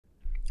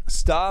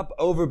Stop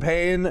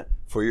overpaying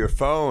for your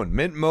phone.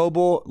 Mint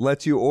Mobile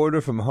lets you order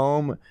from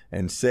home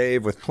and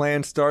save with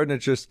plans starting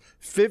at just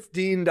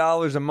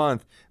 $15 a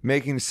month,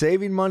 making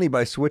saving money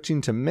by switching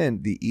to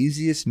Mint the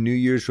easiest New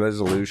Year's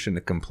resolution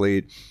to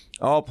complete.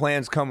 All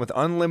plans come with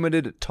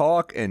unlimited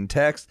talk and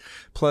text,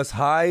 plus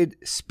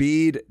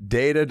high-speed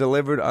data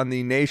delivered on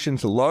the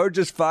nation's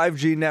largest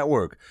 5G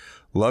network.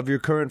 Love your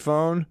current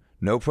phone?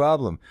 No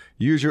problem.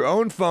 Use your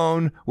own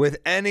phone with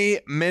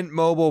any Mint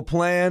Mobile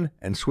plan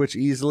and switch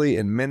easily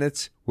in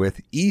minutes with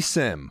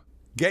eSIM.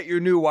 Get your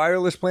new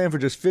wireless plan for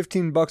just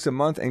 $15 a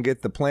month and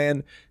get the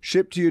plan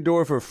shipped to your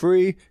door for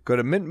free. Go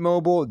to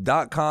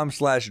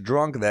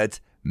mintmobile.com/drunk.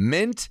 That's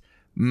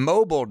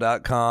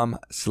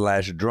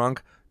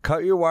mintmobile.com/drunk.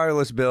 Cut your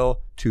wireless bill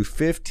to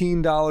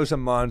 $15 a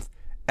month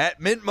at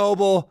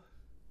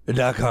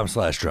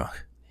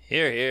mintmobile.com/drunk.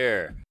 Here,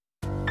 here.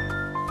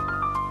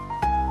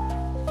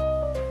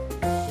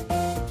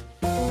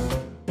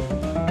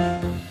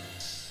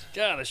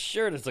 God, the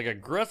shirt is like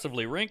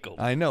aggressively wrinkled.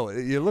 I know.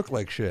 You look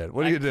like shit.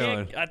 What are you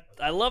doing?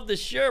 I love this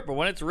shirt, but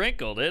when it's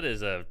wrinkled, it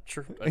is a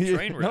train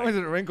wreck. Not only is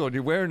it wrinkled,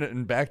 you're wearing it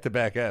in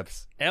back-to-back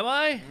eps. Am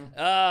I?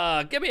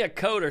 Give me a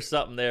coat or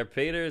something there,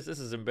 Peters. This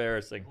is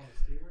embarrassing.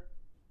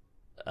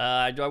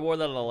 I wore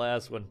that on the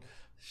last one.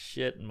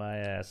 Shit in my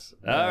ass.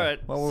 All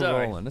right. Well, we're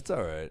sorry. rolling. It's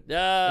all right.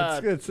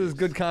 It's good. This is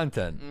good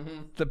content.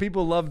 Mm-hmm. The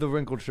people love the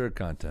wrinkled shirt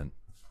content.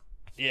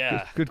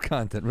 Yeah. Good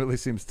content. Really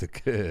seems to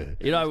good.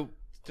 You know,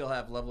 still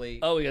have lovely.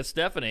 Oh, we got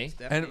Stephanie.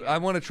 And I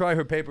want to try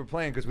her paper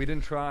plane because we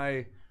didn't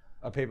try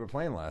a paper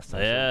plane last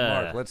time. Yeah. So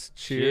Mark, let's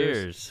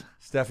cheers.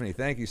 Stephanie,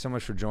 thank you so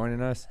much for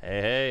joining us.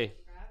 Hey.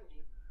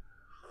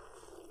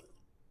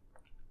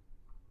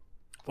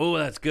 Oh,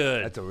 that's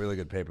good. That's a really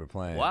good paper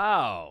plane.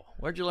 Wow.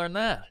 Where'd you learn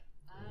that?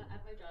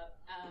 At my job,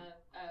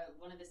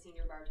 one of the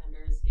senior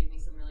bartenders gave me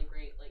some really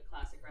great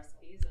classic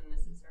recipes, and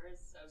this is hers.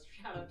 So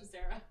shout out to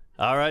Sarah.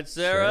 All right,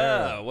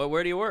 Sarah.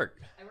 Where do you work?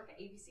 I work at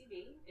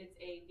ABCB. It's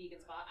a vegan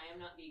spot. I am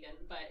not vegan,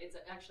 but it's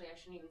actually I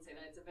shouldn't even say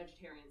that. It's a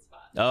vegetarian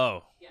spot.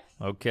 Oh. Yes.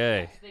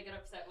 Okay. Yes, they get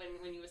upset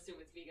when you assume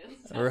it's vegan.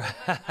 So Right.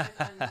 I'm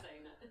saying that.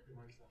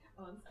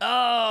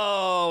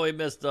 Oh, we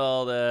missed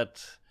all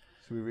that.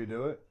 Should we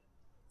redo it?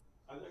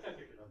 I can't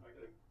pick it up.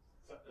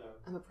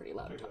 I'm a pretty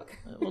loud talker.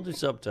 We'll do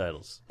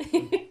subtitles.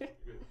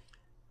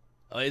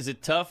 Is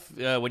it tough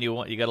when you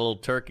got a little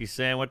turkey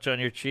sandwich on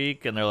your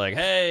cheek and they're like,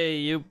 "Hey,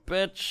 you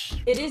bitch"?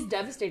 It is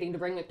devastating to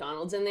bring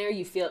McDonald's in there.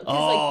 You feel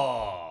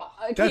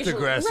That's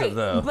aggressive,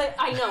 though. But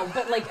I know,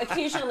 but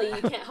occasionally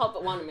you can't help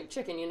but want a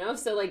McChicken, you know.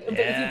 So but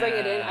if you bring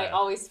it in, I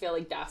always feel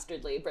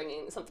dastardly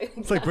bringing something.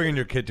 It's like bringing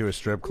your kid to a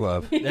strip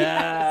club.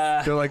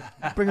 Yeah. They're like,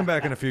 bring him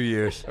back in a few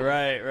years.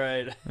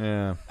 Right.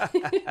 Yeah.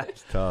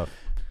 It's tough.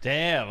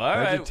 Damn. All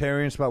right.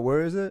 Vegetarian spot.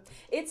 Where is it?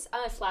 It's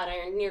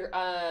Flatiron near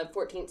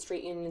 14th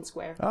Street, Union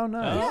Square. Oh,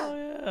 nice. Oh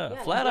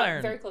yeah.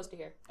 Flatiron. Very close to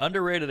here.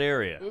 Underrated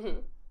area. Mm-hmm.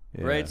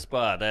 Yeah. Great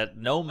spot. That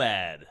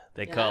Nomad,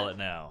 they call it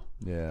now.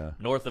 Yeah.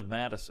 North of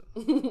Madison.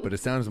 But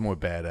it sounds more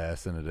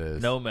badass than it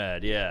is.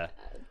 Nomad, yeah.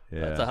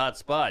 That's a hot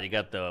spot. You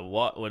got the,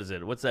 what is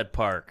it? What's that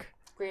park?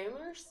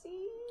 Gramercy?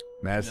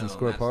 Madison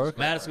Square Park?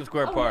 Madison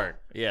Square Park.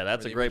 Yeah,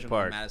 that's a great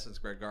park. Madison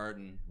Square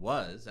Garden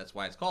was. That's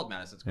why it's called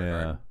Madison Square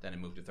Garden. Then it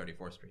moved to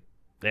 34th Street.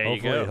 There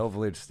you go.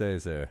 Hopefully it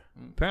stays there.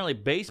 Apparently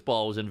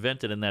baseball was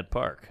invented in that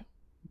park.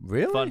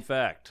 Really? Fun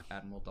fact.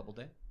 Admiral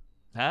Doubleday.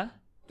 Huh?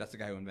 That's the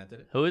guy who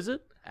invented it. Who is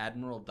it?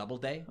 Admiral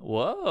Doubleday.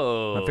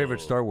 Whoa. My favorite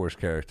Star Wars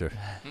character.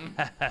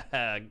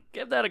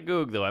 Give that a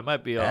goog, though. I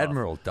might be off.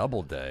 Admiral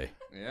Doubleday.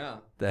 Yeah.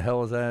 The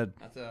hell is that?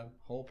 That's a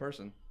whole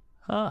person.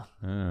 Huh.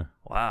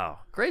 Wow.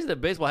 Crazy that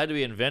baseball had to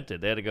be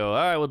invented. They had to go,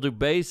 all right, we'll do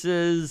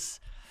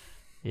bases.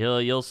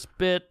 You'll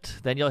spit.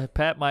 Then you'll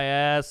pat my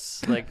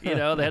ass. They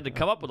had to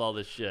come up with all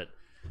this shit.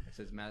 It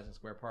says Madison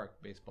Square Park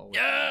baseball.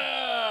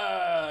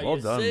 Yeah. Well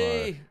done,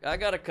 see? I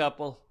got a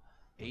couple.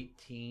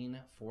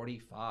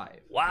 1845.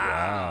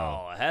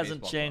 Wow.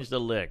 Hasn't changed a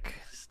lick.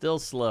 Still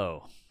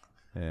slow.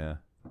 Yeah.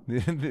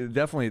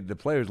 Definitely, the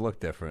players look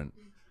different.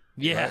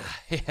 Yeah.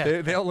 Right?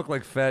 Yeah. They all look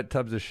like fat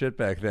tubs of shit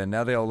back then.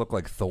 Now they all look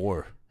like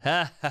Thor.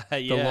 Yeah.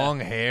 The long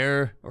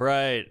hair.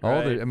 Right.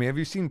 Have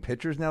you seen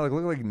pictures now?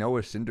 Look like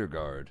Noah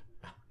Syndergaard.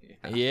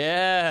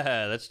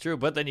 Yeah, that's true.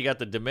 But then you got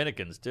the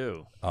Dominicans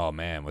too. Oh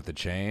man, with the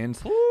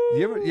chains.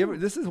 You ever?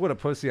 This is what a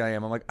pussy I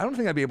am. I'm like, I don't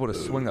think I'd be able to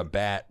swing a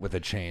bat with a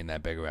chain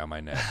that big around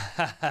my neck.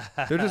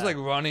 They're just like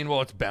running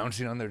while it's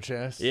bouncing on their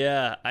chest.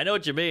 Yeah, I know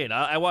what you mean.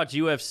 I watch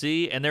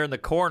UFC and they're in the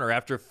corner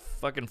after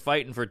fucking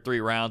fighting for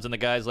 3 rounds, and the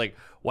guy's like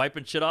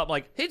wiping shit off. I'm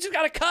like, he just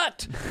got a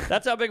cut.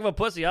 That's how big of a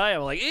pussy I am.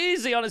 I'm like,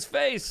 easy on his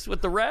face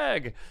with the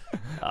rag.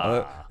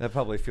 That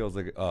probably feels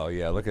like. Oh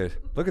yeah, look at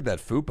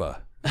that fupa.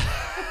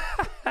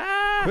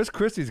 Chris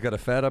Christie's got a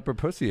fat upper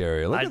pussy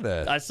area. Look at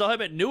that. I saw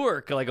him at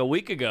Newark like a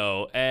week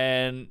ago,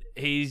 and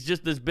he's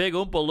just this big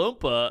Oompa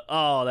Loompa.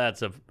 Oh,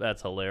 that's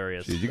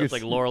hilarious. Jeez, that's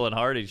like Laurel and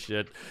Hardy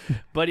shit.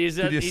 But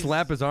Did you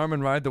slap his arm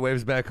and ride the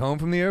waves back home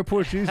from the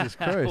airport? Jesus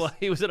Christ. Well,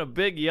 he was in a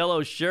big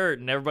yellow shirt,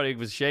 and everybody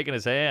was shaking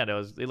his hand.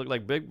 He looked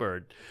like Big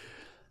Bird.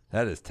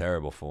 That is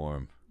terrible for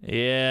him.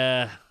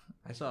 Yeah.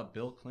 I saw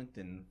Bill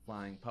Clinton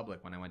flying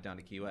public when I went down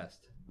to Key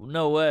West.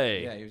 No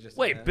way. Yeah, he was just.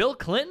 Wait, Bill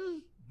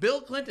Clinton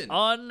Bill Clinton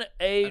on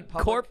a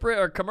corporate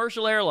or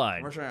commercial airline?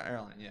 Commercial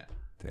airline, yeah.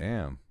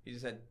 Damn. He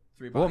just had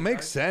 3 Well, it bodyguards.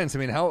 makes sense. I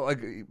mean, how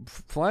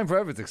flying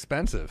forever is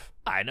expensive.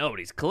 I know, but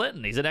he's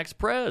Clinton. He's an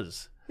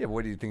ex-prez. Yeah, but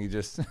what do you think? He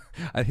just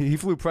he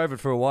flew private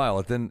for a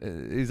while.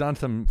 Then he's on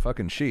some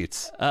fucking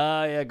sheets.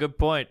 Yeah, good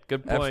point.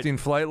 Good point. Epstein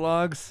flight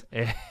logs.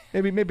 Yeah.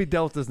 Maybe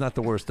Delta's not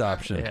the worst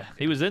option. Yeah,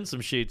 he was in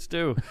some sheets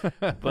too.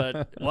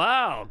 But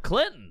wow,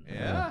 Clinton.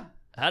 Yeah.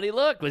 How'd he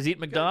look? Was he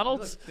eating He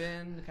McDonald's? looked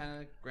thin,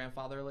 kind of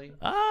grandfatherly.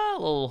 Ah, a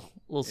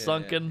little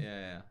sunken.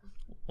 Yeah.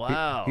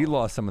 Wow. He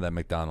lost some of that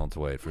McDonald's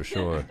weight for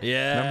sure.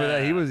 Yeah. Remember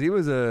that? He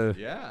was a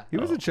Yeah. he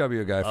was a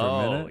chubbier guy for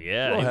a minute. Oh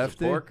yeah, a little he was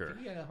hefty. a porker.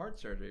 He had heart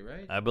surgery,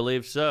 right? I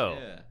believe so.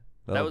 Yeah.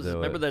 That'll do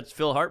Remember it. that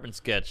Phil Hartman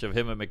sketch of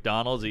him at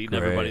McDonald's eating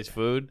Great. everybody's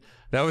food?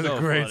 That was So a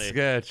great funny.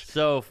 sketch.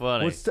 So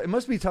funny. Well, it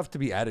must be tough to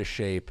be out of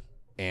shape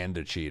and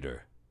a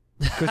cheater,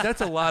 because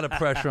that's a lot of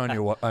pressure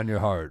on your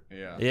heart.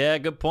 Yeah. Yeah,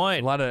 good A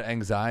point. lot of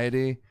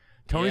anxiety.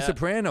 Tony Yeah.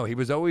 Soprano, he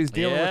was always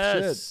dealing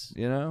with shit.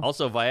 You know?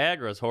 Also,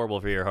 Viagra is horrible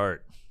for your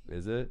heart.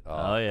 Is it?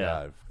 Oh, yeah.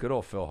 God. Good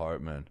old Phil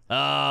Hartman.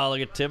 Oh,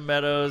 look at Tim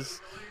Meadows.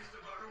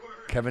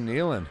 Kevin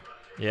Nealon.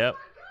 Yep.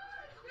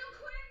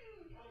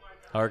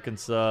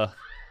 Arkansas.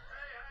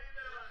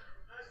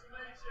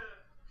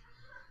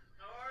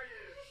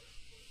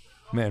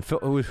 Man,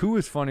 who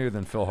is funnier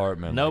than Phil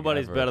Hartman?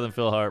 Nobody's ever? better than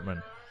Phil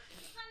Hartman.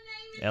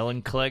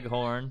 Ellen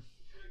Cleghorn.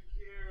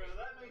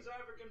 That means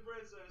African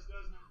princess,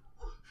 doesn't it?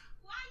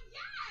 Why,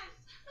 yes!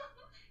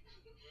 Well,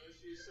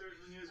 she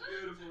certainly is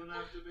beautiful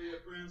enough to be a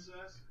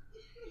princess.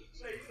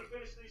 Say, you gonna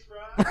finish these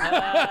fries?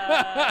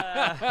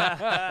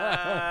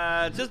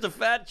 It's just a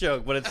fat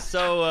joke, but it's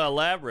so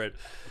elaborate.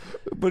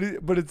 But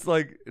it's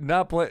like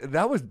not play.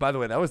 That was, by the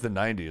way, that was the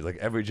 '90s. Like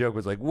every joke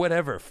was like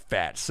whatever,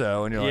 fat.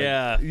 So and you're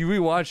Yeah. like, you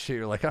rewatched it.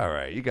 You're like, all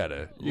right, you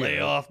gotta Lay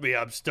off me,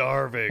 I'm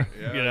starving.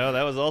 You know,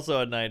 that was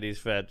also a 90s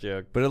fat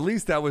joke. But at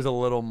least that was a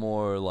little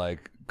more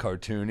like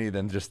cartoony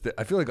than just.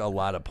 I feel like a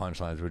lot of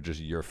punchlines were just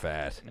 "you're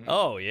fat."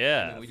 Oh, And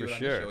yeah, then we for do it on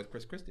the show sure. with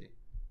Chris Christie.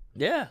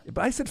 Yeah.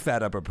 But I said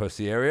fat upper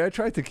pussy area. I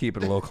tried to keep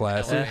it a little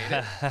classy.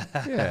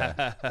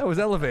 Yeah, that was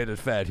elevated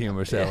fat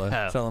humor,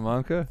 Yeah.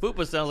 Salamanca.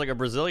 Fupa sounds like a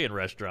Brazilian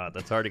restaurant.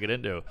 That's hard to get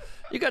into.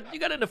 You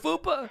got into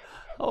Fupa?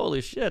 Holy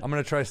shit. I'm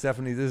gonna try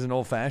Stephanie. This is an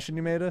old fashioned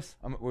you made us.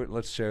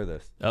 Let's share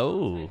this.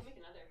 Oh. Make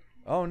another.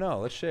 Oh no,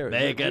 let's share it.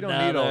 Make we another.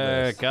 don't need all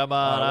this. Come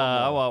on. Oh,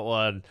 I one more. want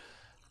one.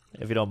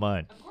 If you don't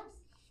mind. Of course.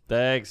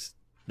 Thanks.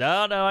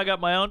 No, I got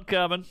my own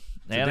coming.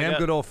 It's a damn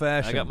good old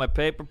fashioned. I got my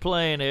paper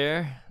plane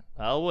here.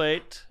 I'll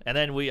wait. And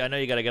then I know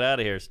you got to get out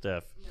of here,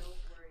 Steph. No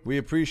worries. We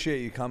appreciate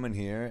you coming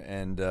here.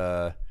 And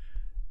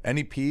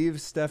any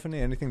peeves,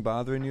 Stephanie? Anything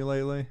bothering you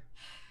lately?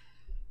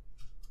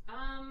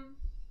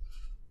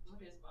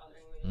 What is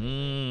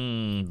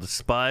bothering me? The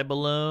spy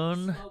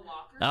balloon. Slow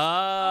walker.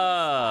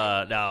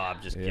 Ah, no,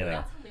 I'm just Yeah. kidding.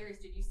 That's hilarious.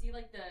 Did you see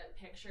like the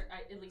picture?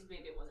 At least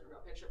maybe it wasn't a real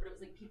picture, but it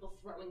was like people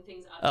throwing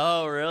things up.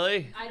 Oh,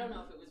 really? I don't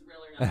know if it was real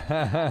or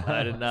not.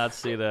 I did not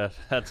see that.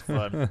 That's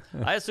fun.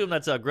 I assume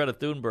that's how Greta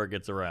Thunberg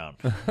gets around.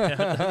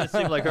 Doesn't it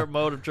seem like her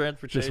mode of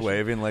transportation? Just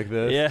waving like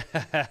this?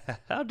 Yeah.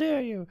 How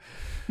dare you?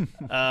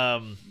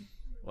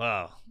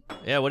 Wow.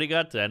 Yeah, what do you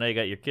got today? I know you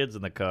got your kids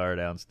in the car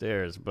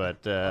downstairs,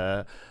 but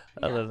other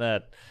than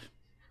that.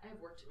 I have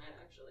work tonight,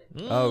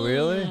 actually. Oh,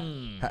 really?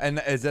 Mm.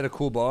 And is that a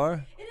cool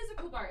bar? It is a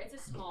cool bar. It's a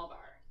small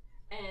bar,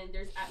 and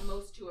there's at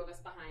most 2 of us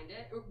behind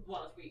it. Or,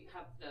 well, if we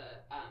have the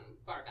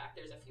bar back,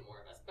 there's a few more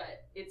of us,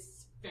 but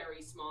it's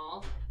very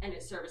small, and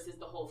it services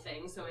the whole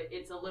thing, so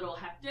it's a little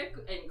hectic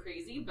and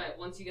crazy, but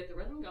once you get the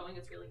rhythm going,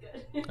 it's really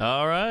good.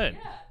 All right.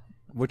 Yeah.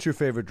 What's your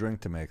favorite drink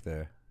to make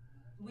there?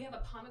 We have a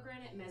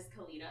pomegranate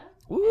mezcalita.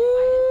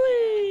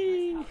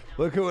 Woo!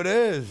 Look who it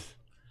is.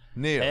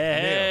 Neal.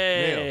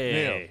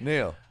 Hey.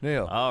 Neal.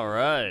 All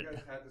right. You guys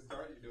had to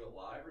start. You do it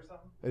live or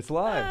something? It's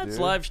live, That's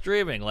dude. live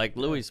streaming, like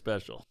Louis'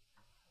 special.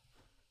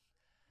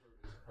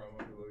 Promo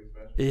for Louis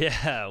special.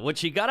 Yeah,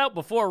 which he got out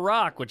before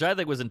Rock, which I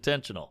think was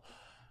intentional.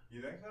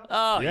 You think so?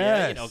 Oh,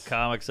 yeah, you Yes. know,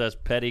 comics as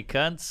petty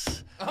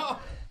cunts. Oh.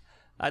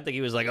 I think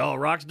he was like, oh,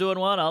 Rock's doing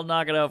one, I'll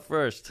knock it out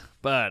first.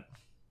 But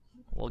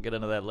we'll get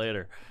into that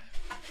later.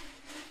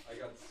 I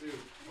got soup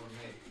for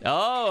me.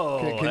 Oh,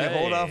 Can you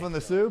hold hey. off on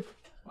the soup?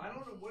 I don't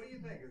know. What do you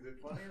think? Is it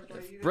funnier if I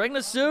eat it? Bring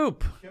the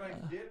soup. Can I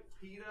dip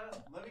pita?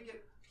 Let me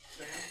get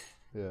Sam.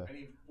 Yeah. I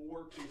need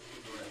 4 pieces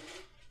of bread.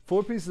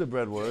 4 pieces of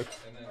bread work.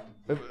 And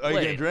then Are you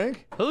Wait. gonna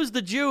drink? Who's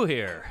the Jew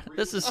here?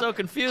 This is so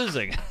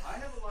confusing. I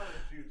have a lot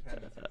of Jew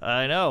tendencies.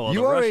 I know. Well,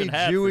 You the are a Russian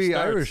hat for Jewy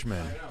starts.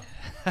 Irishman.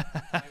 I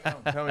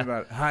know. Tell me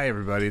about it. Hi,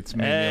 everybody. It's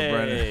me, Neal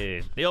Brennan.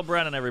 Hey, Neal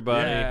Brennan,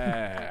 everybody.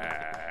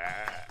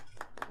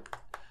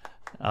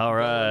 All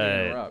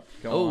right.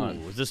 Interrupt. Go Oh, on.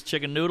 is this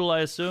chicken noodle, I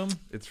assume?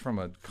 It's from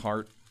a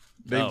cart.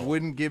 They Oh.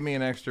 wouldn't give me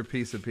an extra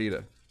piece of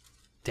pita.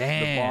 The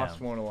Damn. boss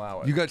won't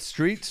allow it. You got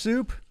street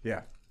soup?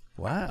 Yeah.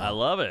 I Wow.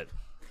 love it.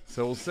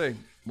 So we'll see.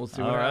 We'll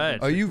see what All right.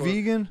 happens. Are To you quote-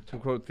 vegan? To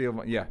quote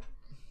Theo, yeah.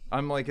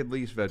 I'm like at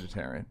least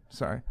vegetarian.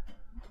 Sorry.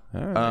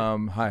 All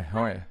right. Hi.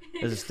 How are you?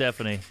 This is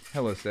Stephanie.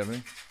 Hello,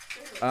 Stephanie.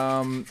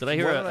 Did I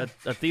hear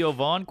a Theo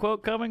Vaughn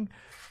quote coming?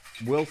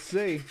 We'll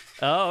see.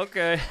 Oh,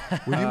 okay.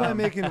 Would you mind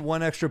making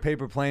one extra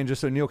paper plane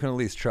just so Neal can at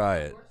least try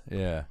it?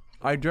 Yeah.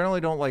 I generally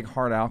don't like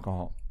hard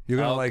alcohol. You're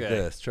going to Okay. like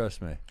this.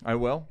 Trust me. I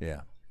will.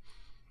 Yeah.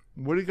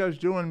 What are you guys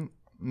doing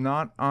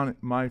not on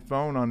my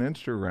phone on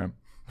Instagram?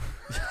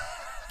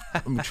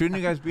 Shouldn't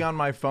you guys be on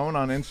my phone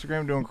on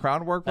Instagram doing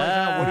crowd work right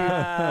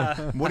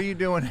now? What are you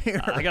doing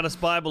here? I got a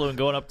spy balloon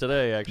going up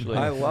today, actually.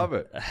 I love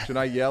it. Should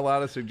I yell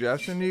out a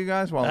suggestion to you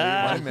guys while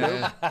I'm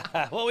man.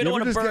 Well, we don't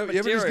want to burn you ever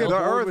just material. get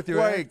the bored with your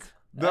earthquake?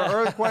 The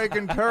earthquake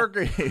in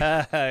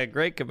Turkey.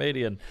 Great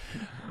comedian.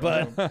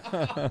 But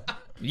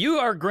you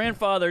are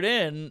grandfathered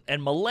in,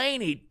 and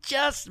Mulaney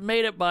just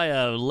made it by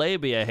a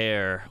labia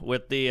hair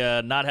with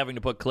the not having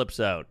to put clips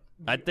out.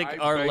 I think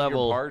our beg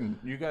level. Your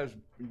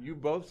pardon. You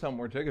both sell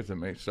more tickets than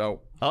me,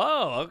 so.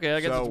 Oh, okay. I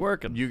guess so it's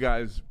working. You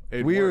guys.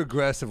 We're works.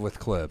 aggressive with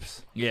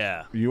clips.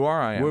 Yeah. You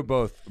are. I am. We're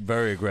both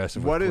very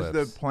aggressive What with is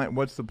clips. the plan?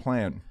 What's the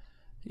plan?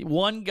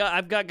 One guy.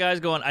 I've got guys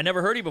going. I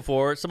never heard you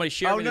before. Somebody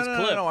shared me this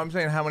clip. No. I'm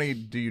saying, how many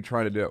do you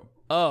try to do?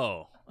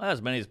 Oh,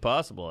 as many as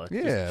possible. Just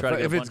Yeah, try to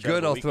get if a it's bunch out good,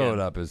 of the I'll throw it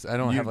weekend. up. I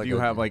don't have like you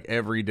have like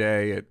every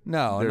day.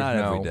 No, there's not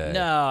every day.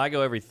 No, I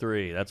go every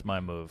 3. That's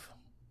my move.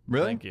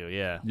 Really? Thank you.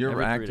 Yeah. You're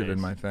every 3 active in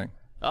days. my thing.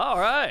 All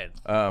right.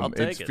 I'll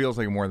take It it. feels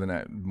like more than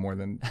that. More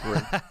than 3.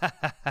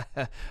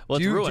 Well,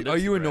 it's ruined Are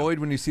you Instagram. annoyed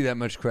when you see that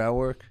much crowd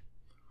work?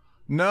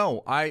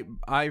 No, I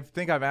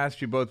think I've asked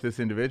you both this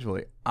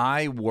individually.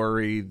 I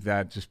worry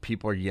that just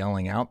people are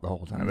yelling out the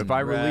whole time. If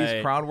I release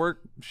Right. crowd work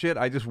shit,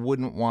 I just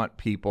wouldn't want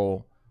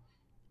people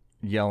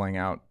yelling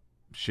out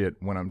shit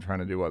when I'm trying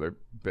to do other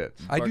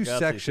bits. I do Barkowski said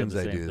sections.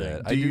 the I same do thing.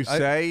 that. Do you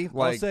say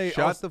like, say-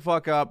 shut the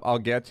fuck up, I'll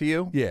get to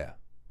you? Yeah.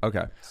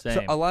 Okay. Same.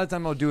 So a lot of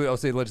time I'll do it. I'll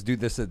say, let's do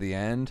this at the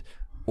end.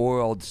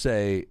 Or I'll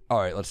say, all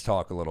right, let's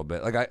talk a little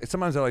bit. Like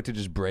sometimes I like to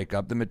just break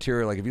up the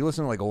material. Like if you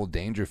listen to like old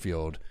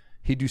Dangerfield,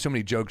 he'd do so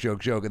many joke,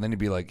 and then he'd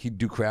be like, he'd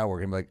do crowd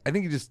work. And be like, I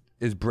think he just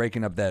is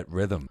breaking up that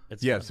rhythm.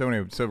 It's Yeah, fun. so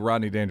anyway, so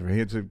Rodney Dangerfield,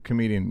 he's a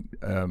comedian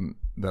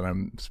that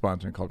I'm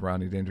sponsoring called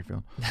Rodney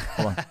Dangerfield.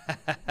 Hold on.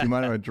 Do you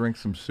mind if I drink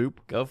some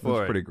soup? Go for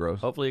That's it. pretty gross.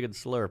 Hopefully you can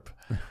slurp.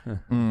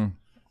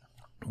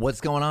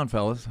 What's going on,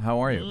 fellas? How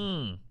are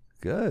you?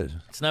 Good.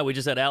 It's not. We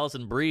just had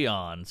Allison Brie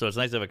on, so it's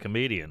nice to have a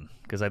comedian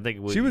because I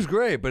think She was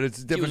great, but it's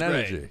a different was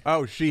great. energy.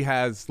 Oh, she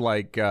has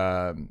like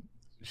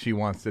she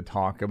wants to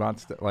talk about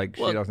stuff. Like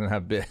Well- she doesn't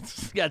have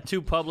bits. got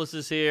 2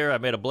 publicists here. I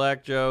made a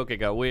black joke. It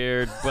got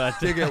weird,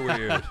 but It get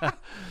weird.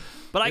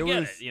 but I It get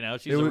was- it. You know,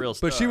 she's It a was- real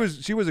star. But she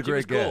was a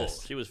great cool.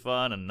 guest. She was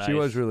fun and nice. She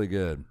was really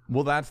good.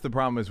 Well, that's the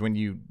problem is when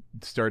you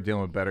start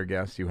dealing with better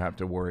guests, you have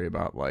to worry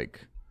about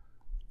like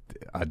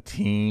a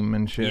team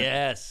and shit.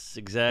 Yes,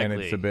 exactly.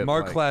 And it's a bit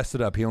Mark like, classed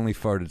it up. He only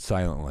farted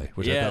silently,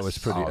 which I Yes. thought was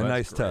pretty oh, a that's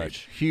nice great.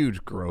 touch.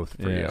 Huge growth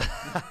for Yeah.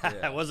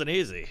 It wasn't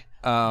easy.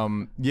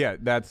 you.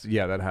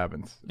 That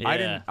happens.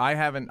 Yeah.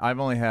 I've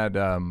only had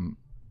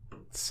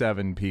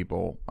 7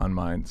 people on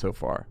mine so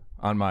far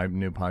on my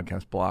new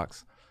podcast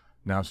Blocks,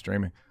 now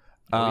streaming.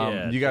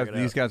 Yeah, you guys, check it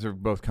these out. guys are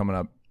both coming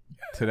up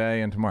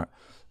today and tomorrow.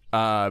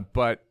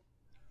 But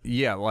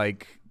yeah,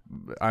 like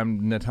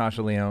I'm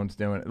Natasha Lyonne's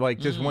doing it. Like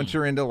just once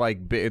you're into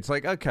like it's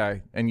like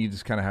okay, and you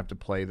just kind of have to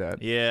play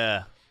that.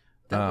 Yeah,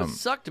 that would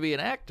suck to be an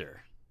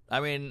actor. I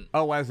mean,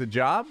 Oh, as a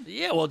job?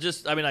 yeah. Well,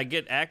 I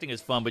get acting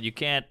is fun, but you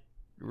can't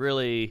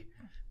really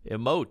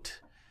emote.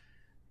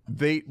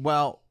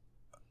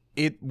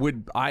 It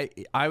would I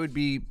would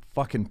be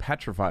fucking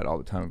petrified all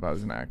the time if I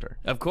was an actor.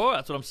 Of course,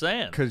 that's what I'm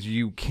saying. Because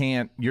you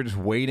can't, you're just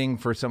waiting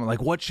for someone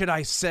like, what should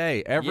I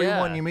say?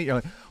 Everyone Yeah. you meet, you're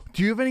like,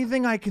 do you have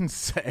anything I can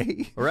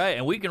say? Right,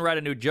 and we can write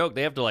a new joke.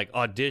 They have to like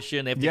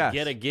audition. They have to Yes.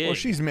 get a gig. Well,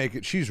 she's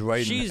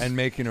writing She's and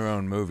making her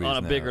own movies on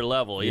a now. bigger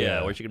level, yeah,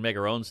 Yeah. where she can make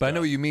her own But stuff. I know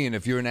what you mean.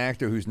 If you're an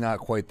actor who's not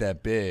quite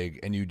that big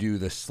and you do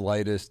the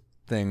slightest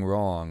thing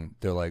wrong,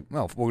 they're like,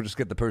 well, we'll just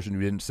get the person who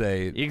didn't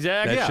say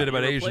Exactly. that Yeah. shit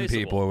about Asian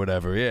Irreplaceable. people or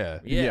whatever. Yeah.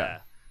 Yeah.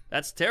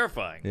 That's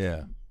terrifying.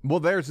 Yeah. Well,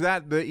 there's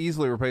that, the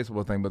easily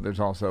replaceable thing, but there's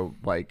also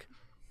like,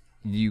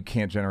 you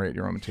can't generate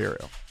your own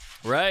material.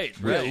 Right,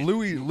 right. Yeah,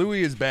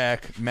 Louis is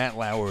back. Matt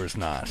Lauer is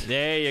not.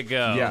 There you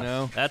go. Yeah. You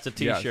know? That's a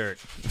Yes. T-shirt.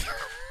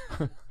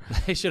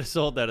 They should have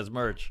sold that as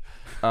merch.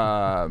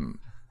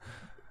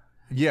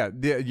 Yeah,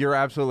 you're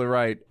absolutely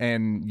right.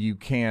 And you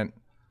can't,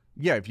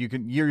 if you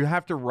can, you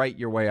have to write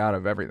your way out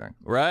of everything.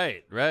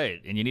 Right, right.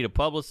 And you need a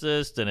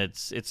publicist, and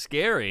it's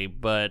scary,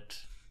 but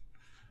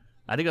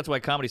I think that's why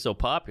comedy's so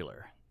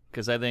popular.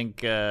 Because I think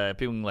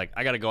people are like,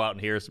 I got to go out and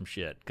hear some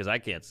shit because I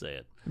can't say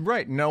it.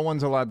 Right. No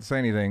one's allowed to say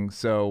anything.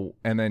 So,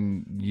 and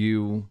then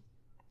you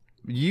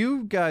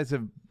guys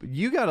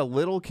got a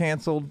little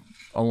canceled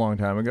a long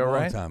time ago, A long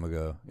right? time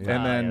ago. Yeah.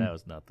 And then, that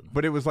was nothing.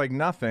 but it was like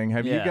nothing.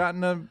 Have Yeah.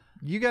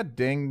 you got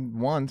dinged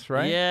once,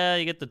 right? Yeah,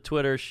 you get the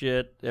Twitter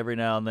shit every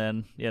now and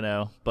then,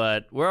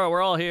 But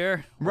we're all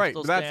here. We're Right.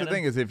 still But that's the standing.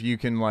 thing is if you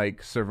can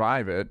like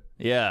survive it.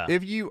 Yeah.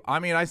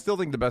 I still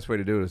think the best way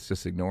to do it is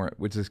just ignore it,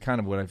 which is kind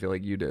of what I feel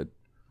like you did.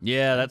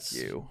 Yeah, that's.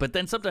 you. But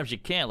then sometimes you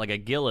can't, like a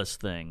Gillis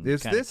thing.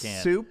 Is kinda this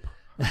can't. soup?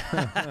 That's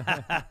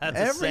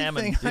a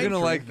salmon. Everything soup. I You're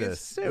going to like drink is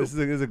this. soup. This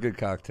is a good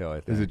cocktail,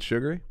 I think. Is it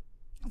sugary?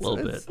 A little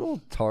bit. It's a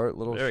little tart,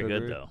 little Very sugary.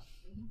 good though.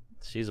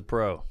 She's a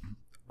pro.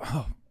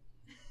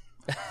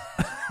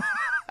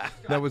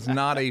 That was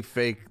not a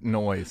fake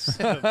noise.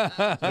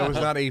 That was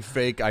not a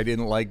fake, I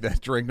didn't like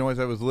that drink noise.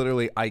 That was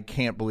literally, I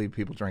can't believe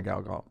people drink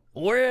alcohol.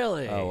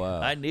 Really? Oh,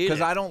 wow. I need it.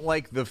 Because I don't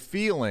like the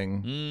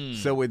feeling,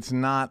 so it's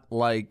not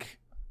like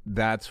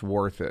that's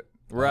worth it.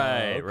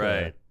 Right, okay.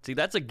 right. See,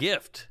 that's a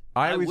gift.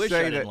 I I always wish say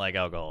I didn't that- like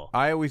alcohol.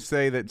 I always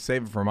say that,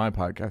 save it for my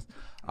podcast.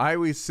 I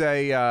always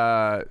say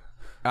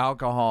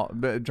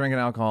drinking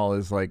alcohol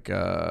is like,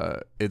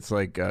 it's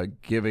like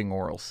giving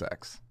oral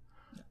sex.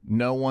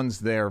 No one's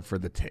there for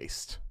the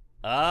taste.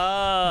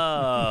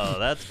 Oh,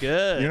 that's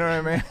good. You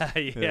know what I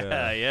mean?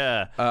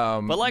 yeah.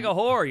 But like a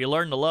whore, you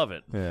learn to love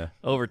it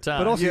over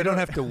time. But also, you don't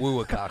have to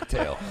woo a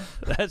cocktail.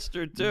 that's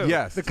true too.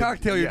 Yes. The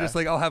cocktail, you're yeah. just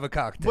like, I'll have a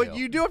cocktail. But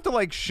you do have to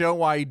like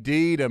show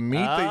ID to meet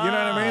the, you know what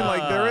I mean?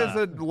 Like there is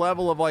a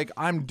level of like,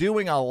 I'm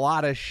doing a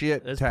lot of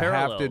shit There's to have to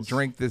parallels.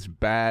 drink this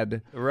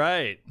bad,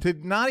 Right. to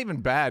not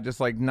even bad, just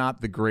like not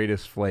the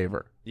greatest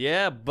flavor.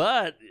 Yeah,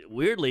 but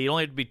weirdly, you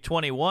only have to be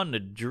 21 to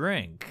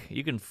drink.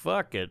 You can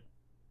fuck it.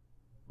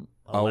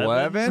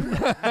 11?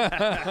 Whatever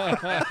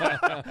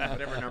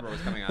number was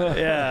coming out.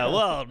 Yeah,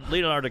 well,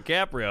 Leonardo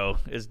DiCaprio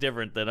is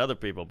different than other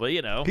people, but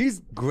you know.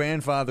 He's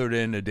grandfathered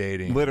into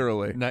dating.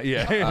 Literally. Not,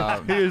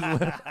 yeah. He is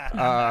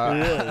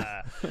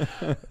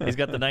He's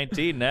got the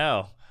 19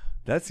 now.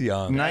 That's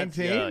young.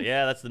 19?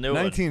 Yeah, that's the new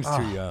one. 19's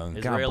too young. God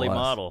Israeli bless.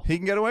 model. He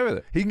can get away with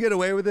it. He can get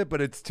away with it,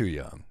 but it's too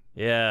young.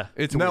 Yeah.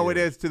 It's No, weird.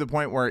 it is to the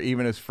point where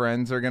even his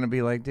friends are going to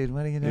be like, dude,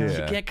 what are you doing?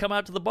 Yeah. Can't come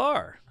out to the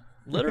bar.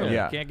 Literally,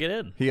 Yeah. can't get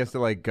in. He has to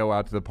like go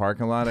out to the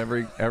parking lot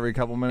every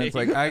couple minutes.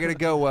 Like, I got to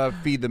go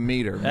feed the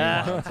meter.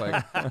 Meanwhile, it's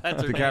like,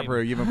 That's her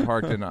DiCaprio, you haven't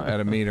parked at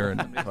a meter and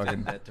Somebody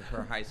fucking. said that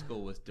her high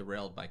school was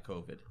derailed by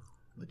COVID.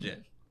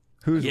 Legit.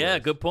 Who's Yeah,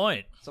 worse? good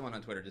point. Someone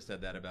on Twitter just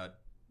said that about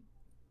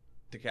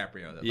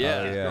DiCaprio. That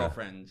Yeah. his Yeah.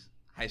 girlfriend's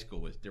high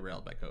school was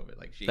derailed by COVID.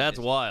 Like That's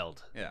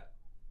wild. Yeah.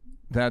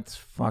 That's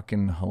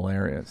fucking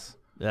hilarious.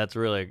 That's a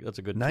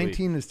good tweet.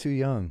 19 is too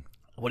young.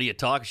 What are you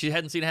talking? She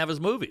hadn't seen half his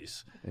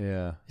movies.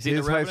 Yeah. You seen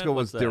His The high Revenant? school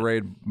was What's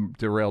that?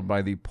 derailed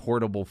by the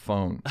portable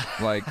phone.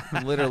 Like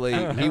literally,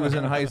 he was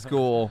in high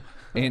school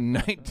in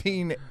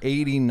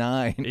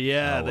 1989.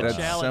 Yeah, the That's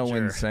so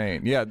Challenger.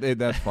 insane. Yeah,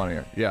 that's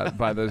funnier. Yeah,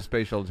 by the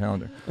Space Shuttle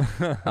Challenger.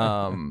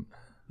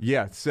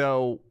 Yeah,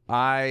 so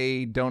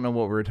I don't know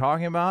what we were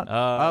talking about.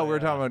 We were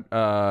talking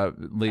about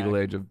legal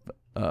age of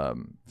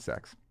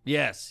sex.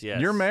 Yes.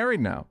 You're married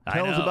now. I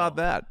Tell us know. about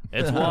that.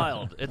 It's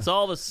wild. It's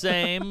all the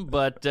same,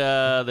 but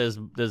there's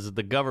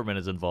the government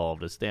is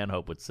involved, as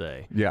Stanhope would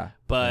say. Yeah.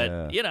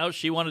 But you know,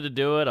 she wanted to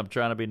do it. I'm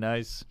trying to be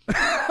nice.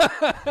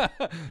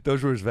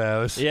 Those were his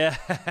vows. Yeah.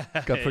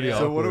 Got pretty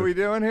So what are awkward. we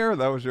doing here?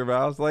 That was your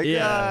vows? Like, Yeah.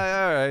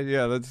 yeah, all right,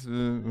 yeah, that's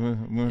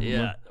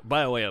Yeah.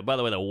 By the way,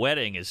 the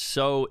wedding is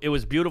it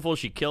was beautiful.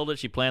 She killed it.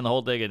 She planned the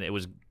whole thing, and it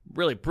was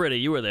really pretty.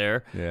 You were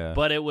there. Yeah.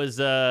 But it was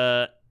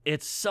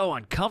it's so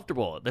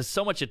uncomfortable. There's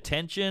so much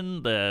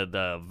attention.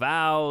 The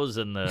vows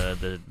and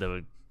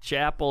the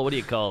chapel. What do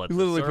you call it? You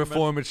The literally sermon?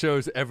 perform at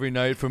shows every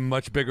night from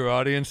much bigger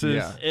audiences.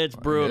 Yeah. It's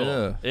brutal.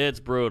 Yeah. It's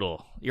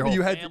brutal. Your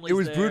whole It family's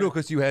was there. brutal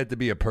because you had to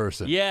be a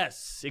person.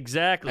 Yes,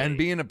 exactly. And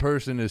being a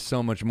person is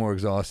so much more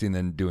exhausting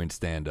than doing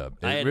stand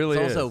up. It really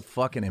It's is. also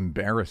fucking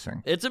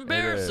embarrassing. it's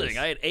embarrassing. is.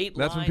 I had 8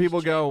 That's when lines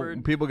people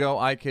chambered. go,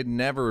 I could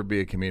never be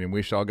a comedian.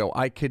 We should all go,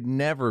 I could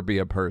never be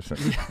a person.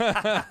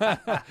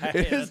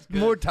 it is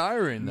more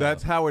tiring, though.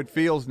 That's how it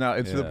feels now.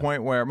 It's to the Yeah.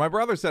 point where my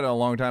brother said it a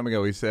long time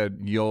ago. He said,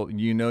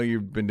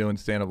 you've been doing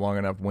stand up long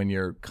enough when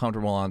you're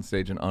comfortable on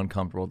stage and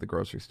uncomfortable at the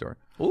grocery store.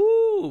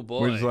 Ooh,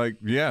 boy. Which is like,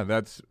 yeah,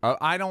 that's.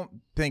 I don't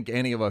think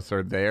any of us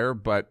are there,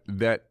 but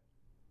that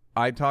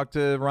I talked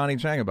to Ronnie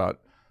Chang about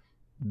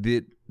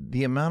the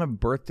amount of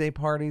birthday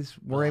parties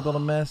we're able to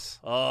miss.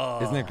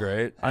 oh, Isn't it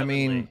great? I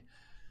mean,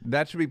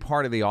 that should be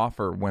part of the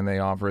offer when they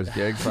offer us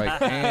gigs.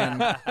 Like,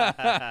 and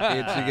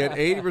it's you get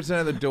 80%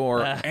 of the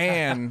door,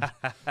 and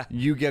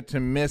you get to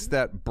miss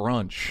that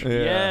brunch.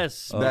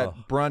 yes.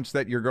 That brunch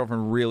that your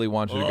girlfriend really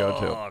wants you to go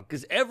to.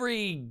 Because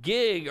every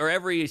gig or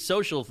every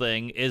social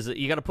thing is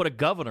you got to put a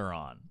governor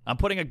on. I'm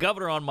putting a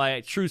governor on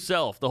my true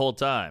self the whole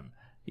time.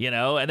 You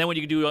know, and then when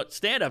you do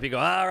stand up, you go,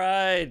 all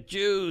right,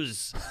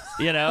 Jews,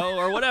 you know,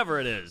 or whatever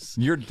it is.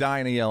 You're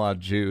dying to yell out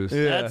Jews.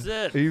 Yeah. That's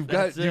it. You've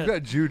got That's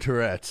it. Jew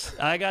Tourette's.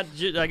 I got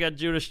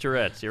Judas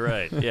Tourette's. You're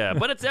right. Yeah,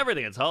 but it's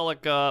everything. It's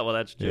Holocaust. Well,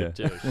 that's Jew Yeah.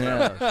 too.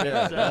 Yeah, shit.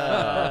 Fuck.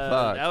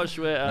 Fuck.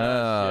 Auschwitz.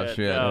 Oh,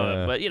 shit. No,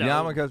 Yeah. but you know,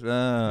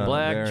 Yarmulkes,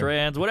 black, there.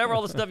 trans, whatever,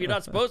 all the stuff you're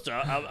not supposed to.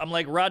 I'm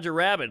like Roger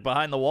Rabbit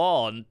behind the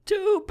wall and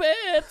 2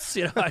 bits.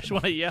 You know, I just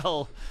want to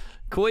yell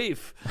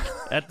queef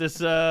at this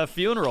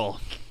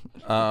funeral.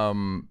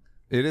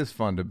 It is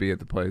fun to be at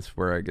the place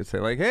where I get to say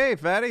like, "Hey,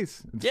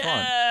 fatties!" It's fun.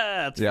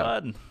 Yeah, it's Yeah.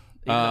 fun.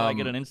 Even though I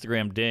get an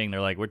Instagram ding,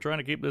 they're like, "We're trying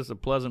to keep this a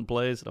pleasant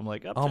place," and I'm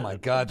like, Oh my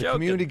God, the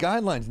community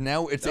guidelines.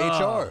 Now it's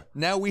HR.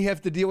 Now we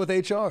have to deal with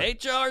HR.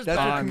 HR's That's what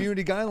back.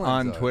 community guidelines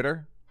On are.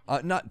 Twitter.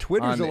 Not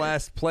Twitter's the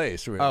last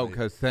place. Really. Oh,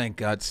 because thank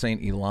God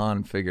Saint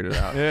Elon figured it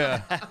out.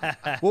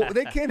 Yeah. Well,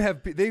 they can't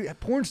have.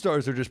 Porn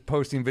stars are just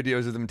posting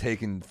videos of them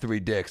taking 3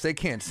 dicks. They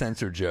can't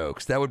censor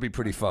jokes. That would be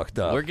pretty fucked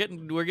up. We're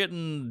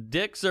getting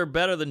dicks are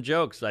better than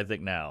jokes, I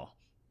think now.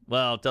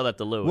 Well, tell that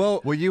to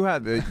Louis. Well, you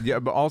had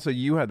but also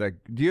you had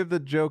that. Do you have the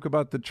joke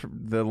about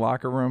the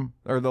locker room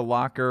or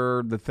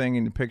the thing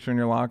in the picture in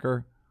your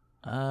locker?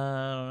 I don't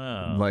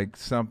know. Like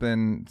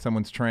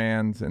someone's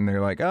trans and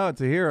they're like, oh,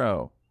 it's a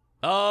hero.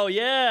 Oh,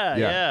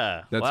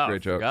 yeah. That's a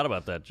great joke. I forgot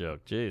about that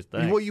joke. Jeez,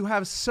 thanks. Well, you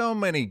have so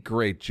many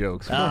great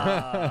jokes.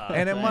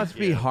 And it must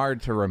be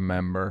hard to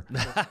remember.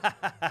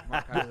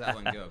 Mark, how does that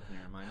one go? Can you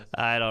remind us?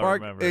 I don't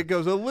Mark, remember. it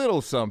goes a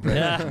little something.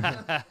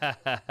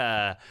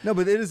 No,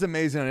 but it is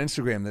amazing on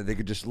Instagram that they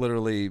could just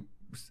literally,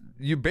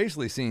 you're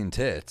basically seeing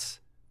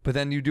tits, but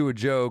then you do a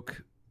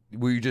joke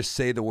where you just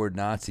say the word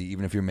Nazi,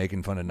 even if you're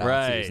making fun of Nazis,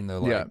 Right. and they're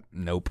like,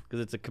 nope. Because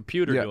it's a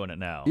computer doing it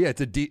now. Yeah,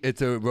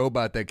 it's a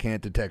robot that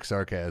can't detect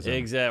sarcasm.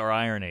 Exactly, or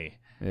irony.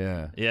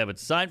 Yeah. Yeah, but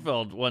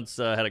Seinfeld once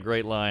had a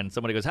great line.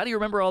 Somebody goes, how do you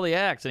remember all the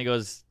acts? And he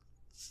goes,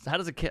 how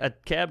does a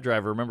cab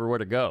driver remember where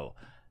to go?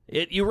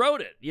 You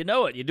wrote it. You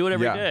know it. You do it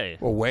every day.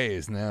 Well,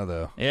 ways now,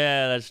 though.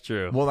 Yeah, that's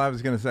true. Well, I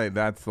was going to say,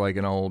 that's like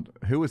an old...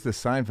 Who was the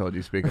Seinfeld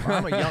you speak of?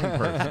 I'm a young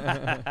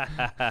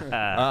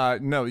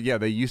person. No, yeah,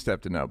 they used to have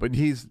to know. But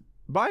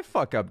I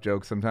fuck up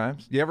jokes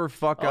sometimes. You ever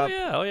fuck up?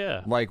 Oh,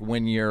 yeah. Like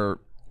when you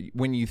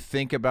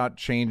think about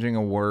changing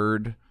a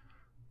word,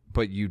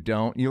 but you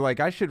don't. You're like,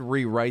 I should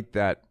rewrite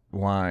that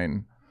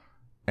line.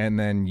 And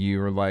then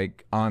you're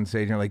like on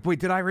stage and you're like, wait,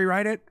 did I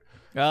rewrite it?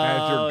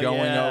 As you're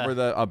going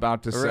over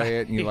about to say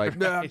it, and you're like,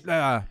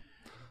 nah.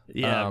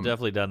 Yeah, I've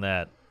definitely done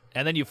that.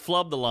 And then you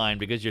flub the line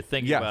because you're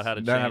thinking about how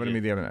to change it. That happened to me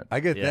the other night. I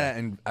get that,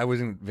 and I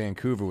was in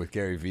Vancouver with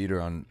Gary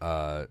Veeder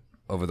on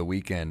over the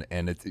weekend,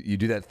 and you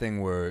do that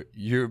thing where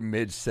you're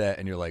mid-set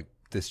and you're like,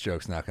 this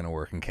joke's not going to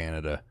work in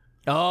Canada.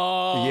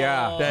 Oh,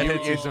 yeah.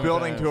 It's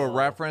building to a sometimes.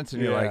 reference,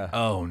 and you're like,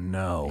 oh,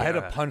 no. I had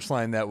a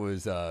punchline that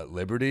was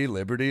liberty,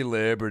 liberty,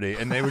 liberty,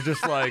 and they were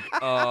just like,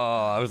 oh,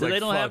 I was like, they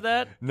don't fuck. have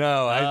that?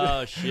 No.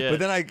 Oh, shit. But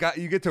then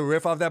you get to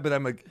riff off that, but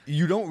I'm like,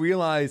 you don't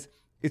realize,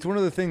 it's one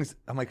of the things,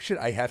 I'm like, shit,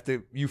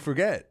 you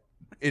forget.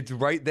 It's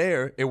right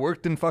there. It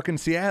worked in fucking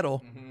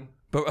Seattle,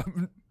 but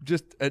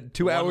just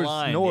 2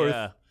 hours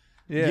north.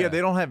 Yeah,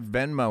 they don't have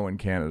Venmo in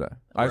Canada.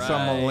 I saw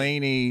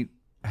Mulaney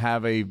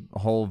have a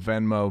whole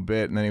Venmo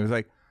bit, and then he was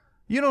like,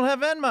 you don't have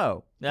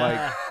Venmo.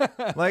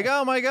 Like,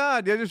 oh my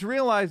God, I just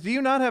realized, do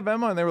you not have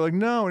Venmo? And they were like,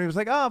 no. And he was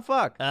like, oh,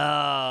 fuck.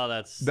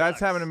 Oh, That's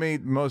happened to me.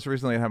 Most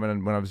recently, it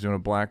happened when I was doing a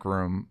black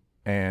room,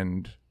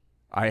 and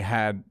I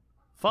had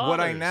what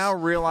I now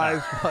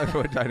realize,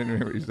 which I didn't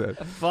hear what you said.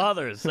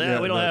 Fathers. Yeah,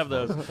 we don't have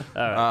those. All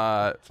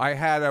right. I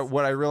had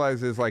what I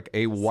realized is like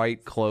a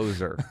white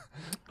closer.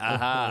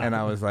 And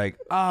I was like,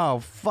 oh,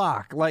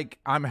 fuck. Like,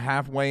 I'm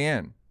halfway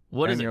in.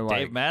 What is it, Dave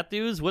like,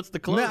 Matthews? What's the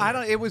clue? No, I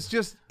don't. It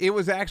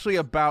was actually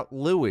about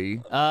Louis,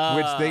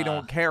 which they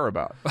don't care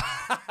about. You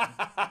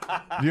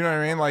know what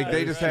I mean? Like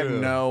they just have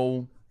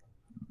no.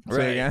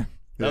 Say again.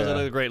 That was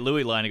another great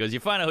Louis line. He goes, "You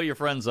find out who your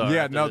friends are."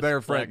 Yeah, no, they're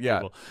friends.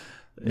 Yeah,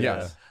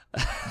 yes.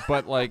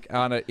 But like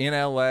in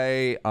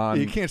LA,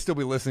 you can't still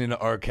be listening to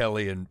R.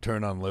 Kelly and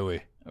turn on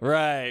Louis.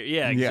 Right.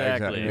 Yeah.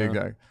 Exactly. Yeah,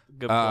 exactly.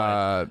 Good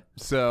point.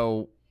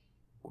 So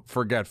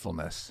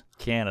forgetfulness.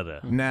 Canada.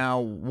 Now,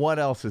 what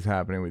else is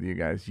happening with you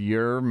guys?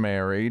 You're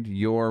married.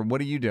 What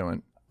are you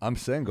doing? I'm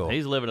single.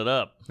 He's living it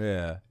up.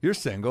 Yeah. You're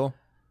single.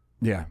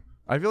 Yeah.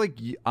 I feel like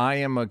I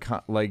am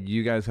like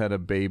you guys had a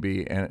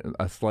baby and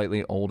a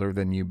slightly older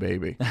than you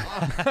baby. Where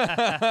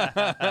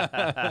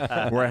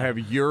I have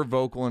your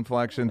vocal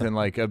inflections and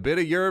like a bit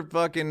of your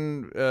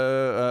fucking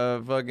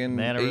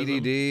Mannerism.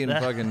 ADD and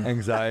fucking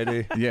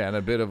anxiety. Yeah, and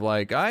a bit of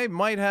like I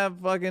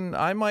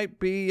might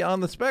be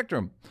on the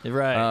spectrum.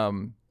 Right.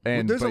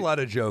 There's a lot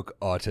of joke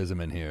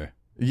autism in here.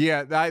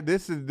 Yeah,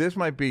 this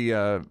might be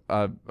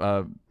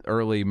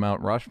early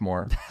Mount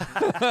Rushmore.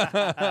 Gotta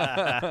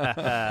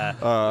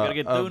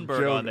get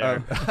Thunberg on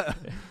there.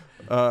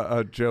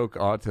 A joke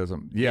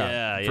autism.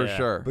 Yeah, for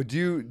sure. But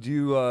do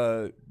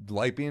you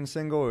like being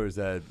single, or is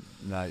that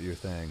not your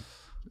thing?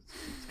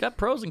 It's got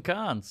pros and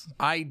cons.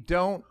 I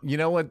don't. You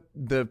know what?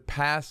 The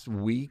past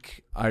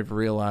week, I've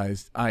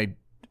realized I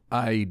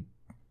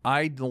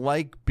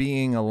like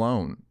being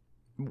alone.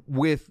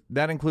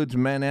 That includes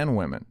men and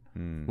women.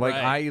 Like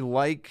Right. I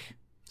like.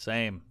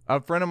 Same. A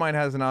friend of mine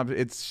has an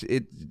option.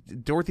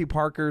 Dorothy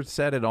Parker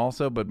said it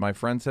also, but my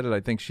friend said it.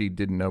 I think she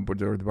didn't know, but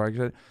Dorothy Parker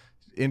said it.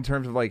 In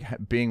terms of like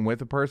being with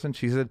a person,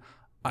 she said,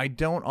 "I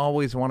don't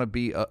always want to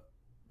be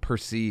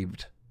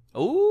perceived.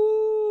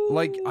 Ooh.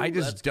 Like I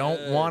just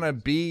don't want to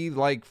be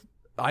like.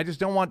 I just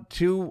don't want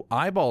 2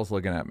 eyeballs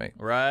looking at me.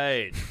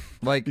 Right.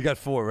 Like You got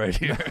 4 right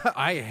here.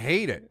 I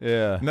hate it.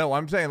 Yeah. No,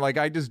 I'm saying like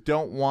I just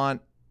don't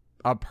want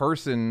a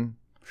person.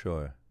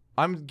 Sure.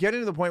 I'm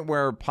getting to the point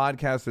where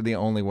podcasts are the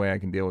only way I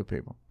can deal with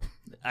people.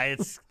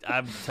 Because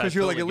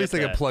you're like, at least I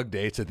can plug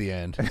dates at the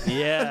end.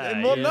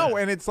 Yeah. Well, yeah. no,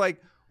 and it's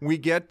like we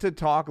get to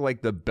talk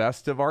like the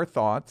best of our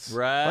thoughts.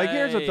 Right. Like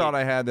here's a thought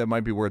I had that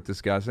might be worth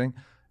discussing,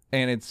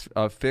 and it's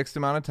a fixed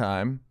amount of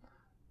time,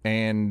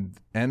 and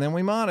then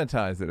we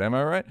monetize it. Am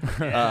I right?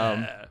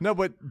 Yeah. No,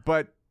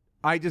 but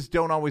I just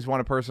don't always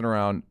want a person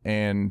around,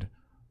 and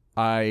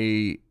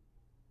I'm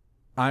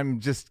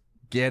just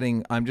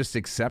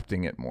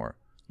accepting it more.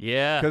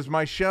 Yeah. Because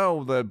my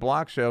show, the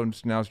Block Show,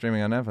 now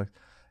streaming on Netflix,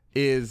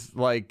 is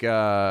like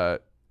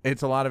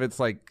it's a lot of it's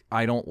like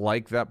I don't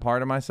like that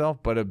part of myself,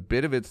 but a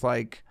bit of it's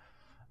like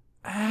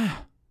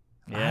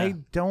I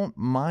don't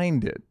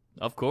mind it.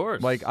 Of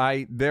course. Like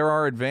there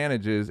are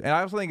advantages, and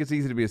I also think it's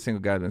easier to be a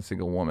single guy than a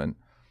single woman.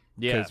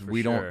 Yeah, because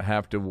we don't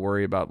have to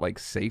worry about like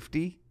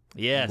safety.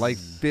 Yes. Like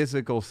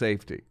physical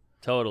safety.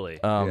 Totally.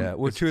 Yeah,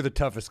 we're two of the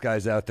toughest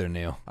guys out there,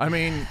 Neal. I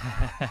mean,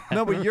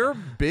 no, but you're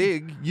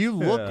big. You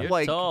look You're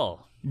like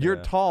tall. You're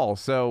tall,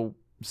 so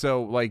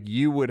like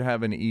you would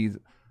have an ease.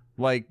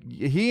 Like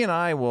he and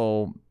I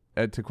will,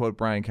 to quote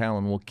Brian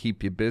Callen, will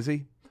keep you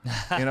busy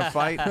in a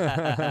fight.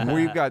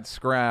 We've got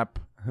scrap.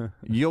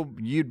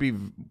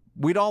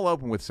 We'd all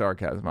open with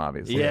sarcasm,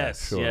 obviously.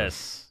 Yes, sure.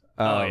 yes.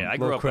 Oh yeah, I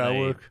grew up in a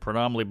work.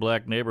 predominantly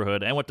black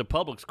neighborhood and went to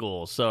public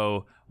school.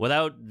 So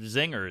without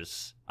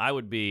zingers, I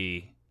would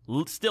be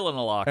still in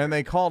a locker. And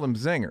they called them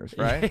zingers,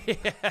 right?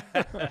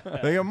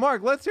 They go,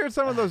 Mark, let's hear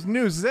some of those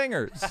new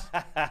zingers.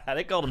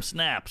 They called them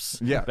snaps.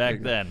 Yeah,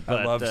 back then.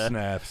 But, I love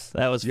snaps.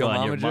 That was Yo fun.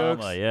 Mama Your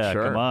jokes? mama, yeah.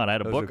 Sure. Come on, I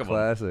had a Those book are of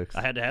classics.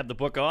 them. I had to have the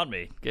book on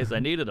me in case I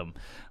needed them.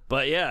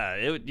 But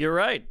yeah, you're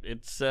right.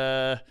 It's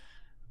we're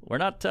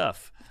not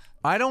tough.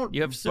 I don't.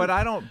 You have soup. But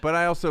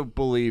I also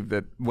believe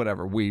that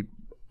whatever, we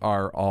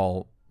are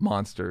all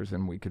monsters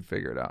and we could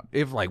figure it out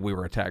if like we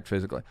were attacked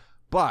physically.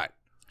 But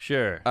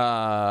Sure.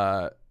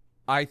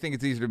 I think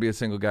it's easier to be a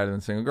single guy than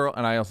a single girl,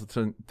 and I also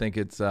think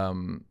it's we're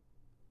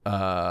in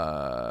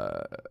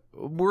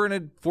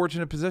a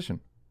fortunate position.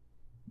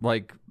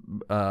 Like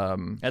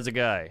As a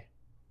guy.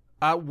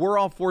 we're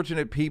all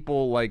fortunate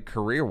people, like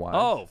career-wise.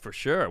 Oh, for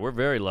sure. We're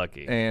very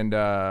lucky.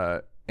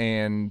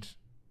 and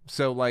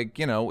so like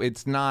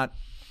it's not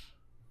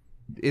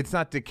I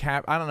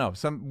don't know.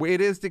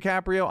 It is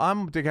DiCaprio.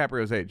 I'm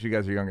DiCaprio's age. You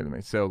guys are younger than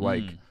me, so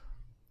like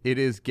it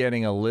is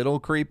getting a little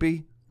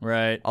creepy.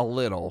 Right. A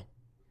little.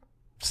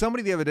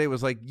 Somebody the other day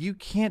was like, "You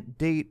can't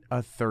date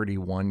a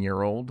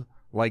 31-year-old.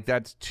 Like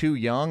that's too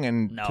young."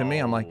 And to me,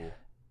 I'm like,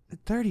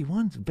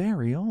 31's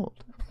very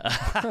old.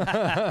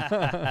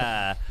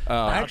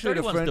 Actually,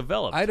 31's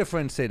developed. I had a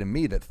friend say to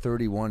me that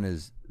 31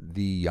 is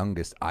the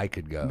youngest I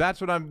could go. That's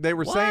what they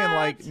were saying.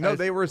 Like, no,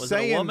 they were Was it a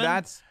saying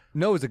woman?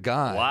 no, it was a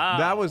guy. Wow.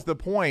 that was the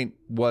point.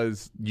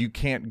 Was you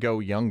can't go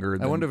younger.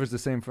 I wonder if it's the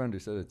same friend who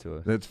said it to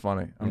us. That's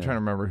funny. I'm trying to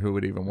remember who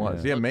it even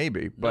was. Yeah,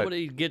 maybe. But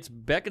Nobody gets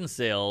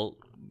Beckinsale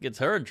gets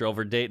her in trouble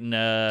for dating.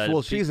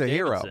 Well, she's Pete a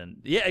hero.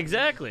 Davidson. Yeah,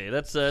 exactly.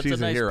 That's it's She's a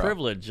a nice hero.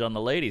 privilege on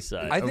the lady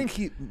side. I think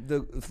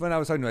the friend I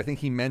was talking to, I think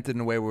he meant it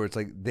in a way where it's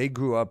like they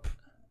grew up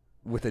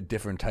with a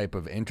different type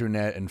of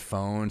internet and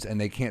phones,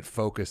 and they can't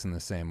focus in the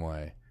same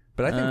way.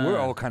 But I think we're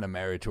all kind of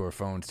married to our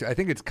phones too. I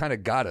think it's kind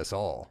of got us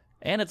all.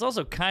 And it's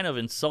also kind of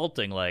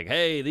insulting, like,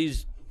 hey,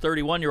 these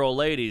 31-year-old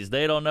ladies,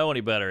 they don't know any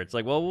better. It's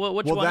like, well,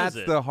 which one that's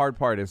is it? the hard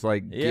part. Is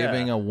like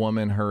giving a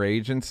woman her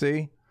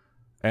agency,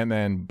 and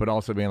then but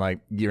also being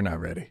like, you're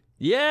not ready.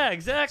 Yeah,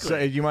 exactly. So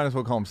you might as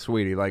well call him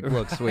sweetie. Like,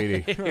 look,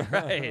 sweetie,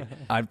 Right.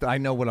 I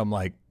know what I'm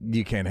like.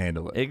 You can't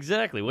handle it.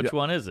 Exactly. Which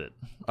one is it?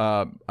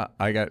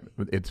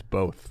 It's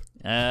both.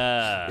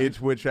 Ah. It's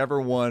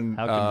whichever one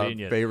How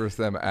convenient. favors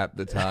them at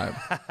the time.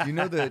 You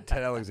know the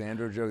Ted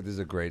Alexander joke? This is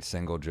a great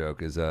single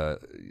joke. Is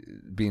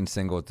being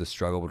single is the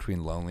struggle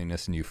between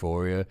loneliness and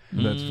euphoria.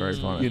 That's very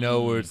funny. You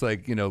know, where it's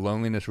like,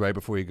 loneliness right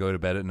before you go to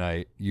bed at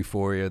night,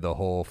 euphoria the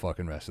whole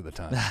fucking rest of the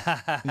time.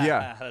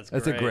 Yeah.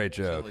 That's a great It's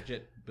a joke.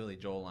 legit Billy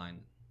Joel line.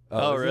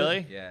 Oh, is it?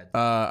 really? Yeah.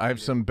 I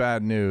have some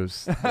bad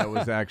news. That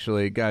was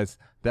actually, guys,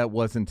 that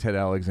wasn't Ted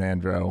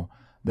Alexandro.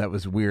 That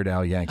was Weird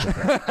Al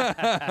Yankovic.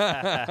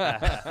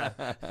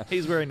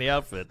 He's wearing the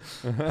outfit.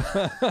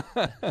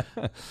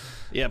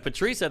 Yeah,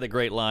 Patrice had the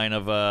great line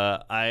of,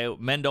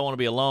 men don't want to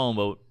be alone,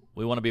 but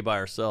we want to be by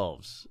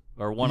ourselves.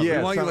 Or one Yeah,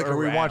 of want you, like, or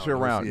we want you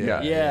around. around.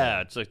 Yeah.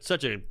 Yeah. it's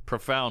such a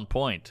profound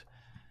point.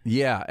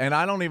 Yeah, and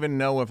I don't even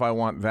know if I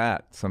want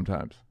that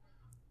sometimes.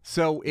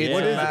 So it's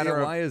What a is it? matter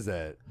of, Why is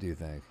that, do you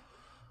think?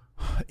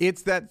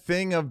 it's that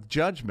thing of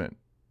judgment.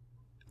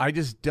 I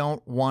just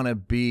don't want to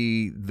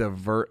be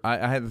the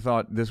I had the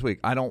thought this week.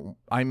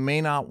 I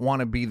may not want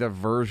to be the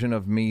version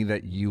of me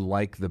that you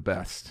like the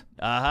best.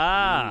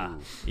 Aha.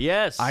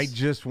 Yes. I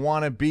just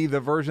want to be the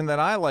version that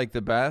I like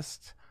the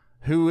best,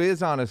 who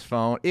is on his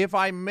phone. If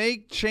I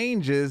make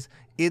changes,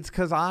 it's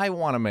because I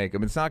want to make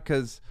them. It's not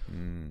because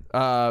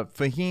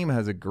Fahim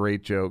has a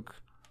great joke.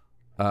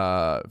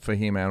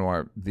 Fahim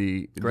Anwar,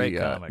 Great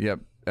comic.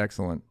 Yep,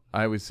 excellent.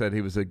 I always said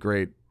he was a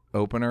great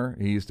opener.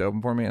 He used to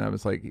open for me, and I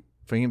was like,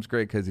 Fahim's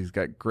great because he's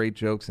got great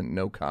jokes and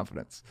no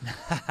confidence.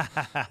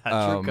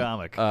 True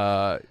comic.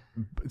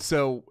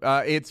 So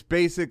it's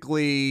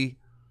basically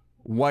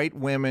white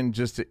women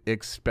just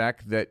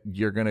expect that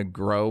you're going to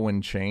grow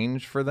and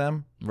change for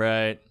them.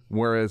 Right.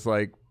 Whereas,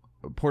 like,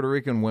 Puerto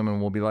Rican women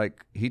will be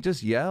like, he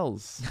just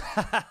yells.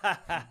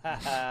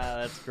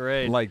 That's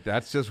great. Like,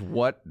 that's just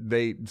what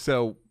they.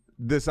 So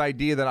this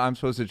idea that I'm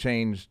supposed to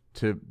change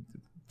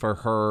for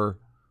her,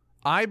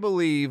 I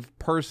believe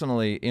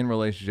personally in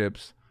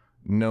relationships,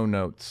 no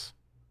notes.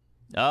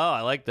 Oh,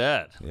 I like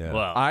that. Yeah.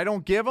 Well, I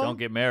don't give them. don't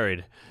get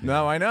married.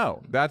 No, I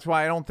know. That's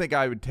why I don't think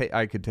I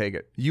could take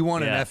it. You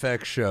want Yeah. an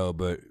FX show,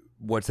 but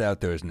what's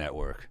out there is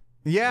network.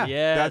 Yeah,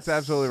 Yes. that's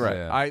absolutely right.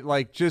 Yeah. I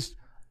like just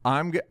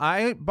by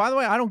the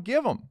way, I don't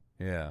give them.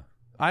 Yeah.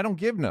 I don't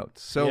give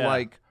notes. So Yeah.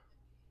 like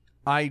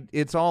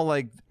it's all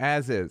like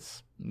as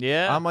is.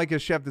 Yeah. I'm like a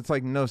chef that's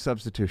like no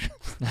substitutions.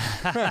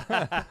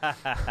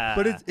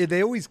 But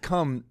they always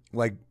come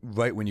like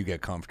right when you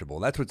get comfortable.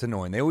 That's what's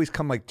annoying. They always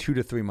come like 2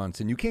 to 3 months,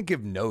 and you can't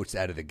give notes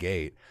out of the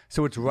gate.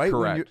 So it's right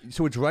Correct.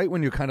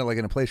 when you're kind of like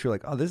in a place where you're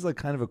like, oh, this is like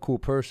kind of a cool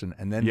person,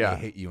 and then Yeah.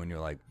 they hit you, and you're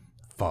like,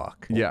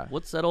 fuck. Yeah.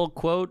 What's that old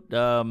quote?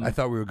 I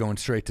thought we were going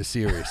straight to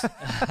serious.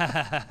 What's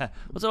that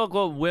old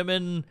quote?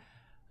 Women.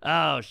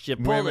 Oh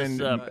shit! Pull Women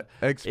this up.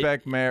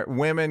 expect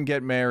women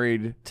get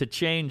married To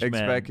change men.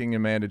 expecting a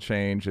man to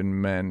change, and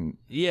men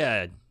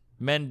Yeah,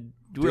 men.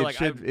 We're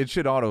like, it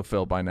should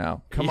autofill by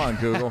now. Come on,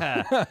 Google.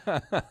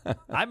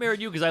 I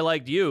married you because I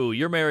liked you.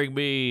 You're marrying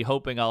me,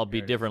 hoping I'll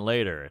be different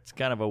later. It's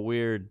kind of a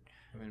weird.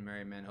 Women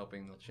marry men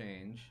hoping they'll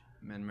change.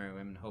 Men marry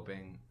women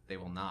hoping they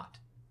will not.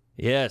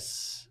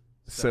 Yes,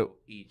 So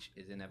each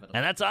is inevitable.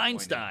 and that's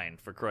Einstein,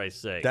 for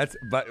Christ's sake.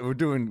 But we're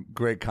doing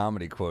great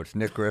comedy quotes.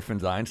 Nick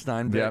Griffin's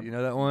Einstein bit. Yep. You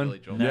know that one? Billy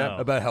Joel. No.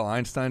 About how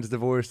Einstein's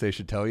divorced. They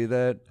should tell you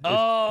that.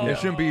 Oh. It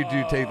shouldn't be, do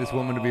you take this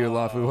woman to be your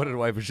lawfully wedded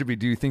wife? It should be,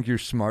 do you think you're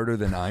smarter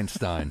than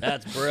Einstein?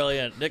 That's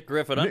brilliant. Nick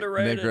Griffin,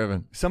 underrated. Nick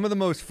Griffin. Some of the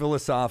most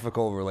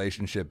philosophical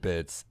relationship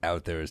bits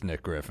out there is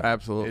Nick Griffin.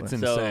 Absolutely. It's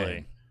insane.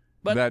 Totally.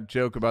 But- that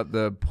joke about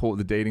the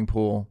dating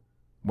pool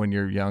when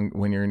you're young,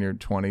 when you're in your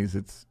 20s,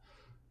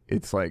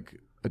 it's like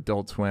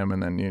Adult Swim,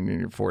 and then in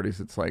your 40s,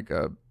 it's like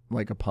a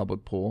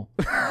public pool.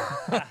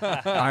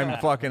 I'm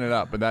fucking it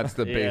up, but that's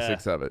the Yeah.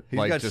 basics of it. He's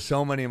like got just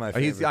so many of my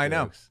favorite I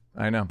know. jokes.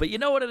 I know. But you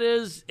know what it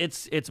is?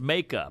 It's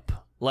makeup.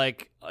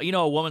 Like, you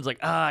know, a woman's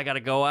like, I got to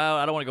go out.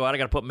 I don't want to go out. I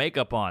got to put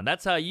makeup on.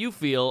 That's how you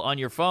feel on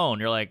your phone.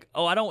 You're like,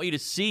 oh, I don't want you to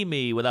see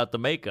me without the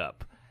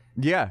makeup.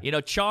 Yeah, You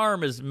know,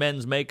 charm is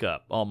men's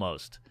makeup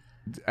almost.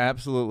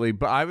 absolutely.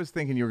 But I was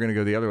thinking you were going to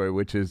go the other way,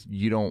 which is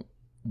you don't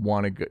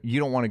want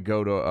to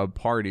go to a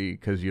party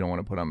because you don't want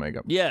to put on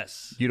makeup.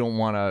 Yes. You don't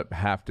want to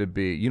have to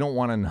be. You don't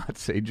want to not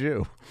say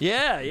Jew.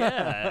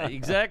 Yeah,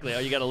 exactly. Oh,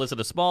 you got to listen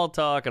to small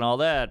talk and all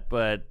that,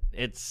 but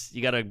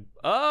you got to,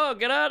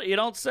 get out. You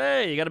don't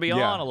say. You got to be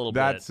on a little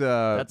that's, bit.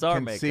 That's our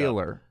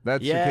concealer. makeup.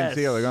 That's your Yes.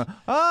 concealer.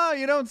 Going,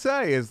 you don't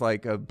say is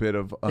like a bit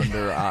of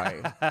under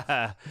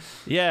eye.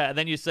 Yeah, and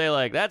then you say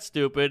like, that's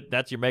stupid.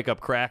 That's your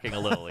makeup cracking a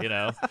little, you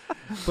know?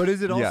 But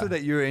is it also Yeah.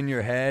 that you're in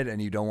your head and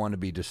you don't want to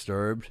be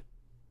disturbed?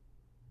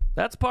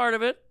 That's part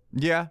of it.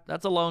 Yeah,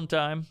 That's alone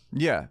time.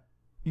 yeah.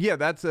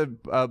 That's a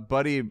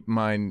buddy of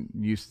mine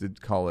used to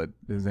call it.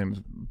 His name's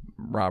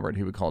Robert.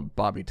 He would call it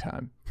Bobby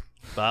time.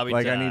 Bobby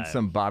Like time. I need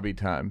some Bobby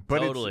time. But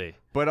Totally.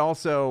 But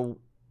also,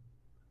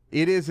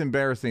 it is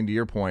embarrassing to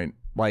your point.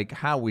 Like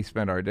how we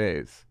spend our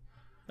days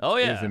Oh,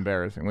 is yeah.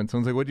 embarrassing. When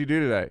someone's like, "What'd you do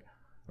today?"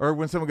 Or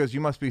when someone goes,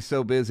 "You must be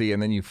so busy,"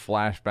 and then you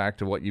flash back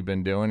to what you've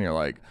been doing. You're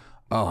like,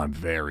 "Oh, I'm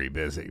very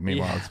busy."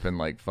 Meanwhile, Yeah. it's been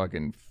like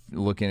fucking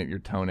looking at your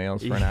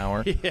toenails for an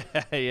hour.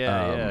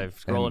 yeah.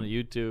 Scrolling and-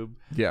 YouTube.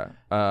 Yeah.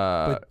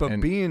 But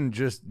and- being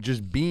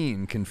just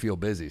being can feel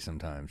busy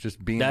sometimes.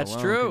 Just being That's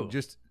alone true.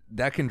 can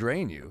that can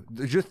drain you.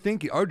 Just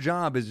think. Our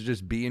job is to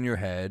just be in your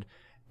head,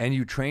 and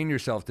you train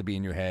yourself to be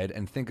in your head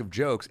and think of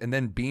jokes, and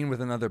then being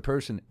with another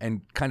person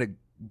and kind of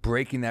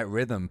breaking that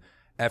rhythm.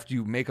 After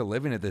you make a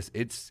living at this,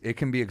 it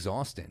can be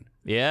exhausting.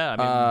 Yeah,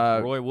 I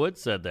mean, Roy Wood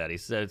said that. He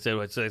said,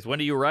 when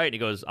do you write? And he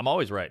goes, I'm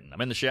always writing. I'm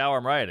in the shower,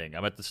 I'm writing.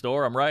 I'm at the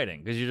store, I'm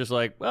writing. Because you're just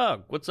like,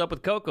 oh, what's up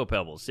with Cocoa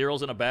Pebbles?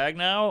 Cereal's in a bag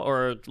now?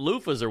 Or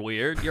loofahs are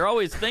weird? You're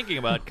always thinking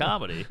about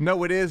comedy.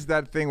 No, it is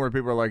that thing where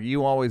people are like,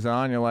 "You always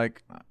on?" You're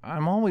like,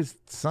 "I'm always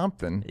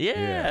something."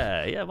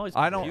 Yeah, I'm always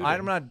I'm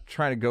computing. not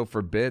trying to go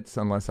for bits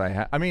unless I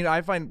have. I mean,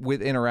 I find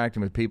with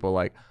interacting with people,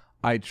 like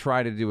I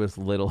try to do as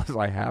little as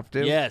I have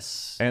to.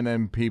 Yes. And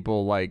then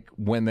people like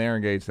when they're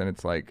engaged, then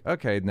it's like,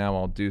 okay, now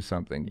I'll do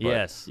something. But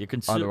Yes, you're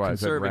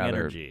otherwise, I'd conserving rather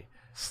energy.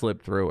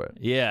 slip through it.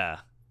 Yeah.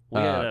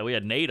 We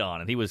had Nate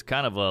on, and he was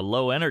kind of a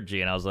low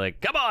energy, and I was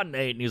like, come on,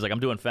 Nate. And he was like, I'm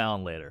doing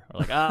Fallon later. I'm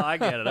like, oh, I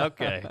get it.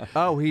 Okay.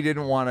 Oh, he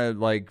didn't want to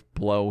like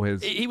blow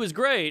his. He was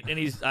great,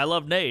 and I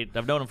love Nate.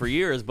 I've known him for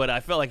years, but I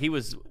felt like he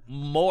was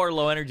more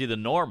low energy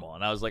than normal.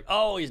 And I was like,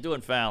 oh, he's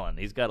doing Fallon.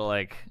 He's got to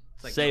like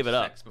It's like save no it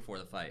up. sex before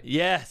the fight.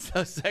 Yes,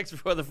 no sex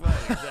before the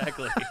fight.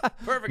 Exactly.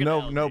 Perfect. No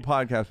analogy.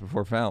 podcast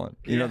before Fallon.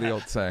 You know the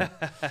old saying.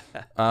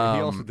 he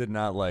also did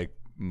not like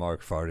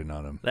Mark farting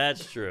on him.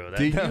 That's true.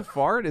 Do you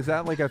fart? Is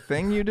that like a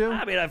thing you do?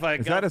 I mean, if I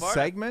Is got that a fart-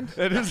 segment?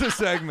 It is a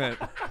segment.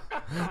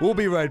 We'll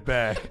be right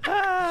back.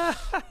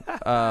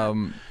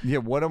 Yeah.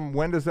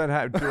 When does that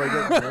happen? Do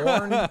I get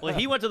warned? Well,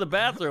 he went to the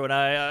bathroom, and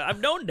I've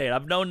known Nate.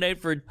 I've known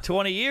Nate for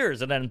 20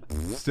 years, and then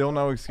Still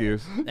no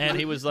excuse. and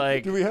he was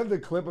like, Do we have the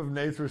clip of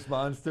Nate's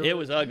response to it? it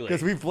was ugly.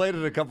 Because we played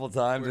it a couple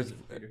times. Where's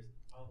it, Peters?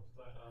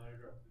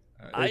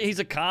 He's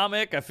a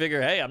comic. I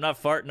figure, hey, I'm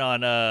not farting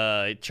on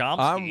Chomsky.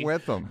 I'm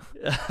with him.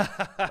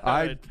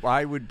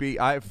 I would be.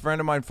 A friend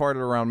of mine farted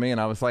around me,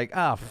 and I was like,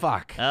 ah,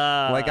 fuck.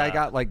 Like I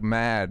got like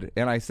mad,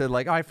 and I said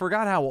like, I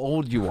forgot how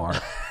old you are,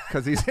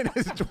 because he's in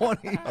his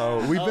 20s.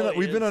 Oh,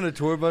 we've been on a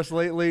tour bus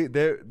lately.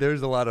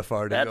 There's a lot of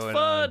farting That's going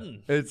fun.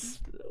 on. It's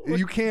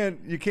you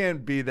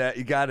can't be that.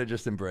 You got to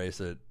just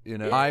embrace it. You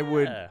know.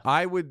 Yeah.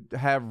 I would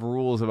have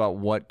rules about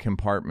what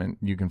compartment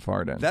you can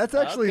fart in. That's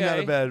actually not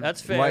Okay, a bad.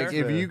 that's fair. Like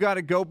if you got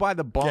to go by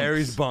the bunks.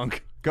 Gary's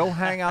bunk. Go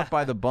hang out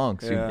by the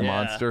bunks, you Yeah.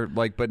 monster.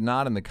 Like, but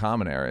not in the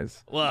common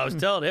areas. Well, I was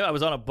telling him I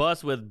was on a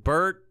bus with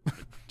Bert,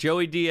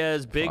 Joey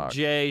Diaz, Big Fuck.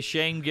 J,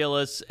 Shane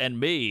Gillis, and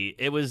me.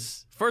 It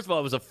was, first of all,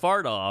 it was a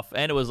fart off,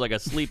 and it was like a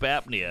sleep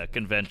apnea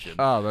convention.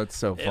 Oh, that's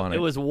so funny. It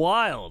was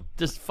wild.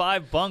 Just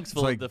 5 bunks It's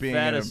full like of the being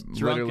fattest,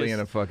 literally drunkest. in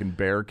a fucking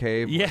bear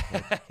cave. Yeah,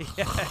 yeah,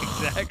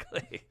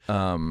 exactly.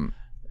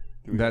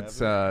 That's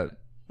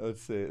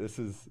Let's see. This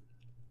is.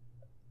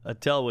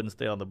 Attell wouldn't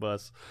stay on the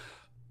bus.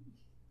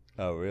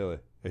 Oh, really?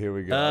 Here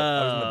we go. I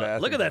was in the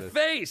bathroom Look at for that this.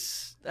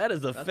 face. That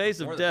is the face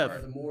of before the death.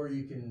 fart. The more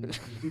you can do this,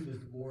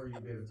 the more you'll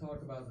be able to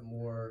talk about, the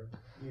more,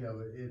 you know,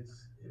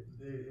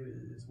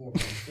 it's more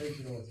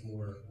conversational, it's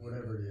more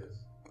whatever it is.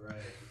 Right.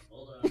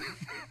 Hold on.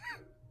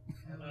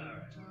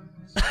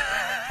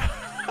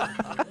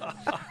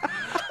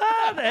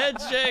 The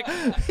head shake.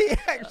 he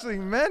actually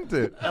meant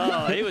it.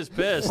 Oh, he was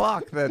pissed.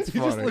 Fuck, that's He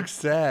funny. just looks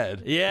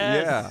sad.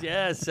 Yes,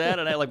 yes,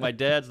 Saturday, like my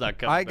dad's not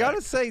coming I gotta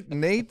back. say,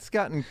 Nate's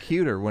gotten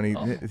cuter when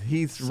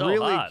he's So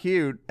really hot.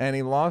 cute, and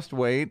he lost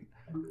weight,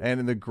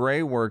 and the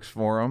gray works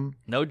for him.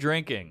 No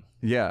drinking.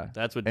 Yeah,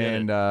 That's what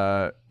did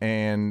and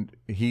and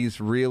he's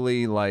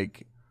really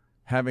like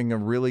having a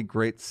really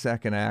great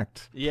second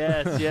act.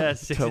 Yes,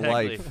 yes, To exactly.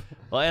 life.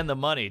 Well, and the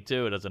money,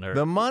 too. It doesn't hurt.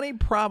 The money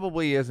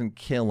probably isn't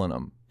killing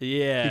him.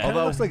 Yeah.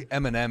 Although looks like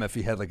Eminem if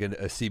he had like a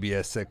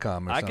CBS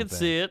sitcom or I something. could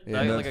see it.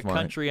 Yeah. Like that's a funny.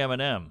 country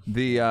Eminem.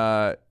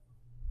 The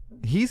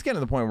he's getting to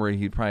the point where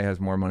he probably has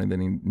more money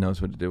than he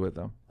knows what to do with,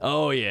 though.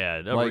 Oh,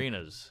 yeah. Like-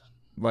 Arenas.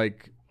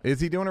 Like, is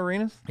he doing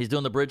arenas? He's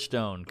doing the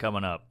Bridgestone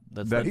coming up.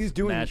 That's He's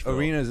doing Nashville.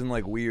 arenas in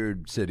like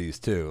weird cities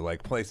too,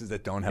 like places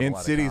that don't have a In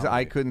lot cities of I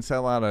comedy. couldn't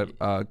sell out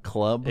a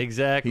club.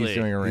 Exactly. He's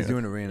doing arenas. He's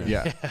doing arenas.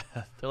 Yeah.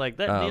 They're like,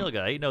 that Neil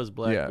guy, he knows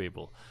black yeah.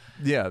 people.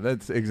 Yeah,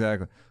 that's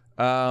exactly.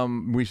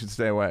 We should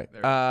stay away.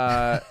 Look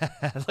at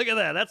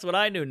that. That's what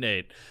I knew,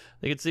 Nate.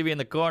 They could see me in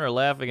the corner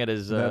laughing at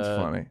his That's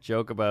funny.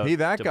 joke about that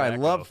guy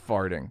tobacco. loved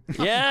farting.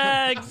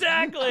 Yeah,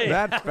 exactly.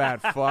 That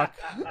fat fuck.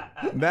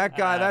 That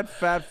guy, that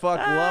fat fuck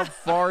loved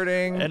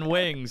farting. And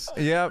wings.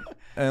 Yep.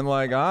 And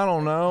like, I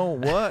don't know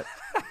what.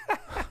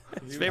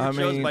 His favorite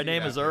show is My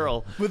Name is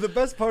Earl. But the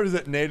best part is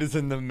that Nate is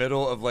in the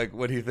middle of like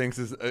what he thinks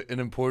is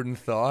an important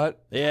thought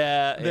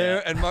Yeah.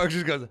 there, and Mark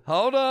just goes,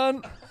 "Hold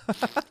on,"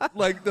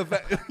 like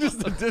just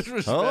the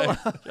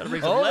disrespect. Gotta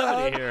bring some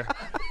levity here.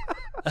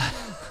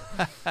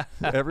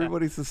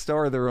 Everybody's the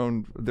star of their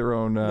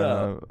own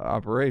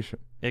operation.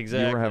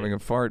 Exactly. You were having a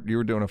fart. You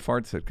were doing a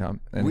fart sitcom.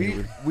 And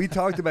We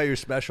talked about your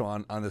special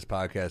on this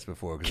podcast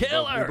before. 'Cause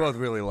Killer! We both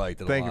really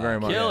liked it. Thank a you lot. very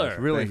much. Killer! It's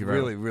really, Thank you very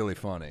really, really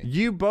funny.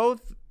 You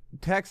both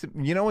texted.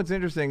 You know what's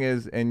interesting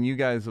is, and you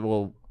guys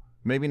will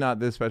maybe not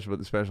this special, but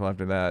the special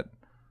after that.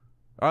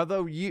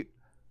 Although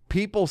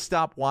people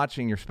stop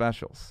watching your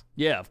specials.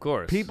 Yeah, of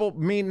course. People,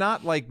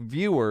 not like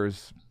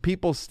viewers.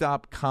 People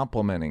stop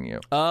complimenting you.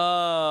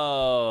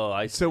 Oh,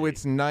 I see. So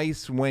it's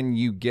nice when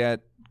you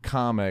get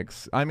comic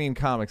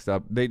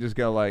stuff. They just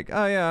go like,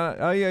 oh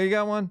yeah, you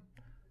got one.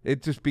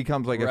 It just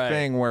becomes like Right. a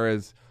thing.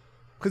 Whereas,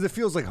 Because it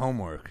feels like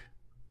homework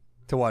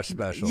to watch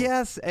specials.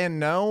 yes and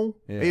no.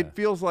 Yeah. It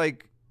feels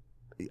like,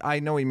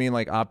 I know you mean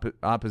like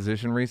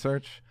opposition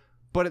research,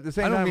 but at the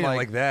same I don't time, mean it like,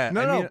 like that.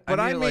 No, I no. mean- But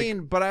I mean,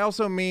 like- but I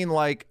also mean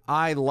like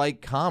I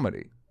like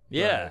comedy.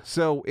 Yeah.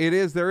 So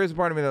there is a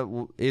part of me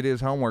that it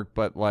is homework,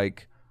 but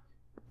like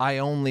I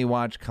only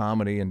watch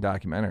comedy and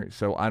documentaries,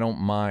 so I don't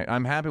mind.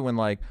 I'm happy when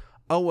like,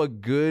 oh, a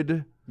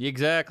good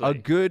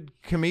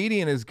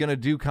comedian is gonna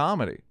do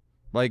comedy.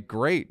 Like,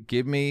 great,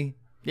 give me.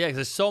 Yeah, because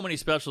there's so many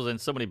specials and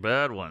so many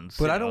bad ones.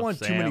 But you I don't know, want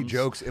too many Sam's.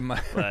 jokes in my.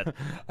 But-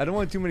 I don't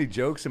want too many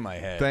jokes in my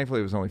head.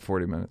 Thankfully, it was only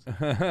 40 minutes.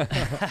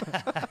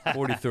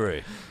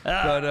 43.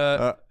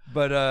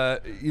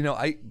 But you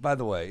know, by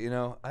the way, you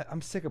know,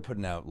 I'm sick of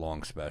putting out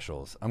long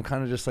specials. I'm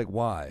kind of just like,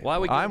 why? Why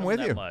would I'm them with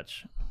that you.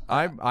 much?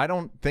 I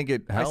don't think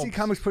it I helps. see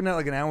comics putting out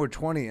like an hour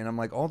 20, and I'm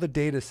like, all the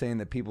data saying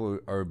that people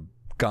are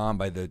gone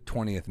by the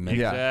 20th minute.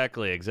 Yeah.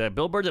 Exactly.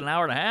 Bill Burr's an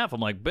hour and a half. I'm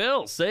like,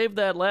 Bill, save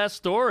that last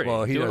story.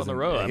 Well, he do it on doesn't. the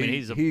road. I mean,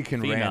 he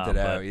can rant it phenom,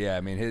 out. but- Yeah,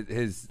 I mean,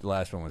 his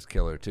last one was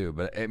killer too.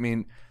 But I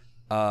mean,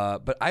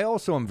 but I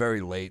also am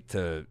very late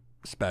to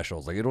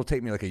specials. Like, it'll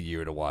take me like a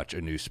year to watch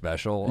a new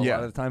special a Yeah.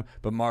 lot of the time.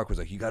 But Mark was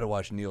like, you got to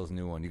watch Neal's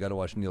new one. You got to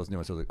watch Neal's new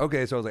one. So I was like,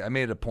 okay. So I was like, I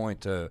made it a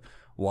point to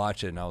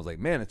watch it, and I was like,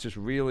 man, it's just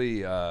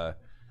really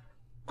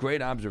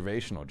great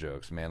observational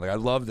jokes, man. Like I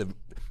love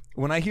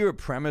when I hear a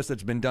premise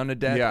that's been done to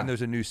death and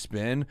there's a new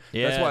spin.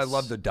 That's why I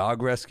love the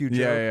dog rescue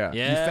joke.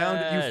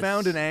 Yeah. You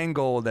found an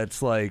angle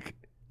that's like.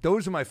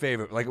 Those are my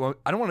favorite. Like, well,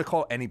 I don't want to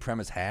call any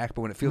premise hack,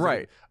 but when it feels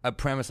like a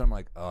premise, I'm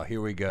like, oh,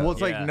 here we go. Well,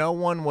 it's like no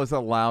one was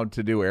allowed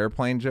to do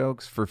airplane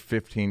jokes for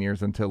 15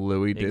 years until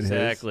Louis did his.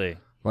 Exactly.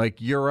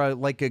 Like you're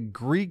like a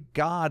Greek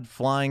god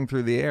flying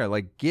through the air.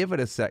 Like give it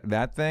a sec.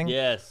 That thing.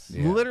 Yes.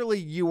 Yeah. Literally,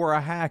 you were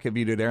a hack if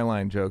you did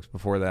airline jokes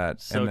before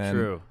that. So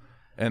true.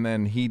 And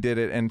then he did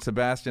it, and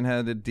Sebastian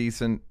had a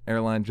decent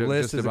airline joke.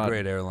 List just is about, a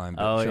great airline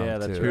bit. Oh, yeah,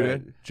 that's too.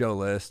 right. Joe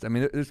List. I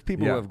mean, there's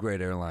people who have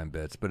great airline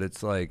bits, but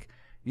it's like,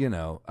 you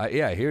know,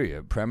 I hear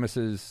you.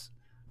 Premises,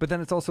 but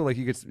then it's also like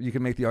you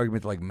can make the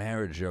argument that like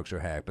marriage jokes are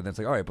hack, but then it's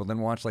like, all right, but then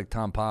watch like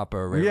Tom Papa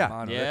or Ray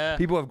Romano. Yeah.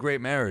 People have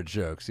great marriage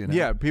jokes, you know?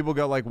 Yeah, people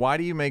go like, why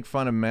do you make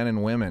fun of men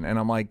and women? And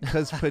I'm like,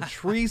 because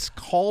Patrice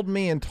called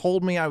me and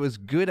told me I was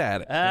good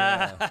at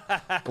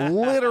it.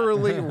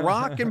 Literally,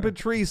 Rock and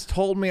Patrice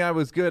told me I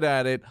was good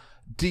at it.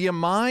 Do you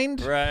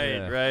mind?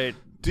 Right.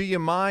 Do you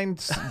mind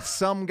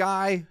some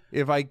guy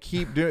if I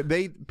keep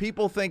doing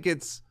people think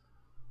it's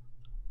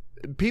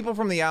people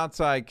from the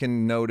outside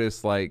can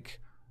notice like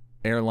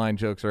airline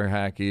jokes are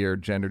hacky or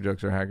gender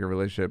jokes are hacky,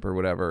 relationship or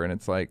whatever, and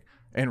it's like,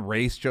 and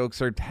race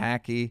jokes are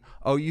tacky.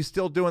 Oh, you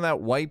still doing that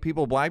white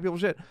people, black people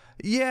shit?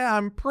 Yeah,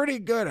 I'm pretty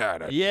good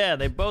at it. Yeah,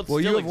 they both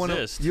still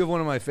exist. You have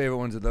one of my favorite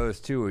ones of those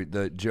too.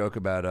 The joke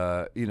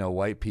about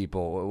white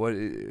people. What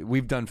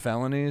we've done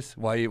felonies.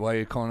 Why are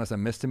you calling us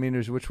on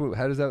misdemeanors?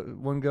 How does that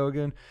one go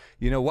again?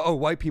 You know,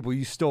 white people.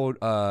 You stole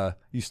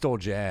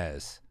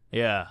jazz.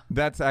 Yeah,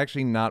 that's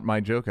actually not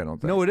my joke. I don't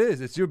think. No, it is.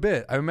 It's your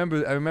bit. I remember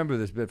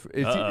this bit.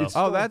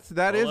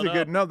 That is a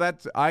good. No,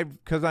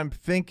 because I'm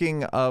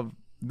thinking of.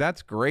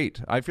 That's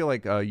great. I feel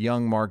like a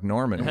young Mark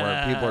Norman,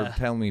 where people are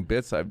telling me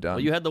bits I've done.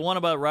 Well, you had the one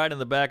about riding in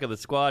the back of the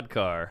squad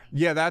car.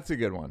 Yeah, that's a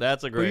good one.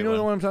 That's a great one. You know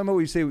the one I'm talking about?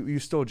 Where you say you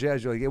stole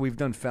jazz. You're like, yeah, we've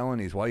done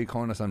felonies. Why are you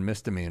calling us on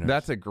misdemeanors?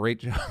 That's a great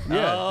joke.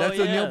 Yeah, that's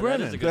a Neal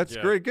Brennan. That's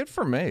great. Good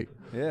for me.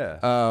 Yeah.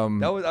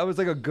 That was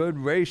like a good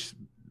race.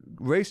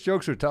 Race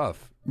jokes are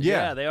tough.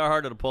 Yeah, they are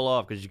harder to pull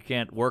off because you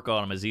can't work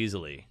on them as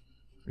easily.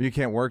 You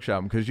can't workshop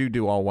them because you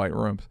do all white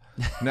rooms.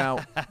 Now,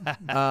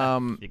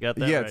 you got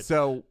that right.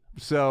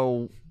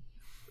 So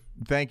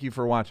thank you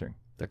for watching.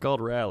 They're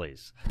called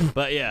rallies.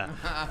 But yeah.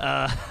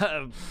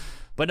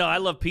 But no, I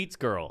love Pete's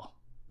Girl.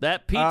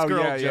 That Pete's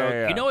Girl joke.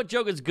 Yeah. You know what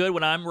joke is good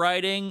when I'm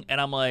writing and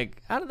I'm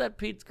like, how did that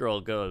Pete's Girl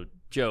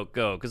joke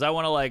go? Because I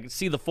want to like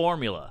see the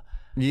formula.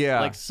 Yeah.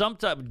 Like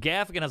sometimes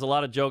Gaffigan has a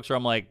lot of jokes where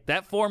I'm like,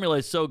 that formula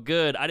is so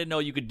good, I didn't know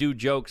you could do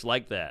jokes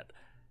like that.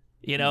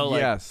 You know,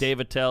 like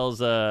David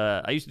tells,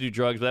 I used to do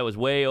drugs, but that was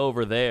way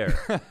over there.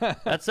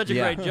 That's such a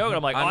great joke. And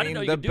I'm like, I didn't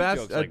know you could do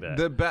jokes like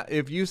that.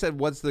 If you said,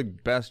 what's the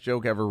best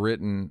joke ever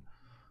written,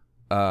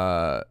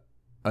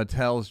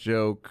 Attell's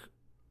joke,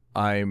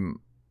 I'm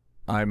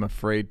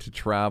afraid to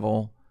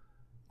travel.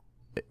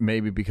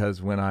 Maybe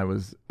because when I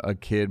was a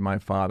kid, my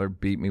father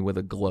beat me with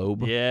a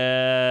globe.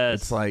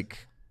 Yes. It's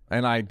like...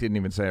 And I didn't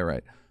even say it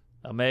right.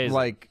 Amazing.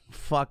 Like,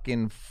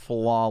 fucking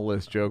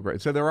flawless joke. Right.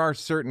 So there are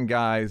certain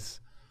guys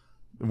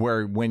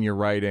where when you're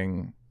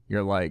writing,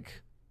 you're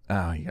like,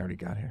 oh, he already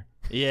got here.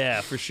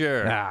 Yeah, for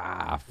sure.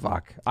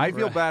 Fuck. I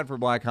feel bad for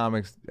black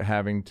comics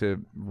having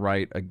to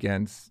write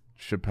against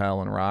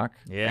Chappelle and Rock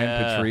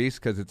and Patrice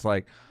because it's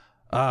like,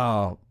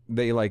 oh,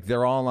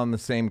 they're all on the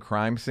same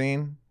crime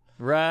scene.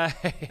 Right.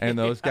 And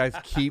those guys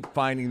keep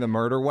finding the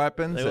murder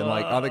weapons, and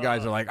like other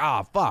guys are like,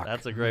 oh, fuck.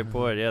 That's a great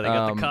point. Yeah, they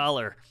got the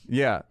collar.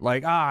 Yeah,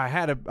 like, I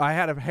had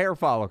a hair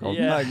follicle.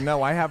 Yeah. Like,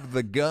 no, I have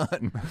the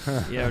gun.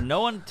 Yeah,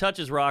 no one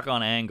touches Rock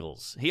on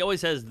angles. He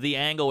always has the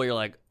angle where you're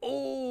like,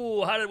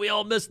 oh, how did we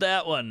all miss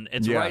that one?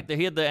 It's right there.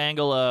 He had the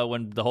angle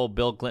when the whole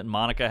Bill Clinton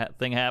Monica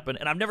thing happened,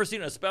 and I've never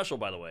seen it in a special,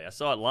 by the way. I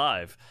saw it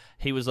live.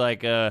 He was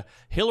like,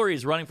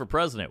 Hillary's running for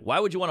president. Why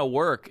would you want to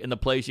work in the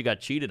place you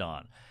got cheated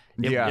on?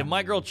 If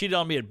my girl cheated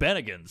on me at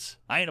Bennigan's,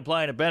 I ain't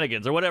applying to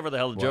Bennigan's or whatever the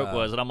hell the joke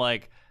was. And I'm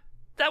like,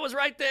 that was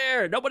right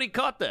there. Nobody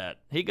caught that.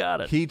 He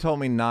got it. He told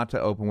me not to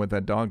open with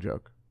that dog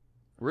joke.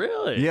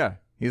 Really? Yeah.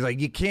 He's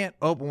like, you can't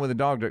open with a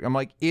dog joke. I'm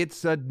like,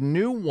 it's a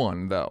new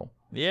one, though.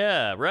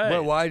 Yeah, right.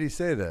 But why did he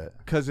say that?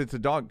 Because it's a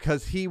dog.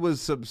 Because he was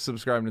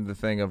subscribing to the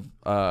thing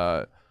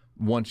of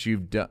once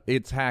you've done,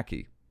 it's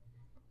hacky.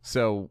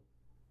 So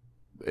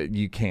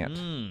you can't.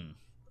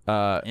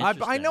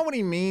 I know what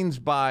he means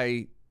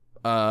by...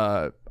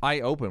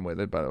 I open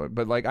with it, by the way,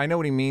 but like I know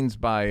what he means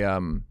by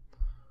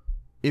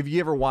if you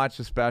ever watch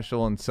a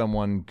special and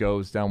someone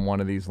goes down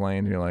one of these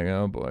lanes, you're like,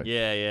 oh boy.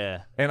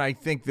 Yeah. And I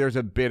think there's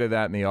a bit of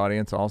that in the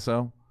audience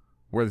also,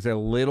 where there's a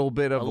little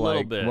bit of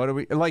what do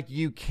we like?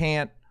 You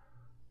can't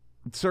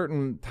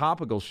certain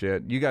topical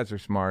shit. You guys are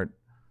smart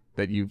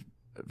that you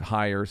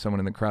hire someone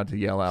in the crowd to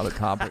yell out a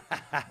topic.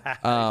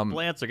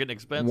 Plants are getting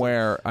expensive.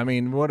 Where I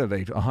mean, what are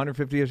they?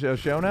 150 a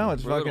show now?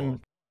 It's brutal.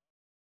 Fucking.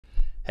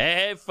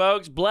 Hey,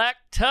 folks, Black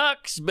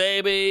Tux,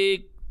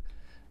 baby.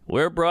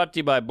 We're brought to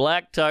you by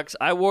Black Tux.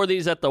 I wore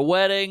these at the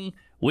wedding.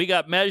 We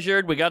got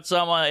measured. We got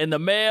some in the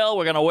mail.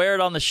 We're going to wear it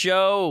on the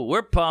show.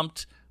 We're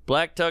pumped.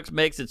 Black Tux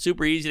makes it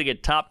super easy to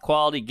get top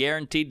quality,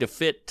 guaranteed to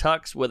fit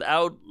tux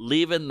without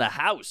leaving the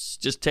house.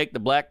 Just take the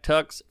Black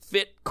Tux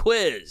Fit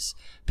Quiz.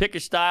 Pick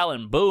your style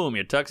and boom,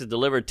 your tux is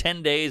delivered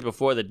 10 days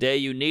before the day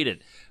you need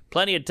it.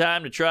 Plenty of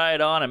time to try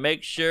it on and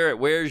make sure it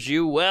wears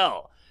you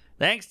well.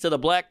 Thanks to the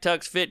Black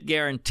Tux Fit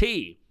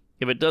Guarantee.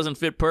 If it doesn't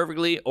fit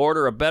perfectly,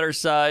 order a better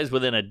size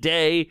within a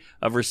day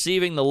of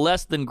receiving the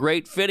less than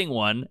great fitting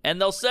one, and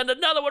they'll send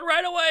another one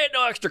right away at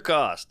no extra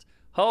cost.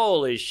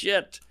 Holy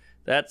shit.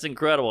 That's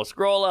incredible.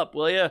 Scroll up,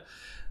 will you?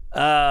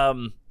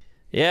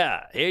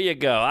 Yeah, here you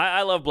go.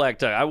 I love Black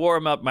Tux. I wore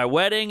them at my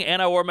wedding,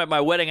 and I wore them at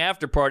my wedding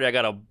after party. I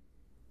got a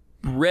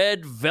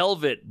red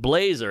velvet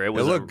blazer. It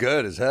looked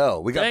good as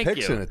hell. We got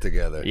pics in it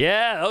together.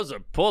 Yeah,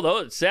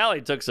 those.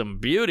 Sally took some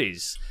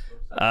beauties.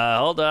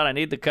 Hold on, I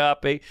need the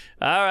copy.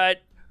 All right.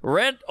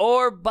 Rent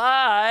or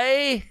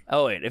buy.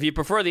 Oh, wait. If you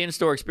prefer the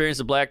in-store experience,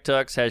 the Black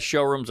Tux has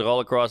showrooms all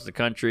across the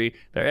country.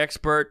 Their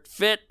expert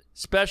fit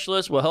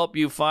specialists will help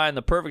you find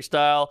the perfect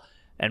style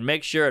and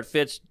make sure it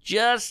fits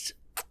just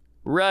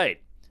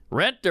right.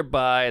 Rent or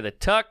buy, the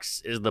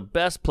Tux is the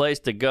best place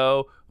to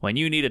go when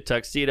you need a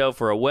tuxedo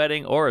for a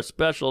wedding or a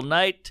special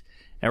night.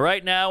 And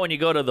right now, when you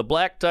go to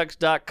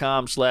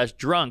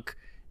theblacktux.com/drunk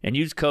and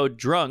use code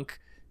DRUNK,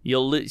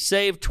 you'll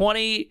save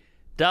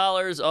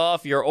 $20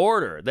 off your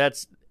order.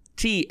 That's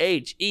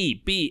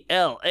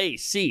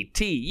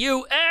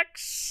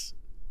THEBLACTUX.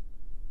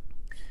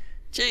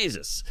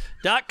 Jesus.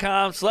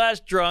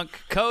 .com/drunk.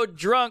 Code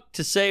DRUNK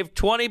to save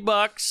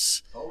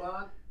 $20. Hold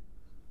on.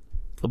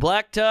 The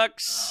Black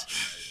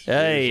Tux.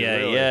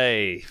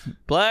 Hey.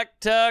 Black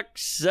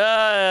Tux.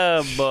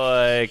 Oh,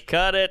 boy.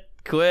 Cut it.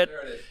 Quit.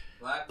 There it is.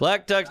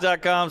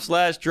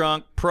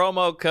 Blacktux.com/drunk.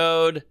 Promo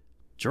code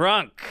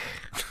DRUNK.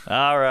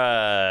 All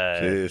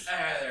right. Jeez.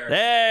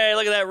 Hey,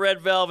 look at that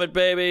red velvet,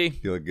 baby.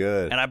 You look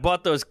good. And I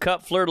bought those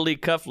fleur-de-lis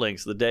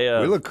cufflinks the day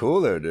of. We look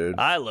cool there, dude.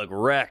 I look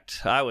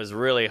wrecked. I was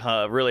really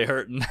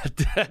hurting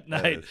that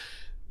night.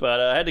 But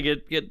I had to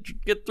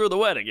get through the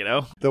wedding, you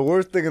know. The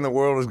worst thing in the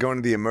world is going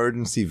to the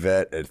emergency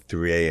vet at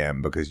 3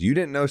 a.m. because you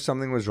didn't know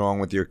something was wrong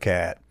with your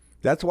cat.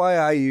 That's why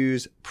I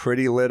use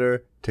Pretty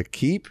Litter to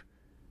keep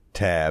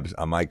tabs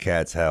on my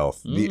cat's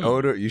health. The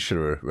odor, you should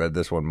have read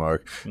this one,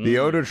 Mark. The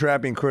odor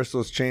trapping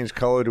crystals change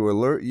color to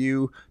alert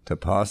you to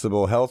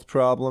possible health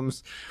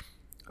problems.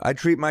 I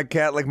treat my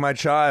cat like my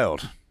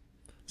child.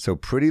 So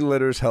Pretty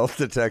Litter's health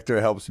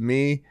detector helps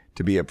me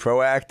to be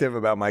proactive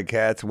about my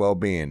cat's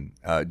well-being.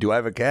 Do I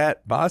have a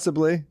cat?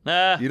 Possibly.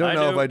 You don't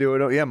know if I do or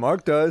don't. Yeah,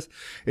 Mark does.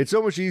 It's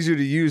so much easier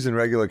to use than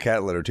regular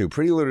cat litter, too.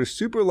 Pretty Litter's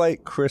super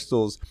light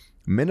crystals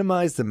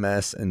minimize the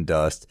mess and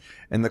dust,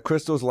 and the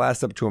crystals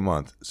last up to a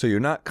month, so you're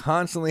not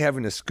constantly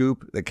having to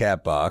scoop the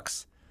cat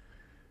box.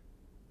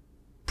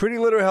 Pretty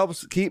Litter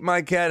helps keep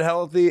my cat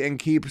healthy and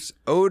keeps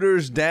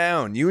odors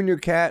down. You and your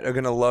cat are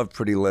going to love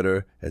Pretty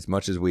Litter as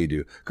much as we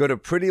do. Go to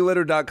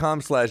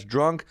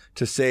prettylitter.com/drunk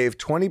to save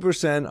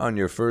 20% on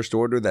your first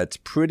order. That's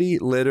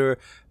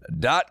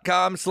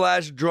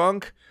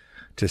prettylitter.com/drunk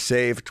to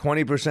save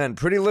 20%.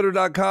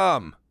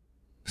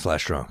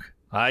 prettylitter.com/drunk.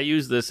 I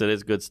use this. It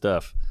is good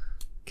stuff.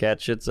 Cat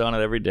shits on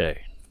it every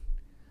day.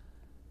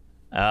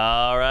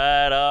 All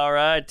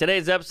right.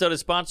 Today's episode is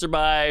sponsored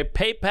by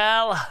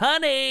PayPal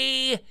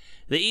Honey.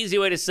 The easy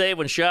way to save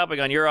when shopping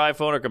on your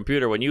iPhone or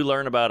computer. When you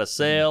learn about a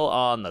sale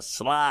on the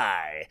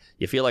sly,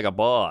 you feel like a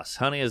boss.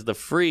 Honey is the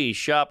free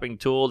shopping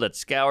tool that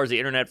scours the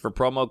internet for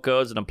promo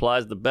codes and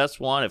applies the best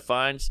one it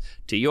finds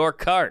to your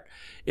cart.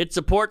 It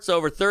supports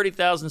over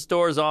 30,000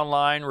 stores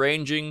online,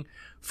 ranging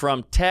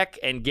from tech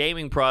and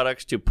gaming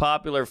products to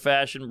popular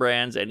fashion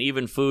brands and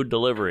even food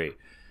delivery.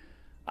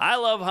 I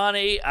love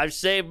Honey. I've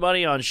saved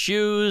money on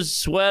shoes,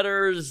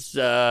 sweaters,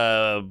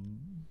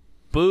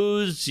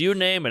 booze, you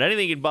name it.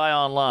 Anything you can buy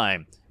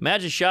online.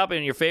 Imagine shopping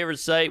on your favorite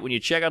site when you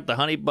check out the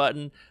Honey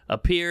button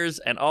appears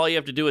and all you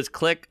have to do is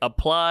click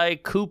Apply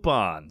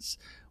Coupons.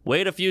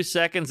 Wait a few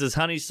seconds as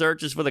Honey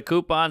searches for the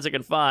coupons it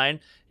can find.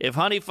 If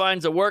Honey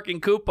finds a working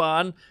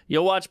coupon,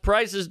 you'll watch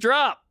prices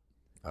drop.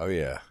 Oh,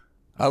 yeah.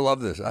 I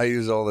love this. I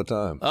use it all the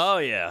time. Oh,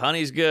 yeah.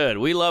 Honey's good.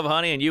 We love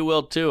Honey, and you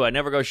will, too. I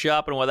never go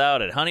shopping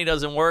without it. Honey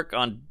doesn't work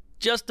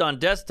just on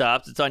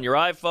desktops. It's on your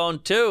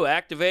iPhone, too.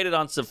 Activate it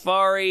on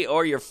Safari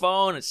or your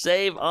phone and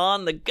save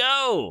on the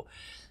go.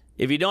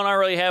 If you don't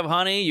already have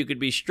Honey, you could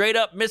be straight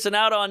up missing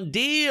out on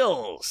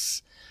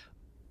deals.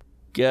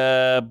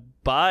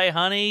 Buy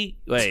Honey.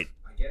 Wait.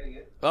 By getting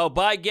it. Oh,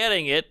 by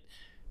getting it.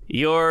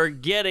 You're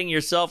getting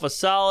yourself a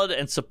solid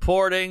and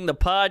supporting the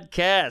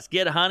podcast.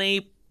 Get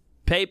Honey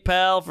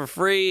PayPal for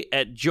free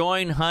at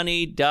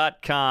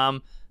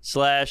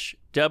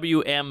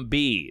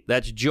joinhoney.com/WMB.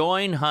 That's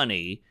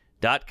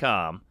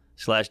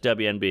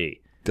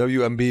joinhoney.com/WMB.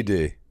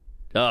 WMBD.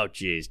 Oh,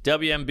 geez.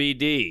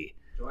 WMBD.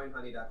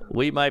 Joinhoney.com.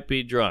 We might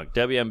be drunk.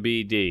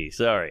 WMBD.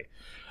 Sorry.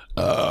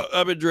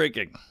 I've been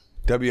drinking.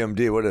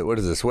 WMD, what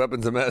is this?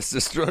 Weapons of mass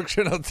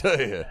destruction? I'll tell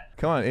you.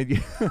 Come on.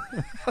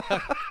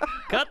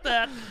 Cut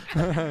that.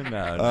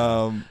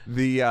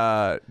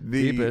 The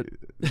Keep it.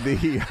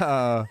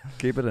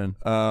 Keep it in.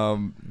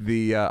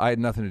 I had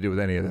nothing to do with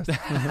any of this.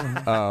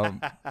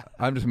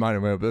 I'm just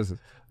minding my own business.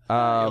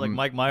 You're like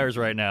Mike Myers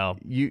right now.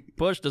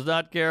 Bush does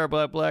not care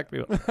about black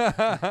people.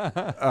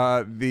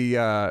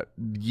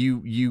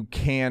 You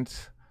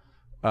can't.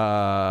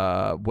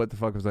 What the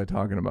fuck was I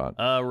talking about?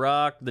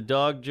 Rock the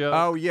dog joke.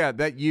 Oh yeah,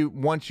 that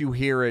once you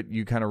hear it,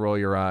 you kind of roll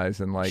your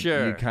eyes and like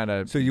Sure. you kind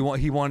of. So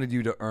he wanted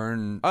you to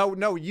earn. Oh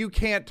no, you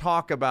can't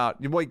talk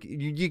about like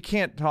you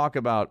can't talk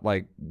about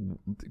like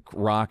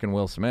Rock and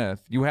Will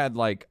Smith. You had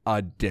like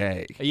a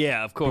day.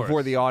 Yeah, of course.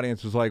 Before the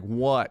audience was like,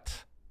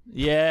 what?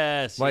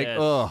 Yes. Like,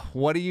 yes.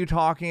 what are you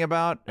talking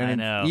about?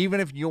 And I know. even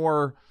if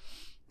you're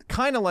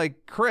kind of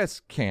like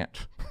Chris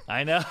can't.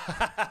 I know.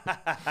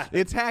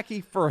 It's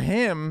hacky for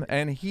him,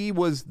 and he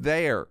was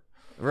there.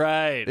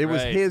 Right. It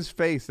was his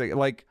face.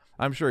 Like,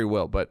 I'm sure he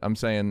will, but I'm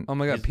saying. Oh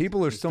my God,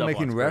 people are still making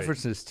stuff one's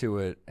references to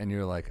it, and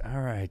you're like, all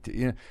right,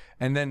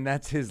 and then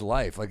that's his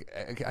life. Like,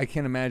 I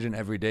can't imagine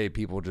every day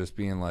people just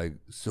being like,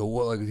 so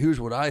what? Like, here's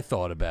what I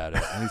thought about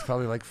it, and he's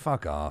probably like,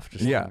 fuck off.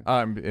 Just Yeah,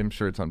 I'm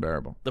sure it's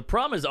unbearable. The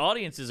problem is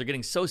audiences are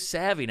getting so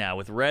savvy now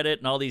with Reddit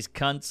and all these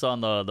cunts on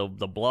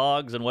the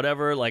blogs and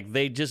whatever. Like,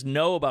 they just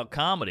know about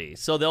comedy.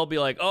 So they'll be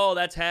like, oh,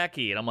 that's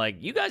hacky. And I'm like,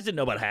 you guys didn't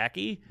know about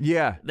hacky?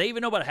 Yeah. They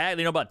even know about hack.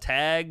 They know about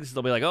tags.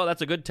 They'll be like, oh,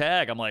 that's a good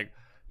tag. I'm like,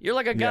 you're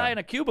like a guy in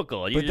a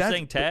cubicle. You're just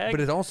saying tag?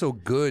 But it's also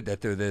good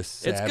that they're this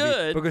savvy. It's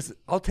good. Because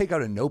I'll take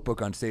out a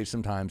notebook on stage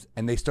sometimes,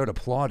 and they start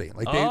applauding.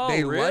 Like,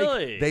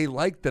 really? they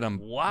like that I'm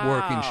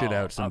working shit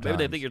out sometimes. Maybe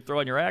they think you're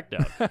throwing your act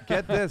out.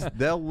 Get this.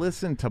 They'll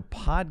listen to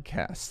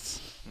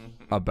podcasts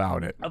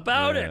about it.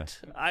 About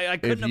it. I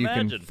couldn't if you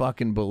imagine. can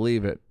fucking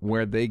believe it,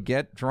 where they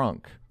get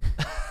drunk.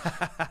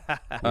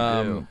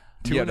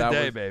 Two in a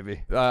day,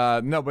 baby.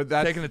 No, but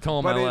that's taking a toll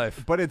on my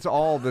life. But it's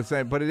all the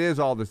same. But it is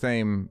all the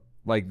same.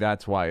 Like,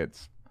 that's why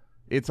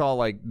it's all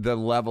like the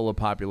level of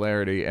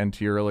popularity. And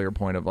to your earlier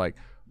point of like,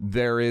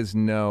 there is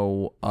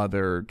no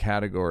other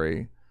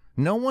category.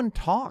 No one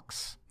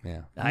talks.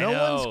 Yeah. No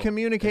one's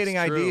communicating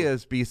It's true.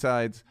 ideas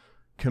besides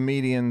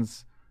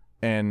comedians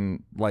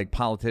and like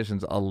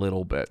politicians a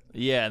little bit.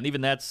 Yeah, and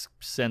even that's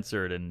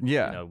censored and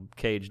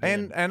caged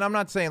in. And I'm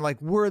not saying like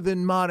we're the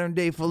modern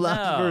day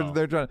philosophers. No.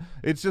 They're trying.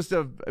 It's just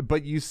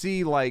but you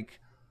see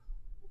like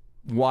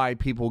why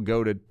people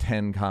go to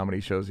 10 comedy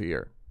shows a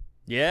year.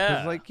 Yeah.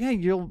 It's like,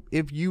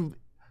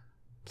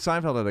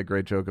 Seinfeld had a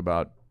great joke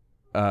about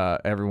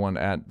everyone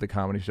at the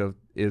comedy show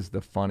is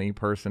the funny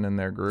person in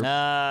their group.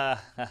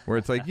 Where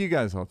it's like, you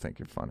guys all think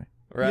you're funny.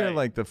 Right. You're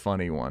like the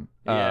funny one.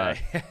 Yeah.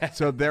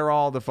 So they're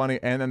all the funny,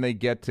 and then they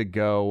get to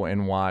go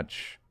and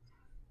watch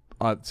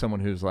someone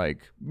who's like,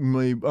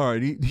 all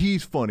right,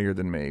 he's funnier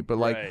than me. But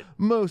like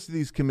most of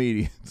these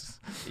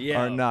comedians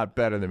are not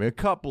better than me. A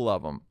couple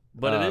of them.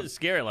 But it is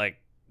scary. Like,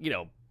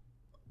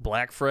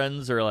 black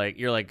friends are like,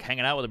 you're like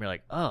hanging out with them. You're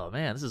like, oh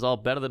man, this is all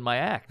better than my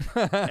act.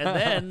 And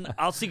then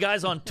I'll see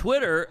guys on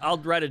Twitter. I'll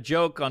write a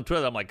joke on Twitter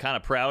that I'm like kind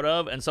of proud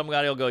of. And some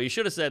guy will go, you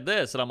should have said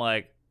this. And I'm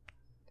like,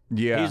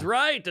 yeah, he's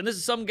right. And this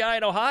is some guy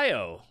in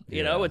Ohio,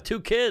 you know, with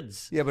 2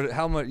 kids. Yeah, but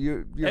how much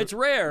it's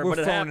rare, we're but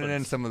it phoning happens.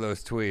 in some of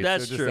those tweets.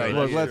 That's They're just true. like,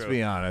 Look, let's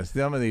be honest.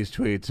 Some of these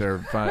tweets are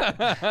fun.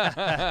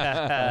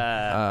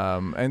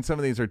 And some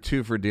of these are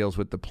 2 for deals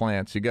with the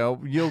plants. You go,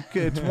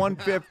 it's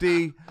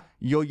 150.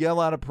 You'll yell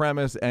out a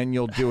premise and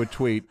you'll do a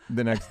tweet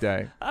the next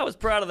day. I was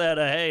proud of that.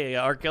 Hey,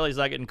 R. Kelly's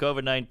not getting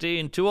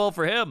COVID-19. Too old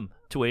for him.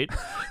 Tweet.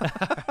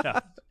 No,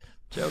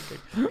 joking.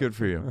 Good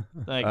for you.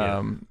 Thank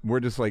you.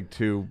 We're just like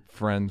 2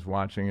 friends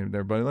watching it.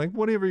 They're both like,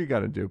 whatever you got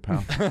to do,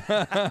 pal.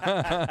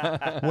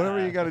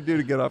 Whatever you got to do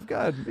to get off.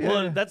 God. Yeah.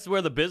 Well, that's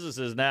where the business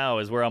is now,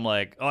 is where I'm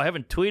like, oh, I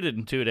haven't tweeted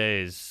in 2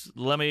 days.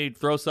 Let me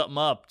throw something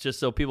up just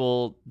so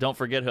people don't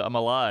forget I'm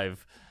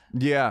alive.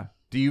 Yeah.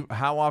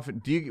 How often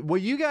do you, well,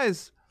 you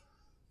guys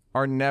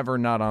are never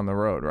not on the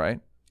road, right?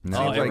 No,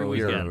 Oh, Seems every like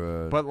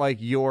weekend. but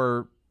like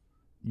you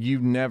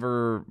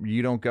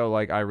don't go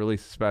like, I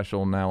released a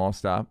special, now I'll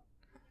stop.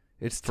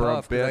 It's For a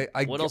tough. bit.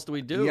 What else do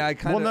we do? Yeah, I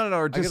kind of. Well, no,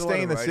 or just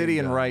stay in the city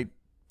and write.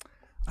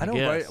 I don't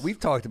guess. write. We've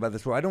talked about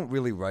this before. I don't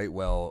really write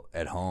well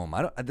at home.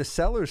 The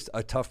Cellar's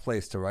a tough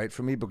place to write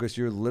for me because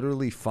you're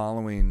literally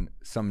following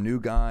some new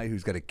guy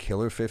who's got a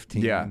killer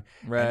 15. Yeah,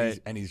 right.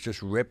 And he's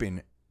just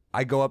ripping.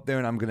 I go up there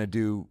and I'm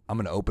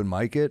gonna open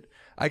mic it.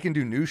 I can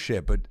do new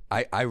shit, but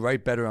I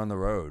write better on the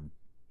road.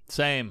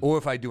 Same. Or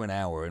if I do an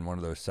hour in one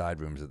of those side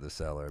rooms at the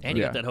Cellar. And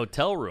you got that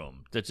hotel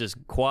room that's just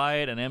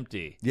quiet and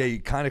empty. Yeah, you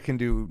kind of can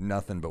do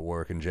nothing but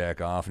work and jack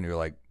off, and you're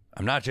like,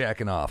 I'm not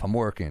jacking off. I'm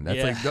working.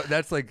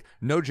 That's like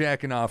no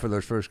jacking off for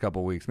those first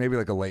couple weeks. Maybe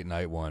like a late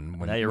night one.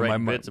 Now you're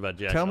writing bits about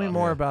jacking Tell me off.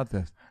 more about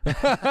this.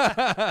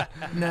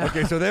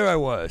 Okay, so there I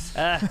was,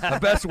 a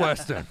Best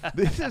Western.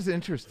 This is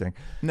interesting.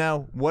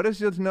 Now, what is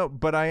just no?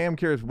 But I am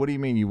curious. What do you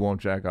mean you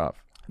won't jack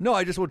off? No,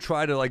 I just will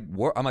try to like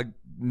work. I'm like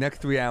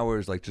next 3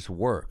 hours, like just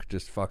work,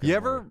 just fucking.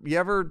 You work.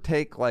 ever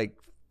take like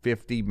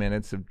 50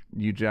 minutes of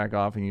you jack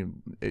off and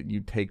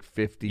you take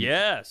 50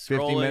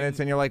 minutes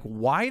and you're like,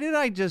 why did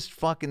I just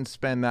fucking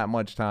spend that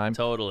much time?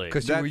 Totally.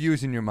 Because you were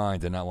using your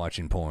mind and not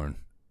watching porn.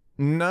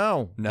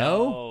 No.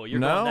 No? You're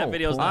going, that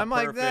video's not I'm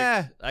like perfect.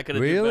 that. I could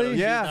have Really? Better. She's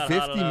Yeah, not hot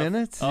 50 enough.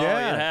 minutes? Oh,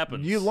 Yeah, it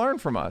happens. You learn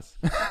from us.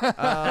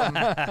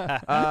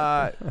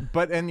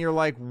 And you're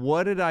like,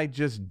 what did I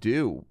just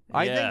do?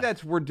 I Yeah.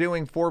 think we're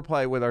doing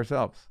foreplay with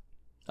ourselves.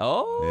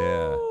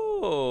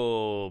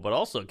 Oh, but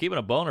also keeping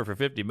a boner for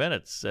 50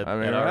 minutes at our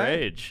right?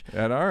 age.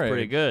 At our age.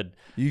 Pretty good.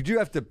 You do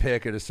have to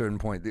pick at a certain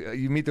point.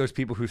 You meet those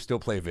people who still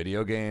play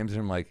video games,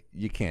 and I'm like,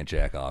 you can't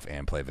jack off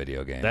and play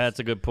video games. That's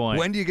a good point.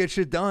 When do you get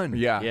shit done?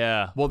 Yeah.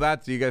 Yeah. Well,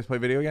 do you guys play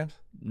video games?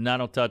 No,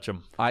 don't touch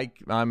them. I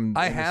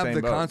have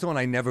the boat. console, and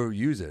I never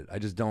use it. I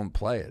just don't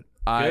play it.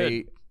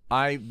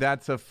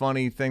 That's a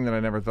funny thing that I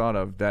never thought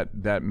of.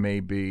 That may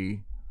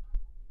be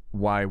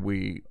why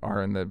we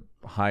are in the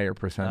higher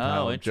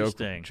percentile Oh, of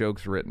interesting.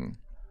 jokes written.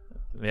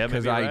 Yeah,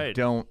 Because maybe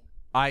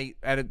right.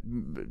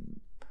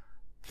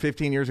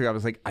 15 years ago, I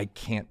was like, I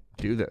can't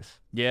do this.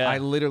 Yeah. I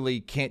literally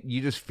can't. You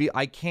just feel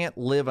I can't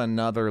live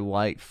another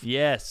life.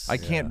 Yes. I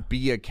can't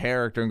be a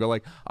character and go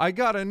like, I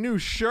got a new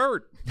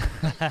shirt.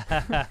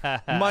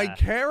 My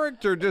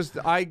character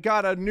I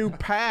got a new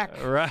pack.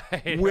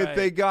 Right. With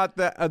they got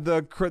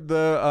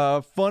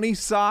the funny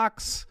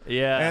socks.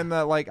 Yeah. And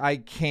I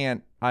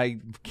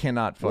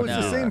cannot fucking Well, it's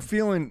the do same that.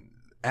 feeling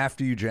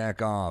after you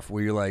jack off,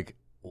 where you're like,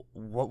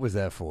 what was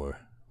that for?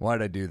 Why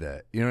did I do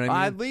that? You know what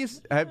I mean? At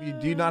least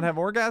do you not have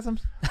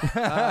orgasms?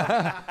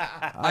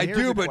 I here's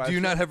do, a but do you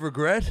question. not have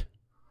regret?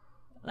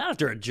 Not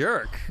after a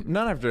jerk.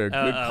 Not after a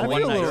good, I feel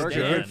a little a good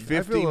jerk.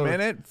 50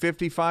 minute,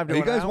 55 to Are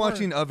you an guys hour?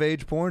 watching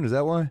of-age porn? Is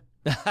that why?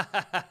 You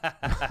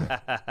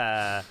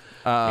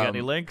got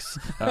any links?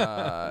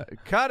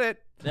 Cut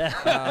it.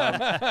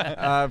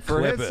 For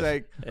Clip his it.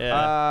 sake.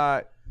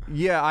 Yeah.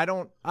 Yeah, I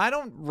don't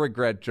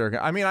regret jerking.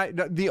 I mean,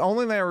 the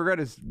only thing I regret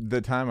is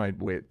the time I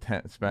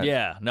spent.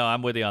 Yeah. No,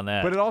 I'm with you on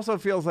that. But it also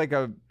feels like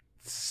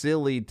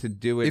silly to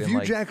do it If in you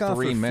like jack off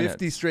 3 for minutes.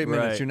 50 straight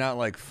minutes, Right. you're not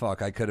like,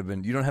 fuck, I could have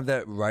been. You don't have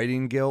that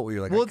writing guilt where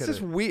you're like, Well, I it's just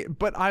coulda- weird,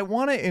 but I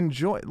want to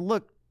enjoy.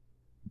 Look,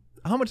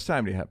 how much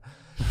time do you have?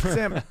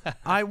 Sam,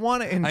 I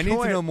want to enjoy. I need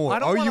to know it. more. I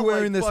don't Are wanna, you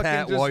wearing this fucking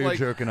hat just, while you're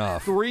jerking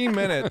off? 3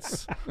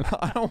 minutes.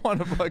 I don't want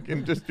to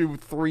fucking just do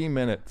 3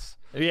 minutes.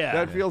 yeah.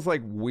 That feels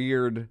like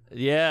weird.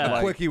 yeah.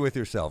 A quickie with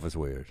yourself is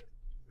weird.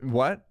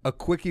 What? A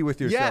quickie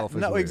with yourself is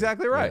no, weird.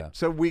 exactly right. Yeah.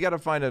 So we got to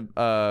find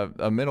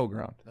a middle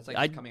ground. That's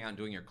like coming out and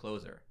doing your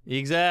closer.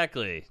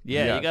 Exactly.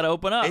 Yeah, Yeah. you got to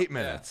open up. 8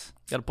 minutes.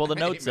 Got to pull the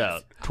notes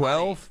out.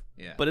 12?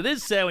 Yeah. But it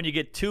is sad when you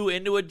get too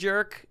into a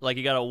jerk, like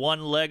you got a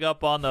one leg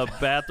up on the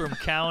bathroom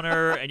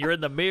counter and you're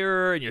in the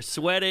mirror and you're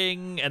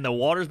sweating and the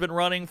water's been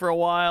running for a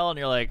while and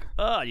you're like,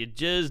 oh, you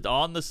jizzed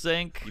on the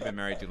sink. You've been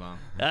married too long.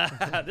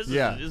 this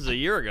Yeah. is a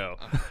year ago.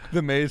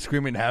 The maid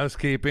screaming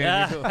housekeeping.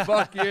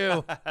 Fuck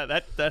you.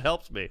 that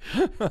helps me.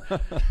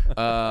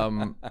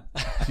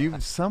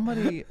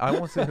 Somebody, I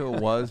won't say who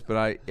it was,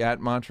 but at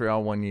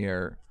Montreal one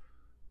year,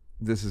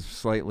 this is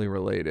slightly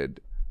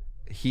related.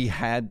 He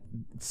had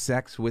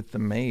sex with the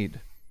maid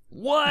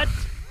What?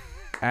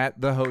 at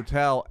the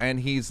hotel, and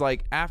he's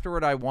like,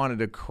 afterward, I wanted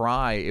to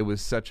cry. It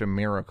was such a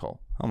miracle.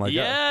 Oh my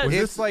Yes. God. Was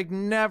It's this, like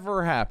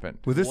never happened.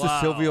 was this the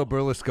Wow. Silvio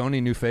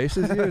Berlusconi New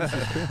Faces?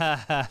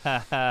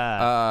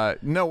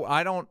 No,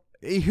 I don't.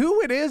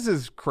 Who it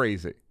is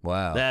crazy.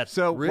 Wow. That's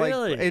So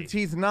really. like,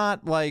 he's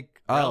not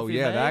like, oh Ralphie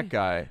yeah, May? that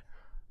guy.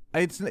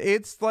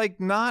 It's like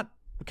not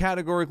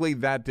categorically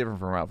that different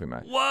from Ralphie May.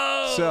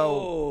 Whoa.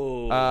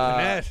 So,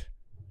 Annette.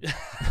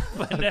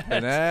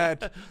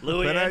 Annette,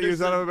 Louis Annette, you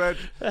son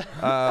Anderson. of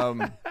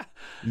a bitch.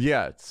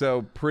 Yeah,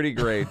 so pretty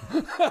great.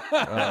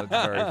 It's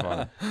very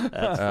fun.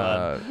 That's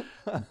fun.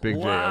 Big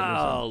J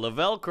Wow,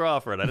 Lavelle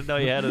Crawford. I didn't know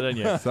you had it in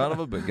you. Anderson. Son of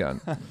a big gun.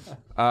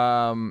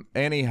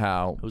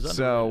 Anyhow, Who's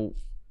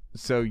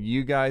so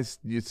you guys,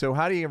 so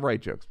how do you write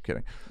jokes? I'm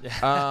kidding.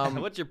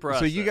 What's your So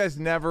process? you guys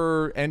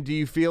never, and do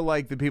you feel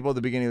like the people at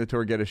the beginning of the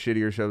tour get a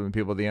shittier show than the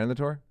people at the end of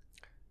the tour?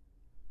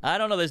 I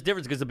don't know. There's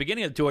difference because the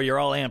beginning of the tour, you're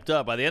all amped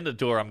up. By the end of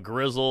the tour, I'm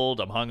grizzled.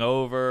 I'm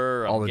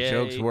hungover. I'm All the gay.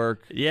 jokes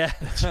work. Yeah,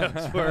 the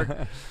jokes work.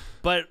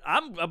 But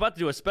I'm about to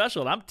do a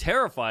special, and I'm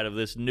terrified of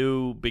this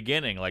new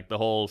beginning, like the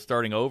whole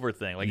starting over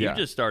thing. Like Yeah. you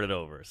just started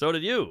over. So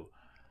did you.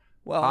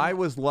 Well, I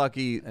was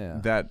lucky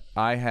that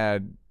I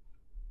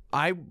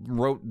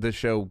wrote the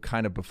show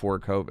kind of before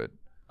COVID.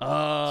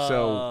 Oh.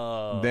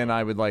 So then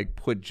I would like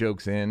put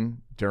jokes in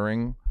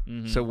during.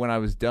 Mm-hmm. So when I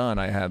was done,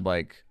 I had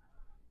like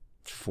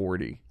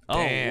 40. Oh,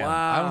 Damn.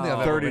 wow. I don't think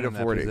I've ever 30 been to in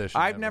that 40. position,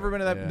 I've ever. never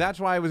been in that. Yeah. That's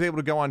why I was able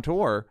to go on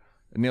tour.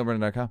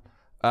 NealBrennan.com.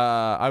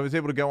 I was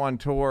able to go on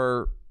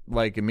tour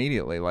like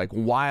immediately, like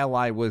while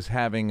I was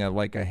having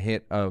a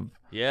hit of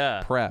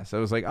Yeah. press. I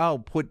was like, oh,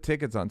 put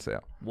tickets on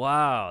sale.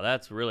 Wow,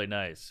 that's really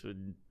nice.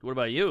 What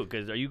about you?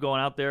 Because are you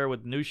going out there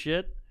with new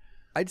shit?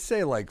 I'd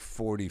say like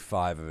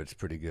 45 of it's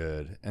pretty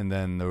good, and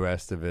then the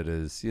rest of it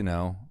is, you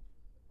know,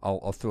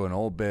 I'll throw an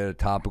old bit, a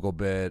topical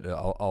bit.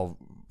 I'll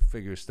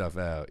figure stuff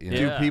out. You know?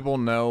 Yeah. Do people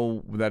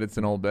know that it's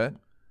an old bit?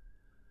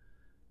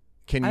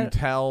 Can you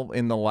tell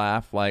in the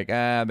laugh, like,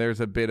 there's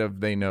a bit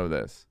of they know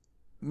this?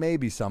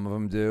 Maybe some of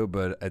them do,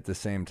 but at the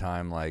same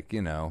time, like,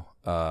 you know,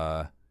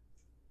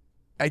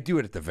 I do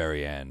it at the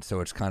very end, so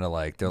it's kind of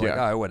like they're like,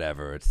 Yeah. oh,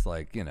 whatever. It's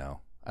like, you know,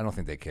 I don't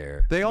think they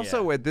care. They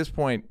also at this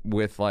point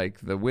with like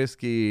the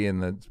whiskey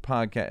and the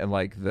podcast and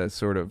like the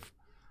sort of,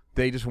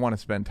 they just want to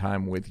spend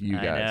time with you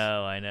guys.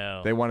 I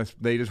know.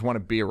 They just want to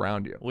be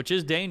around you. Which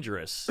is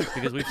dangerous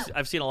because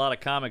I've seen a lot of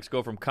comics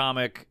go from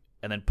comic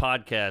and then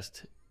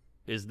podcast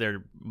is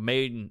their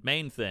main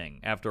thing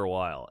after a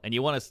while, and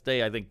you want to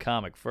stay, I think,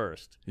 comic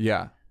first.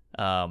 Yeah.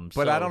 But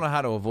so, I don't know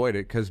how to avoid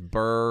it because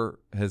Burr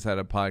has had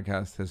a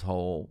podcast his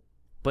whole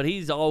But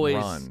he's always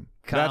run.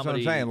 comedy. That's what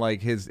I'm saying.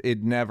 Like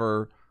it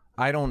never.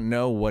 I don't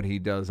know what he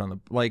does on the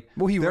like.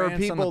 Well, he there are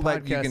rants people on the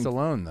that you podcast can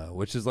alone though,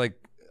 which is like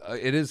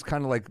it is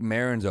kind of like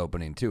Maron's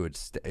opening too.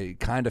 It's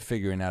kind of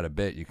figuring out a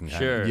bit you can kind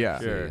Sure, of yeah.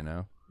 see, sure. you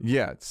know.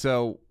 Yeah.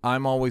 So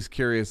I'm always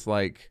curious.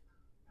 Like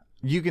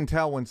you can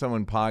tell when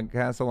someone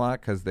podcasts a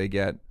lot because they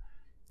get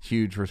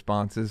huge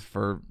responses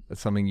for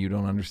something you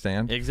don't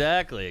understand.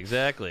 Exactly.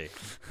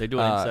 They do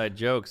inside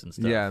jokes and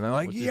stuff. Yeah, and they're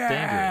like, which is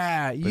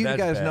yeah, you that's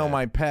guys know bad.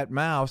 my pet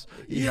mouse.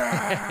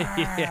 Yeah.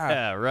 dangerous.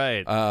 Yeah,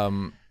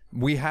 right.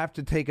 We have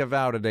to take a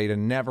vow today to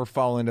never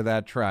fall into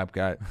that trap,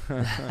 guy.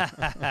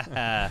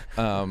 Check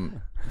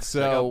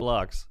So out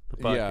Blocks,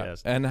 the yeah.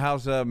 podcast. And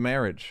how's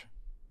marriage?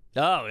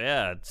 Oh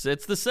yeah,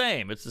 it's the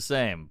same. It's the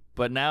same.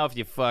 But now if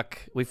you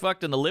we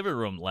fucked in the living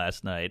room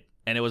last night,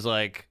 and it was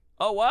like,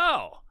 oh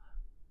wow,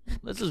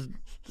 this is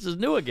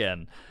new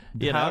again.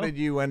 You How know? did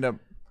you end up?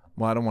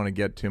 Well, I don't want to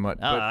get too much.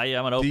 But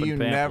I'm an open do you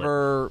pamphlet.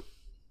 never?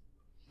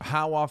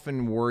 How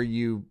often were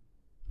you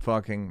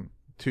fucking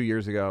 2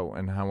 years ago,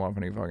 and how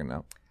often are you fucking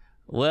now?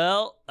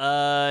 Well,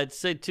 I'd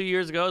say 2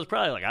 years ago it was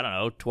probably like, I don't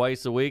know,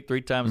 twice a week,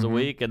 3 times a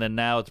week, and then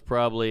now it's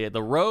probably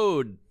the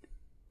road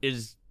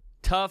is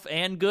tough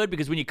and good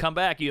because when you come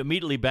back you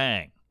immediately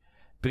bang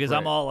because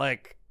I'm Right. all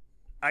like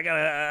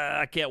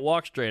I can't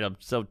walk straight. I'm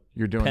so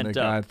You're doing pent the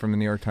guy up. from the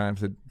New York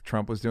Times that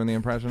Trump was doing the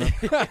impression of.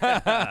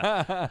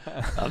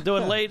 I'm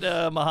doing late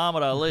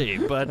Muhammad Ali,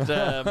 but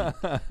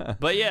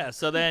yeah.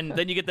 So then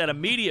you get that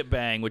immediate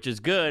bang, which is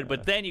good.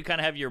 But then you kind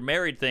of have your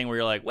married thing where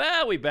you're like,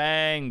 well, we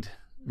banged,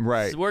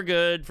 Right. so we're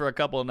good for a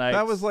couple of nights.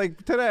 That was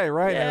like today,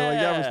 right? yeah, And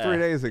like, that was 3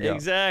 days ago.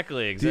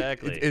 Exactly.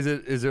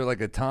 Is there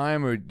like a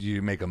time, or do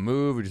you make a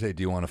move, or do you say,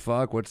 do you want to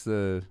fuck? What's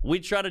the? We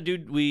try to do.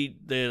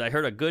 I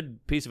heard a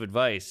good piece of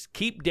advice: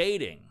 keep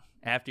dating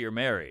after you're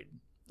married.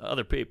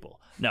 Other people,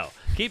 no,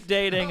 keep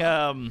dating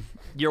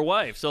your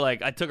wife. So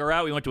like, I took her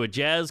out. We went to a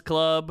jazz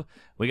club.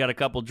 We got a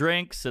couple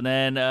drinks, and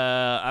then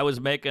I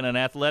was making an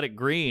athletic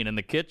green in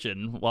the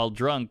kitchen while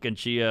drunk, and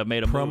she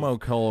made a Promo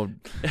move. code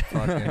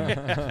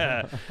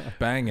fucking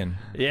banging.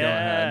 Go Yeah,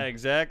 ahead.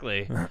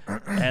 exactly.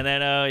 And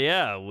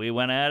then we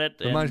went at it.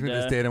 Reminds and, me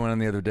of this date I went on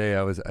the other day.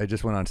 I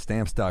just went on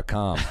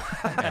stamps.com,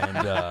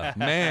 and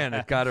man,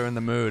 it got her in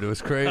the mood. It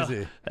was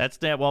crazy. That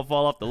stamp won't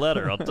fall off the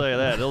letter. I'll tell you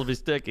that. It'll be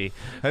sticky.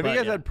 Have you But,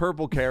 guys yeah. had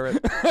purple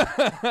carrot?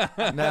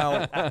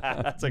 Now,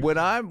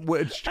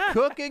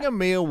 cooking a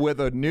meal with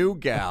a new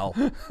gal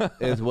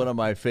is one of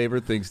my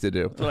favorite things to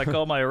do. That's what I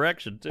call my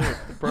erection too.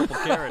 The purple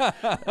carrot.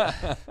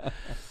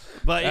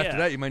 But After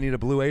that, you might need a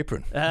blue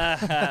apron.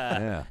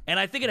 yeah. And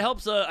I think it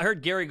helps. I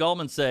heard Gary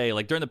Goldman say,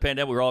 like during the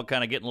pandemic, we were all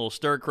kind of getting a little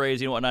stir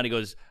crazy and whatnot. He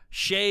goes,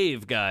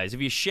 "Shave, guys.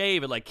 If you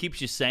shave, it like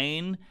keeps you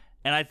sane."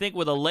 And I think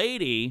with a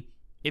lady,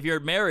 if you're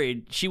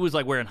married, she was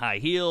like wearing high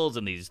heels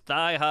and these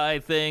thigh-high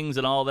things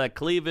and all that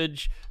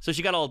cleavage, so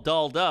she got all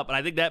dolled up, and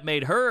I think that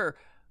made her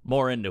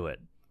more into it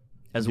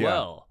as Yeah.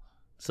 well.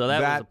 So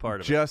that was a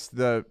part of it. Just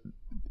the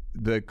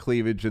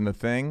cleavage and the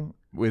thing,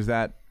 was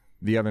that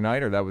the other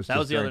night, or that was That just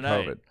was the other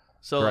during night. COVID?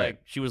 So Right.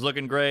 like she was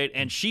looking great,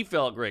 and she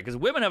felt great because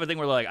women have a thing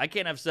where they're like, I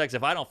can't have sex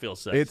if I don't feel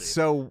sexy. It's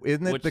so,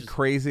 isn't it Which the is-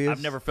 craziest?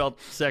 I've never felt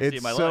sexy It's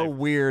in my so life.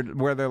 weird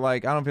where they're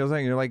like, I don't feel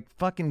sexy. You're like,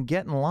 fucking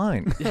get in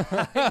line.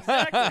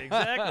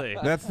 Exactly.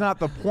 That's not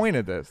the point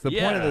of this. The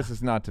point of Yeah. this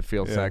is not to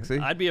feel sexy.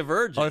 I'd be a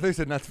virgin. Oh, I think you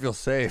said not to feel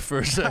safe for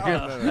a second.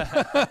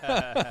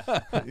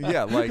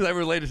 Yeah, like Because I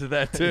related to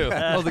that too.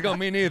 I was like, oh,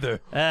 me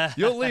neither.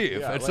 You'll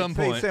leave at some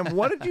Hey, point. Sam,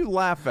 what did you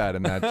laugh at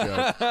in that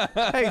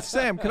joke? Hey,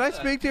 Sam, can I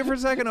speak to you for a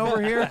second over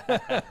here?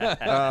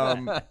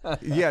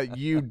 Yeah,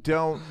 you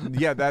don't.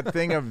 Yeah, that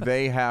thing of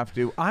they have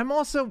to. I'm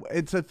also.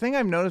 It's a thing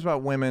I've noticed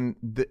about women.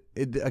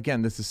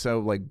 Again, this is so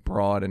like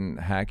broad and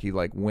hacky,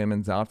 like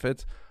women's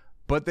outfits,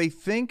 but they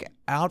think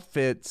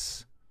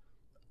outfits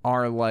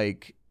are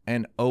like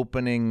an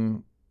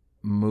opening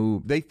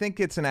move. They think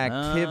it's an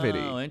activity.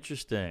 Oh,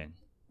 interesting.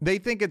 They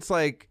think it's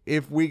like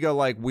if we go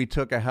like we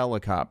took a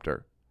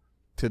helicopter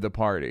to the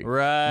party.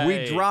 Right.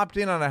 We dropped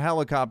in on a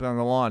helicopter on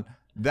the lawn.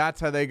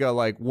 That's how they go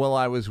like, well,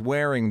 I was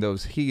wearing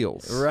those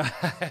heels. Right,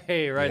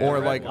 right. Or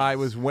the like red I ones.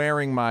 was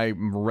wearing my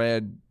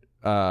red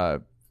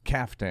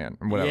caftan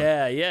or whatever.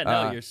 Yeah,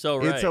 no, you're so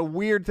right. It's a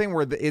weird thing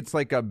where it's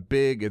like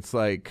it's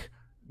like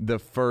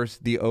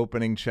the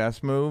opening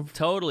chess move.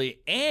 Totally.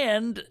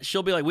 And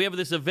she'll be like, we have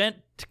this event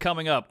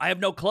coming up. I have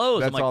no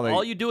clothes. That's I'm like, all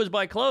all they- you do is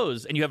buy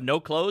clothes, and you have no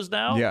clothes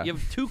now? Yeah. You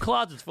have 2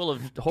 closets full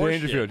of horse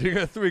shit. Dangerfield, you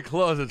got 3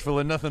 closets full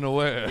of nothing to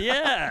wear.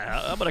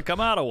 Yeah, I'm gonna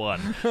come out of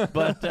one.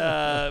 But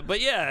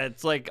yeah,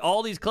 it's like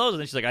all these clothes, and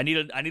then she's like, I need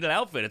an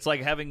outfit. It's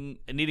like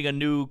needing a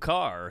new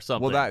car or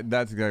something. Well,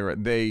 that's exactly right.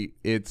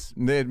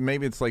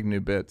 Maybe it's like new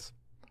bits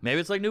Maybe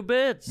it's like new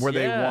bits where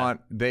yeah.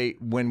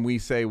 when we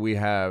say we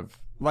have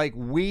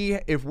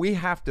if we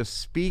have to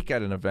speak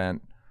at an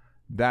event,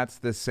 that's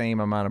the same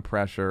amount of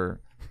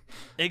pressure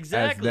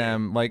exactly as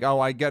them. Like, oh,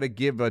 I got to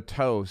give a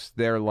toast.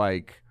 They're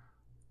like,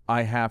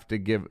 I have to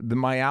give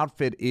my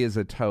outfit is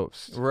a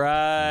toast.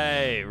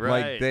 Right.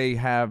 Like they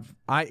have.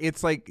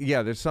 It's like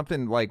there's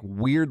something like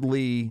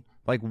weirdly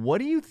like. What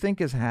do you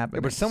think is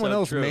happening? Yeah, but someone So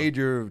else true. made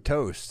your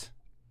toast.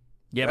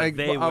 Yeah, but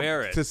they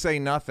wear it. to say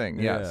nothing.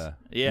 Yes.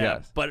 Yeah,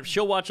 Yes. but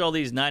she'll watch all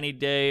these 90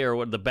 Day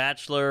or The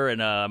Bachelor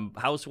and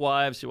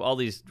Housewives, all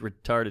these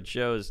retarded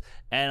shows,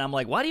 and I'm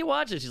like, why do you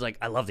watch it? She's like,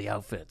 I love the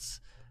outfits.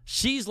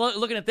 She's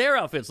looking at their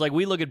outfits like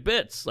we look at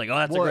bits. Like, oh,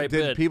 that's a great did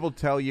bit. people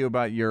tell you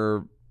about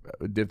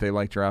if they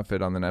liked your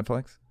outfit on the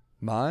Netflix?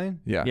 Mine?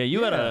 Yeah. Yeah,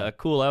 you had a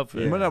cool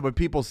outfit. But no, but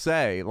people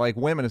say, like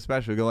women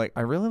especially, go like,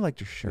 I really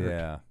liked your shirt.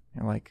 Yeah.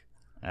 You're like,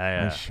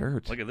 Yeah. my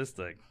shirt. Look at this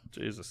thing.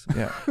 Jesus.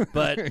 Yeah.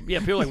 But yeah,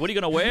 people are like, what are you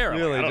gonna wear? I'm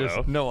Really, like, I don't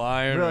just know. no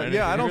iron. or Really,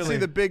 yeah, I anything. don't see Really-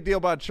 the big deal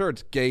about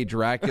shirts. Gay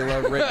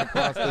Dracula written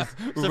across this.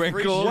 It's a free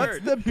wrinkles. What's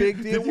shirt. the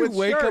big deal Did you with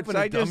wake up shirts? in a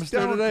I just dumpster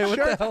don't. today? What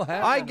the shirts- hell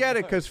happened? I get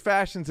it because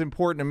fashion's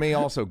important to me.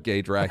 Also,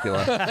 Gay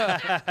Dracula.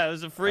 It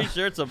was a free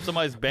shirt from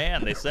somebody's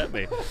band they sent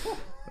me.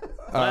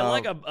 But I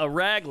like a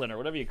raglan or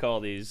whatever you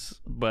call these,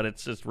 but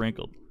it's just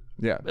wrinkled.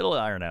 Yeah. It'll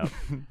iron out.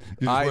 You're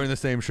just wearing the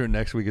same shirt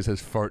next week. It says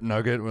Fart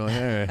Nugget. We're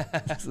like, all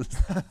right. It's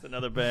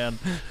another band.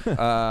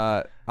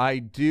 I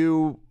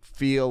do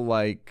feel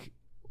like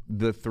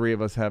the 3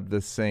 of us have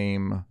the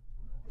same.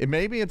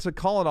 Maybe it's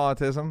call it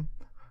autism.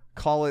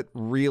 Call it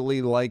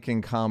really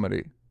liking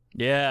comedy.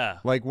 Yeah.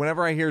 Like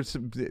whenever I hear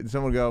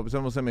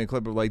someone send me a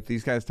clip of like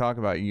these guys talk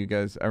about you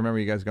guys. I remember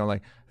you guys going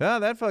like, oh,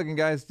 that fucking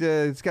guy's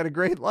it's got a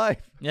great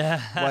life.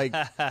 Yeah. Like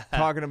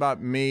talking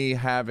about me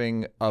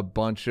having a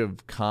bunch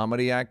of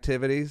comedy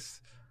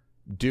activities,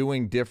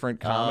 doing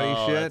different comedy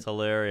shit. That's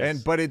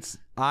hilarious. But it's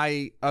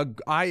I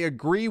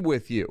agree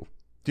with you.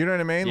 Do you know what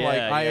I mean? Yeah, like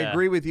I yeah.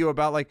 agree with you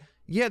about like,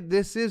 yeah,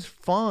 this is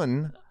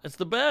fun It's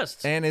the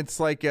best. and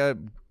it's like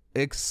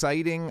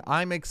exciting.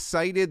 I'm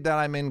excited that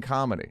I'm in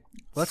comedy.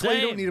 Well, that's why you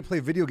Same. don't need to play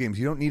video games.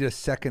 You don't need a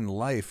second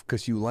life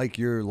because you like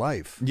your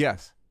life.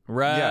 Yes.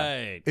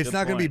 Right. It's Good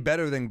not going to be point.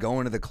 better than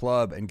going to the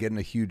club and getting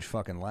a huge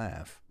fucking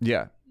laugh.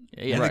 Yeah.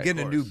 Yeah, And of then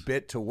getting a new course.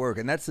 bit to work.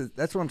 And that's what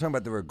I'm talking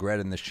about, the regret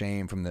and the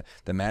shame from the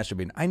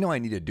masturbating. I know I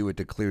need to do it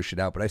to clear shit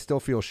out, but I still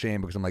feel shame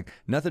because I'm like,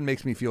 nothing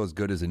makes me feel as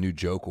good as a new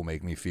joke will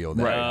make me feel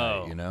that Right.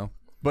 night, you know?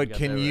 But got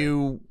can that right.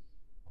 you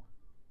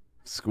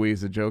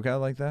squeeze a joke out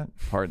like that?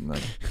 Pardon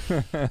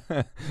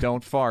them.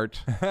 Don't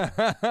fart.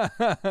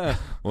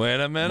 Wait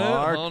a minute.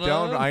 Mark, hold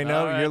don't. on. I know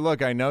All right. you.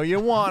 Look, I know you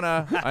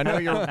wanna. I know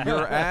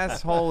your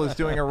asshole is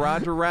doing a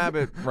Roger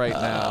Rabbit right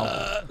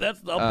now.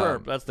 That's the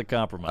burp. That's the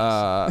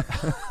compromise.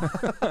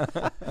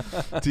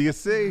 Do you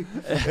see?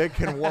 It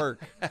can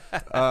work.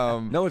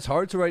 No, it's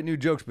hard to write new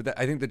jokes, but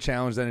I think the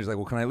challenge then is like,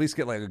 well, can I at least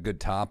get like a good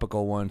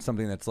topical one,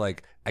 something that's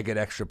like I get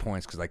extra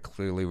points because I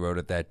clearly wrote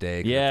it that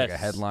day. 'Cause it's like a Yes.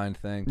 headline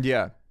thing.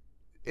 Yeah.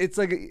 It's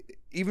like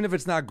even if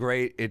it's not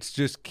great, it's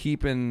just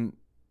keeping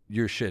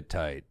your shit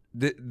tight.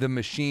 The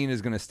machine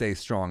is going to stay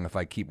strong if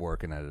I keep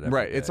working at it. every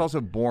Right. It's day.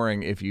 also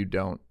boring if you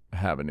don't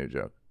have a new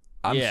joke.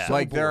 I'm Yeah. so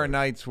Like there are bored.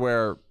 nights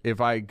where if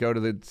I go to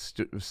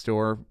the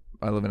store,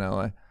 I live in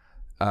LA.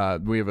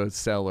 We have a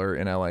cellar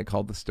in LA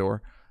called the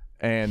Store,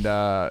 and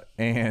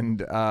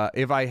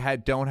if I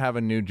don't have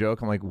a new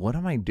joke, I'm like, what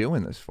am I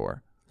doing this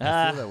for?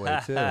 I feel that way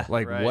too.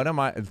 Like, Right. what am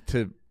I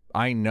to?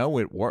 I know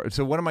it works.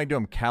 So what am I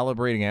doing? I'm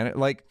calibrating it.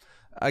 Like,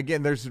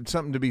 again, there's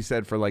something to be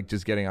said for like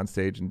just getting on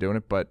stage and doing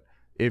it. But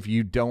if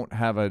you don't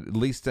have at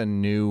least a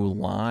new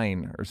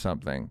line or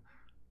something,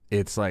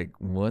 it's like,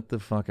 what the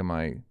fuck am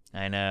I?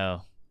 I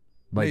know.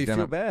 Like, you then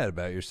feel I'm- bad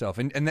about yourself,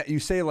 and that you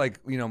say like,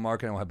 you know,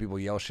 Mark and I will have people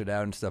yell shit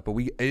out and stuff, but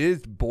it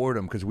is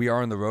boredom because we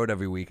are on the road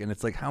every week, and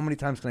it's like, how many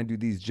times can I do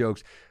these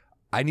jokes?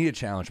 I need to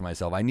challenge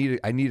myself. I need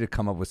to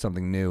come up with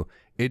something new.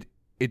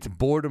 It's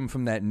boredom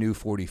from that new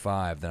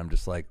 45 that I'm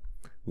just like,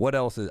 what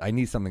else is? I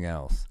need something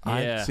else.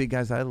 Yeah. See,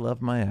 guys, I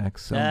love my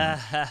ex so much.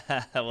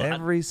 Well,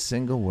 Every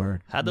single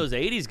word. how'd those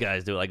 80s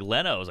guys do it? Like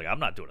Leno was like, I'm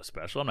not doing a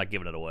special. I'm not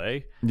giving it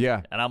away.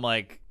 Yeah. And I'm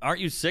like, aren't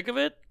you sick of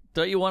it?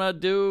 Don't you want to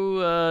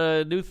do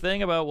a new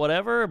thing about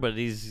whatever? But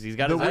he's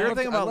got The his weird own-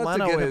 thing about I'd love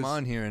Leno to get him is-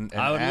 on here and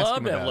I would ask love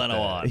him to have about Leno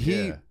that. on.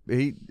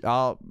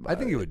 Yeah. I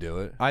think he would do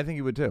it. I think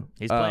he would too.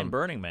 He's playing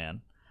Burning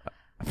Man.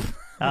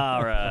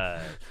 All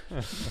right.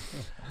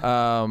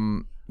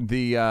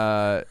 he's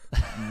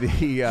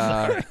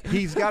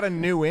got a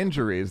new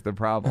injury is the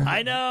problem.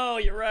 I know,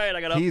 you're right.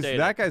 I got to update it.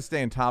 That guy's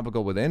staying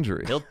topical with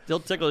injury. He'll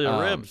tickle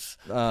your ribs.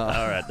 All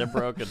right, they're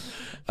broken.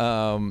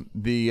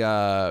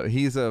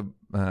 He's a.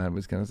 I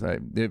was gonna say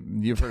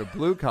you've heard of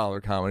blue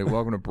collar comedy.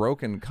 Welcome to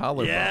Broken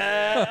Collarbone.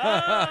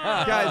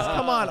 Yeah, Guys,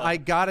 come on! I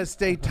gotta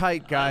stay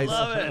tight, guys. I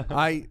love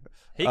it.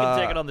 He can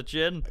take it on the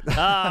chin.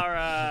 All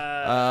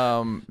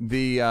right.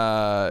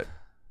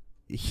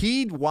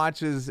 He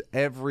watches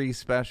every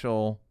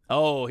special.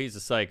 Oh, he's a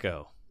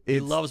psycho. He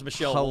loves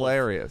Michelle Wolf.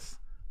 Hilarious.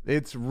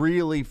 It's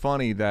really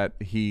funny that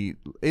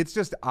it's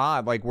just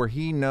odd, like where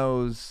he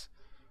knows.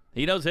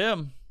 He knows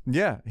him.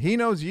 Yeah, he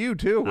knows you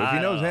too. If he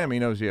knows him, he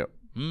knows you.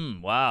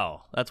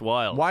 Wow, that's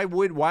wild. Why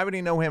would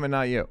he know him and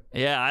not you?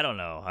 Yeah, I don't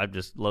know. I'm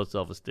just low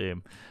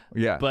self-esteem.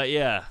 Yeah. But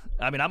yeah,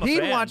 I mean, I'm a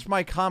fan. He'd watch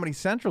my Comedy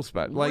Central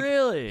special. Like,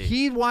 really?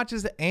 He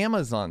watches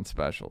Amazon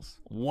specials.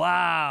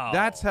 Wow.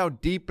 That's how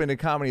deep into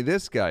comedy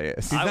this guy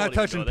is. He's not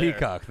touching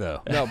Peacock,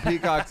 though. No,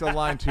 Peacock's a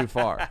line too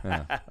far.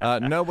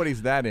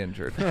 Nobody's that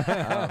injured. He's in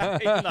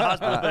the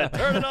hospital bed.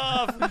 Turn it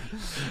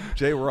off.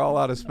 Jay, we're all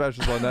out of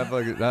specials on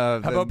Netflix. How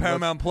about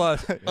Paramount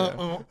Plus?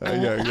 Yeah,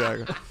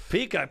 exactly.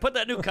 Peacock, put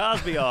that new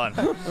Cosby on.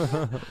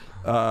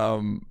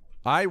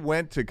 I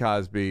went to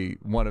Cosby,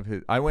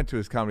 I went to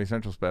his Comedy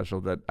Central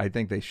special that I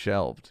think they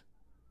shelved.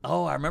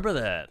 Oh, I remember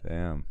that.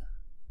 Damn.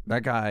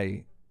 That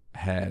guy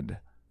had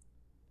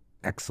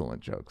excellent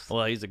jokes.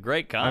 Well, he's a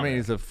great comic. I mean,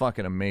 he's a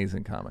fucking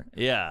amazing comic.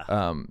 Yeah.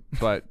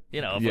 But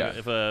you know,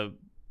 if a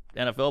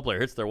NFL player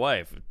hits their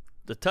wife,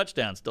 the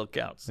touchdown still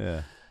counts.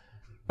 Yeah.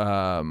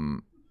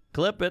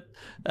 Clip it.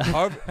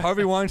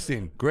 Harvey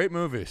Weinstein, great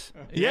movies.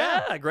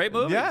 Yeah, great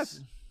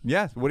movies.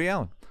 Yes. Woodie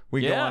Allen.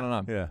 We go on and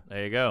on. Yeah.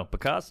 There you go.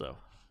 Picasso.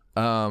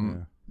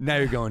 Now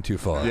you're going too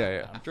far.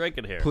 Yeah. I'm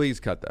drinking here.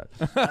 Please cut that.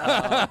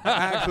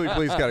 Actually,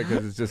 please cut it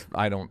because it's just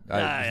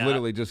it's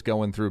literally just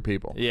going through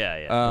people.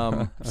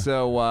 Yeah.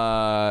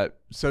 So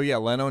yeah,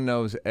 Leno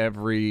knows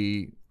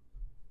every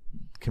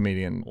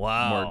comedian.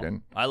 Wow.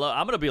 Morgan. I'm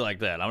gonna be like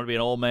that. I'm gonna be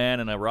an old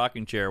man in a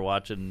rocking chair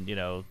watching,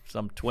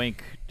 some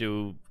twink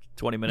do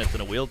 20 minutes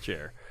in a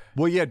wheelchair.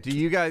 Well, yeah. Do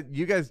you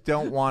guys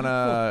don't want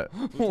to?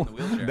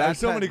 There's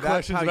so many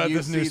questions about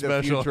this new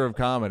special. The future of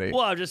comedy.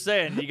 Well, I'm just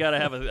saying you got to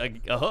have a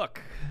hook.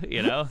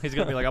 He's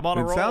gonna be like, I'm on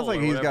a roll. It sounds like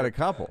he's got a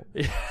couple.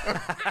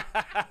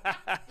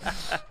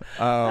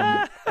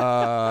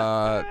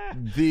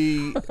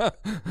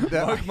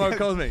 Mark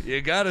calls me. You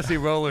got to see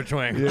Roller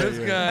Twink. This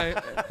guy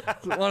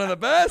is one of the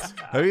best.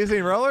 Have you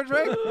seen Roller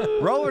Twink?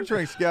 Roller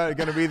Twink's going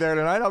to be there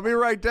tonight. I'll be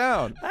right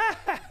down.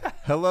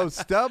 Hello,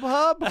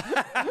 StubHub.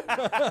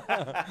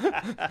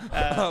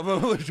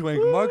 Roller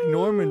Twink. Mark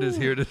Normand is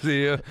here to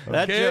see you.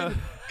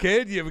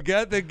 Kid, you've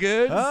got the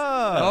goods.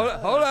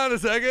 Hold on a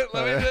second.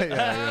 Let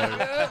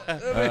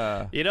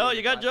me you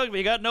got jokes, but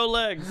you got no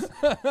legs.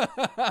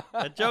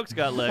 That joke's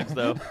got legs,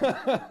 though.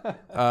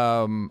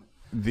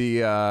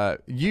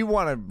 You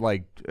want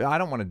to, I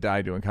don't want to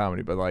die doing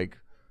comedy, but,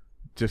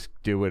 just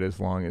do it as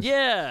long as.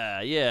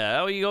 Yeah.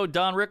 Oh, you go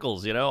Don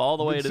Rickles, all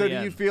the way to the end. So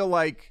do you feel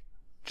like.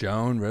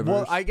 Joan Rivers.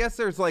 Well, I guess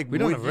there's we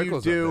don't have Rickles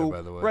up there,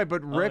 by the way. Right,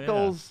 but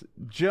Rickles,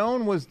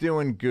 Joan was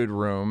doing good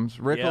rooms.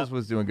 Rickles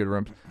was doing good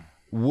rooms.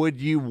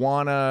 Would you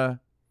want to,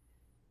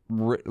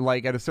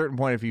 at a certain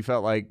point, if you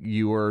felt like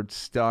you were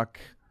stuck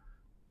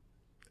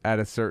at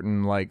a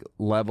certain,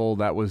 level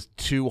that was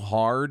too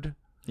hard?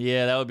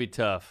 Yeah, that would be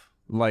tough.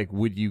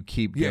 Would you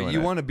keep doing it? Yeah,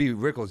 you want to be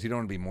Rickles. You don't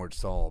want to be Mort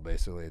Saul,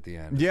 basically, at the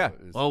end. Yeah.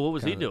 What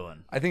was he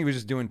doing? I think he was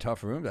just doing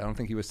tough rooms. I don't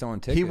think he was selling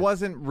tickets. He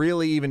wasn't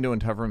really even doing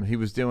tough rooms. He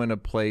was doing a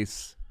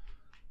place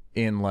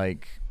in,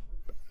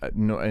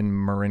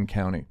 in Marin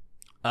County.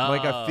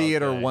 A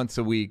theater once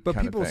a week. But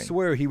kind people of thing.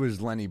 swear he was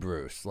Lenny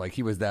Bruce.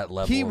 He was that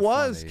level. He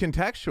was funny.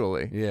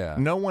 contextually. Yeah.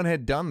 No one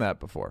had done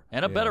that before.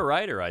 And a better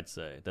writer, I'd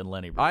say, than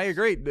Lenny Bruce. I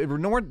agree.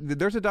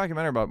 There's a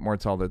documentary about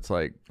Mort Saul that's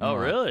Oh,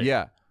 really?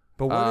 Yeah.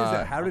 But what is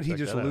that? How did he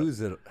just that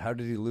lose it? How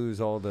did he lose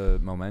all the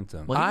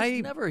momentum? Well,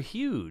 he was never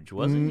huge,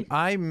 was he?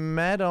 I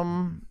met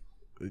him.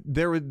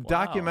 There was a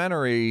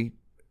documentary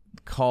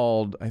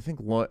called, I think,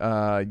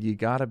 You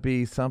Gotta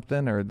Be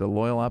Something, or The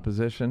Loyal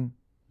Opposition.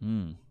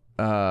 Mort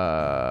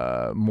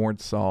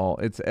Saul.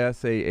 It's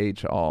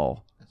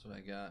S-A-H-All. That's what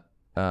I got.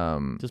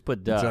 Just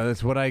put duh. So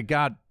that's what I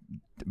got,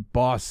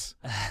 boss.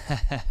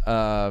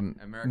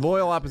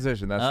 Loyal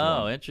Opposition. That's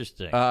the one.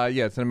 Interesting.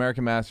 Yeah, it's an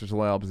American Masters of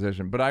Loyal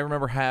Opposition. But I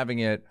remember having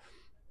it,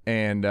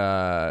 and me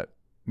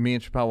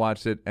and Chappelle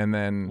watched it, and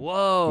then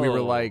we were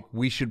like,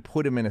 we should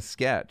put him in a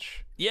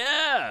sketch.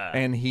 Yeah.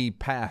 And he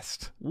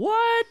passed.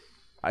 What?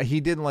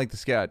 He didn't like the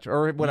sketch,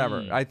 or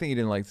whatever. I think he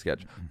didn't like the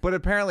sketch. But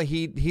apparently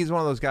he's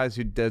one of those guys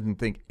who doesn't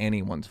think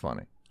anyone's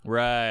funny.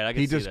 Right. I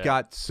can he see just that.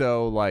 got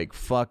so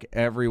fuck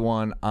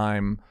everyone.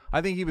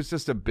 I think he was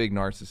just a big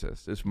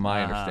narcissist. Is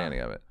my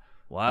understanding of it.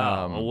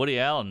 Wow. Well, Woody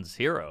Allen's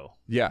hero.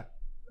 Yeah.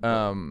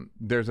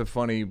 There's a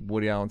funny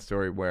Woody Allen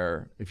story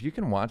where, if you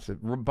can watch it,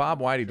 Bob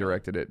Whitey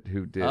directed it.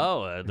 Who did?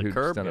 The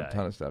Curb done guy. a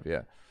ton of stuff.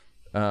 Yeah.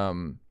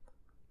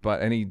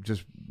 but he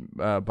just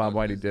Bob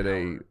Whitey did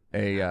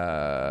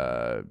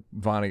a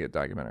Vonnegut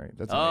documentary.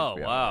 That's on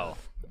HBO. Wow.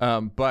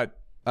 But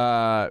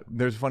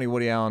there's a funny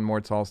Woody Allen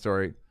Mort Sahl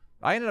story.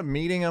 I ended up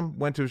meeting him.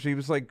 He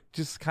was like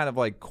just kind of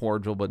like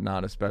cordial, but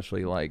not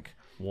especially like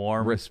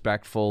warm,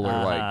 respectful, or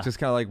like just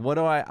kind of like, what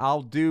do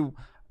I'll do.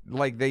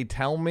 Like they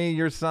tell me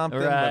you're something,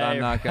 but I'm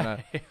not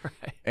gonna. Right.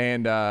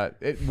 And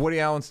Woody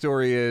Allen's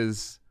story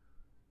is,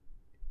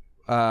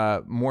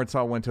 Mort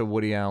Sahl went to a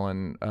Woody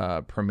Allen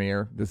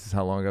premiere. This is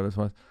how long ago this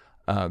was.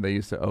 They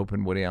used to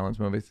open Woody Allen's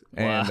movies,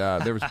 and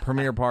there was a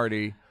premiere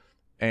party,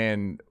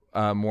 and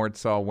Mort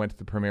Sahl went to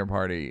the premiere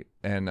party,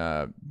 and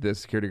the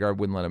security guard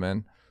wouldn't let him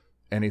in,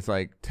 and he's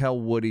like, "Tell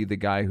Woody the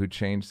guy who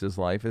changed his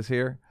life is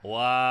here."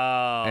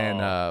 Wow.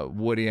 And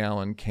Woody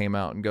Allen came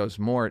out and goes,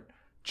 "Mort,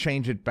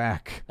 change it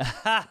back."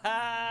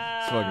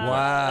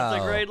 Wow,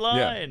 that's a great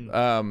line.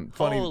 Yeah.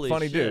 Holy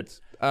funny shit.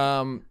 dudes.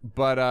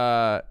 But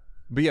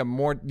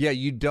yeah,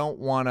 you don't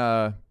want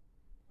to.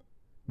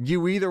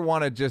 You either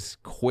want to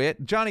just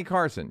quit, Johnny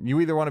Carson.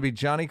 You either want to be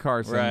Johnny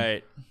Carson,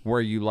 right?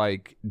 Where you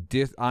like,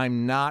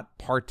 I'm not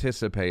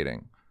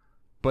participating.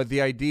 But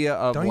the idea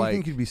of don't you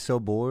think you'd be so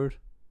bored?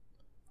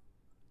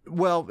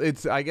 Well,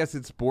 I guess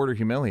it's bored or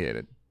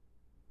humiliated,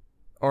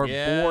 or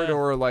bored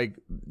or like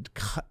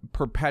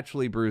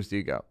perpetually bruised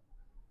ego.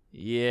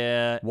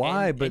 Yeah.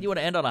 Why? And you want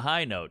to end on a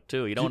high note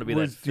too. You don't want to be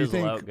that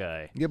fizzle out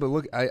guy. Yeah, but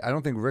look, I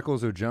don't think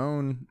Rickles or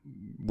Joan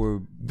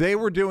were. They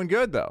were doing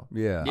good though.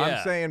 Yeah.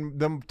 I'm saying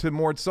them to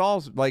Mort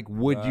Sahl's. Like,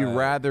 would you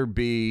rather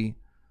be?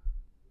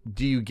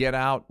 Do you get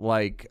out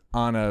like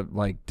on a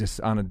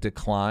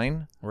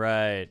decline,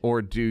 right?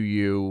 Or do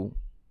you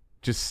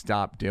just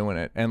stop doing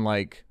it? And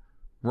like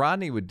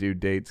Rodney would do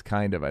dates,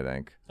 kind of. I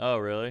think. Oh,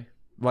 really?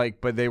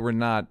 Like, but they were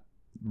not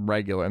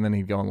regular. And then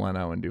he'd go on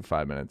Leno and do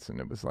 5 minutes, and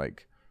it was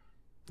like.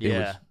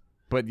 Yeah.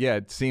 But yeah,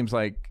 it seems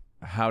like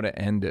how to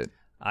end it.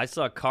 I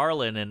saw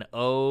Carlin in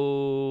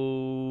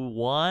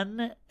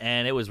 2001,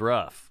 and it was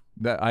rough.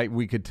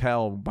 We could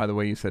tell by the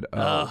way you said,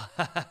 oh.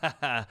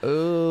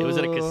 It was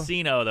at a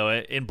casino, though,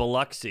 in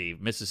Biloxi,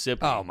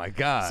 Mississippi. Oh, my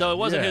God. So it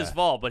wasn't his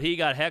fault, but he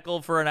got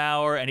heckled for an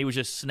hour, and he was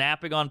just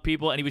snapping on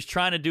people, and he was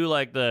trying to do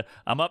like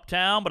I'm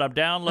uptown, but I'm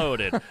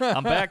downloaded.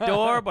 I'm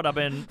backdoor, but I'm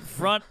in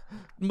front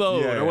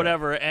mode or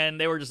whatever. And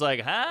they were just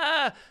like,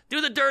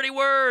 do the dirty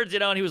words,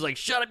 and he was like,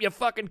 shut up, you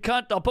fucking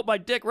cunt. I'll put my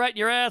dick right in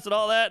your ass and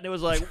all that. And it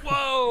was like,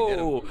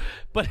 whoa.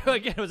 But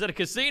again, it was at a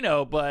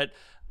casino, but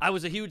I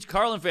was a huge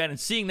Carlin fan, and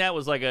seeing that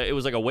was like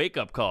a wake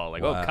up call.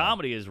 Like, oh,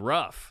 comedy is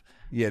rough.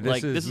 Yeah,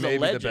 this is maybe a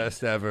legend. the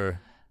best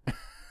ever.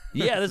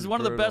 Yeah, this is one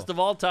of the best of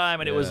all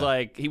time, and it was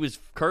like he was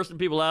cursing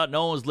people out.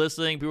 No one was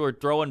listening. People were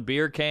throwing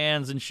beer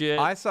cans and shit.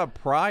 I saw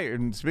Pryor,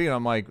 and speaking,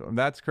 I'm like,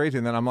 that's crazy.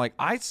 And then I'm like,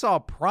 I saw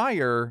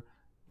Pryor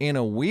in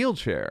a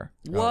wheelchair.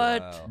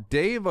 What? Oh, wow.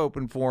 Dave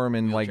opened for him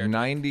in like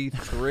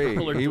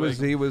 '93. he was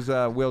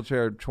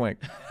wheelchair twink.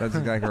 That's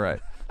exactly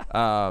right.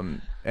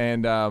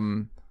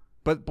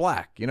 But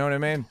black, you know what I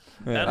mean?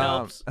 That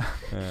helps.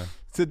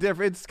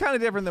 It's kind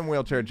of different than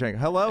wheelchair twink.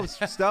 Hello,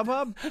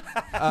 StubHub.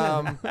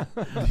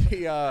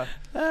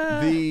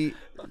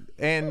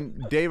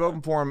 And Dave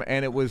opened for him,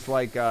 and it was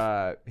like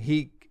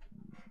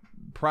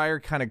Pryor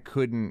kind of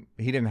couldn't.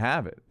 He didn't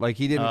have it. Like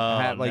he didn't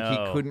have. Like he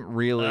couldn't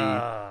really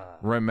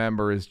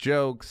remember his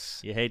jokes.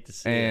 You hate to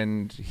see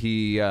and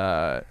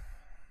it.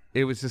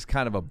 It was just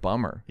kind of a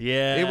bummer.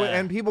 Yeah.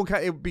 And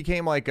it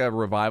became like a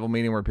revival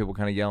meeting where people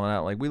kind of yelling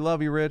out like, "We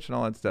love you, Rich," and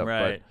all that stuff.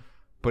 Right.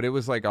 But it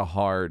was like a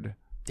hard.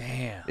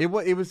 Damn. It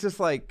was just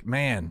like,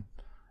 man,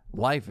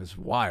 life is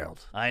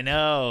wild. I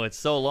know, it's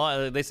so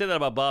long. They say that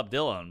about Bob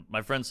Dylan.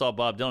 My friend saw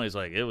Bob Dylan. He's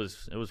like, it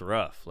was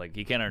rough. Like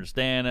he can't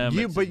understand him.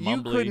 You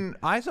couldn't.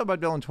 I saw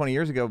Bob Dylan 20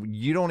 years ago.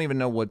 You don't even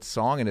know what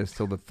song it is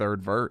till the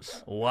third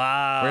verse.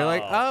 Wow. Where you're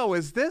like, oh,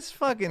 is this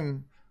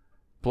fucking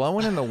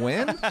blowing in the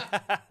wind?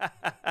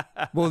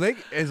 Well,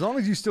 as long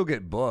as you still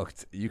get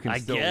booked, you can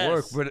still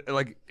work. But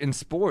like in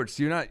sports,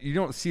 you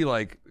don't see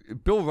like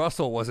Bill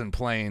Russell wasn't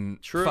playing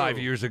 5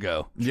 years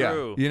ago.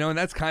 True. Yeah. And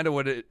that's kind of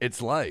what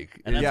it's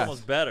like. And that's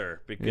almost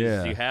better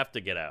because you have to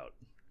get out.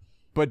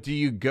 But do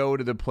you go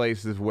to the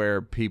places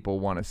where people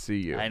want to see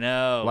you? I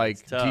know.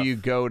 Like, do you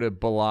go to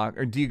Block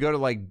or do you go to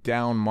like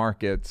down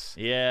markets?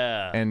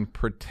 Yeah. And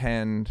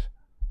pretend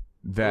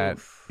that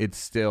it's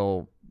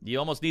still. You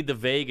almost need the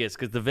Vegas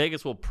because the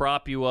Vegas will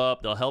prop you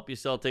up. They'll help you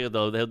sell tickets.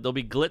 There'll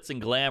be glitz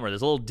and glamour.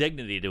 There's a little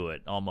dignity to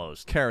it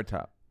almost. Carrot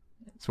Top.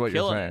 That's what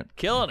you're saying.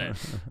 Killing it.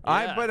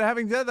 Yeah. But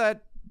having said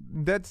that,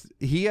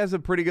 he has a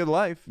pretty good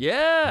life.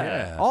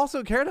 Yeah.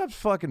 Also, Carrot Top's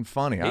fucking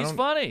funny. He's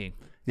funny.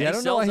 Yeah, I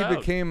don't know why he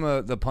became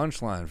the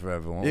punchline for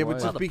everyone. It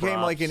just became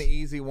like an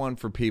easy one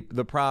for people.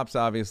 The props,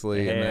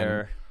 obviously. The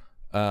hair.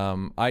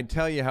 And then, I'd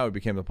tell you how it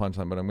became the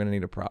punchline, but I'm going to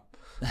need a prop.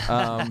 It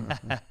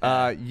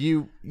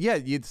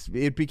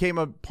became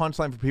a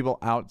punchline for people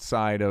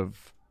outside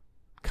of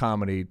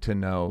comedy to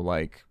know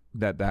like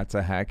that's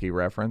a hacky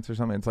reference or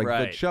something. It's like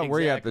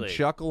where you at the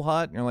Chuckle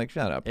Hut, and you're like,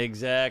 shut up.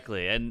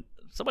 Exactly. And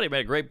somebody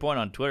made a great point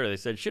on Twitter. They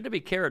said, shouldn't it be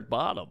Carrot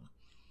Bottom?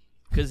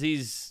 Because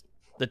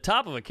the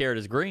top of a carrot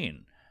is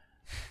green.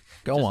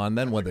 Go on,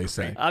 then what they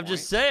say. I'm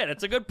just saying,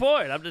 it's a good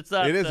point. It's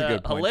not It is a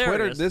good point.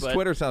 hilarious.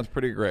 Twitter sounds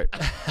pretty great. All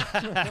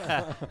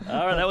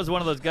right, that was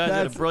one of those guys that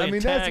had a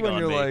brilliant that's tag when on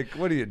you're me. like,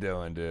 what are you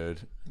doing,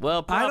 dude?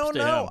 Well, props I don't to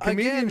know. him.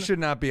 Comedians should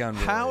not be on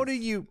roids. How do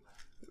you?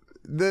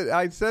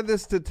 I said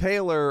this to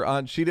Taylor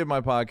on. She did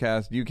my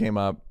podcast. You came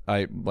up.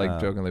 I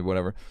jokingly,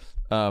 whatever.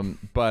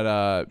 But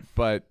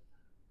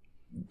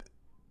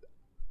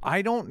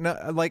I don't know.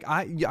 Like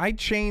I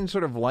change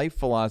sort of life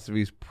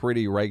philosophies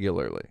pretty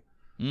regularly.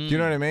 Do you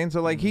know what I mean?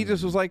 So like he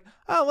just was like,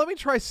 oh, let me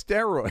try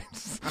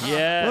steroids.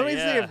 Yeah. Let me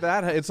see if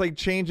that. It's like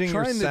changing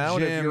your Trying the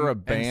sound if gym you're a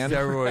and band.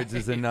 steroids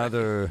is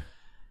another.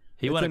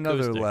 He it's went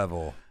another acoustic.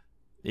 level.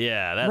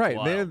 Yeah, that's Right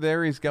wild.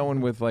 there, he's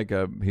going with like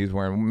he's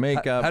wearing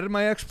makeup. How did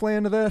my ex play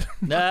into that?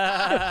 You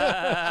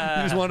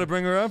just want to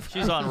bring her up?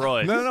 She's on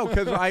roids. No,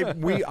 because I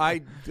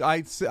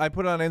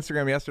put it on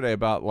Instagram yesterday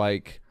about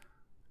like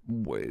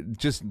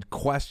just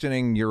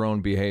questioning your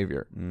own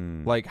behavior.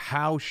 Like,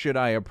 how should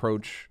I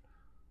approach?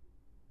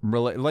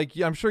 Like,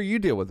 I'm sure you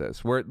deal with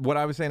this. Where what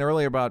I was saying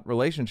earlier about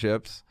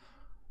relationships,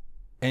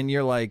 and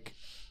you're like,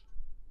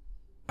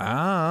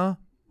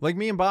 like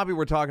me and Bobby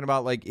were talking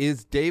about like,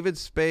 is David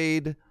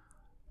Spade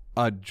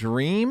a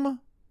dream?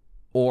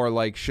 Or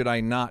like, should I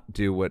not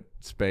do what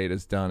Spade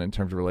has done in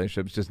terms of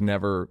relationships? Just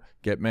never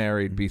get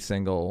married, be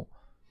single.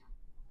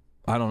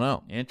 I don't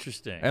know.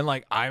 Interesting. And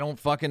like, I don't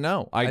fucking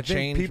know. I think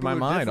change people my are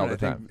mind all the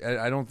different. time.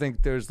 I don't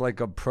think there's like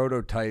a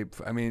prototype.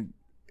 I mean,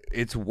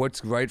 it's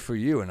what's right for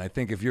you. And I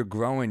think if you're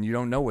growing, you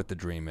don't know what the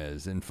dream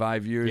is. In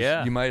 5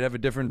 years, you might have a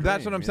different dream.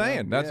 That's what I'm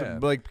saying. That's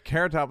what, like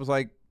Carrot Top was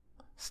like,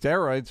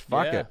 steroids,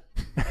 fuck it.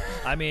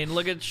 I mean,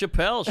 look at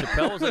Chappelle.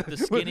 Chappelle was like the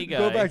skinny guy.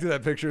 Go back to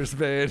that picture of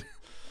Spade.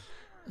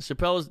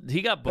 Chappelle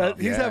he got buff.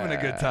 He's having a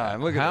good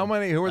time. Look at How him.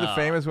 many? Who are the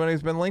famous one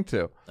he's been linked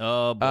to?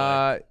 Oh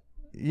boy.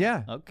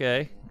 Yeah.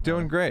 Okay.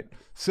 Doing great.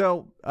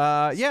 So,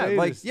 Spade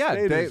is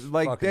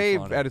Dave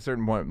funny. at a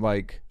certain point,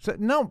 like, so,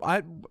 no,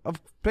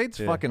 Spade's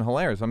fucking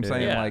hilarious. I'm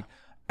saying, Yeah. like,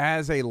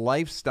 as a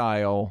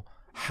lifestyle,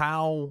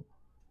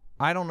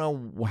 I don't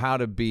know how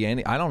to be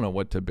I don't know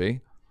what to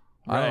be.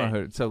 I don't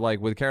know. So, like,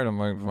 with Carrot, I'm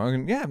like,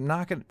 I'm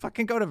not gonna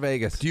fucking go to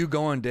Vegas. Do you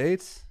go on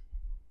dates?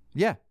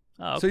 Yeah.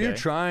 Oh, okay. So you're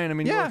trying. I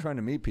mean, Yeah. you're trying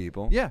to meet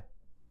people. Yeah.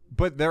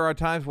 But there are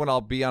times when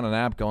I'll be on an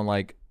app going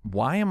like,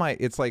 why am I?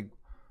 It's like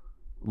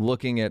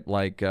looking at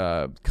like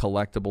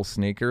collectible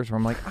sneakers where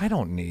I'm like, I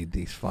don't need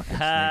these fucking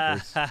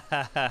sneakers.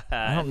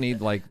 I don't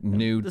need like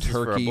new This is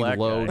for a turkey black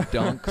low guy.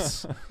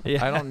 dunks.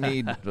 Yeah. I don't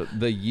need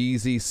the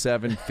Yeezy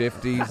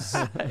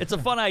 750s. It's a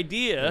fun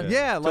idea.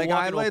 Yeah, to like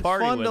walk into a it's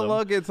party fun with to them.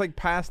 look. It's like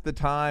past the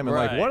time and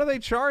like, Right. what are they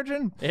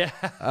charging? Yeah.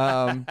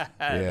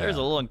 There's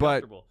a little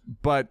uncomfortable.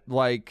 But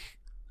like,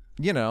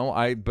 you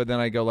know, but then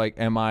I go like,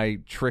 am I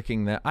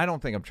tricking them? I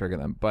don't think I'm tricking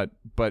them, but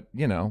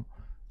you know,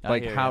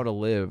 like hear how ya. to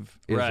live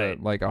is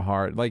Right. a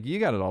hard, like you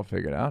got it all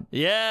figured out.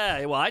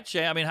 Yeah, well,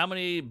 I mean, how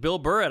many? Bill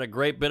Burr had a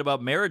great bit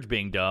about marriage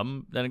being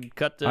dumb, then it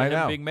cut to I him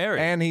know. being married.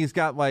 And he's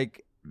got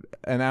like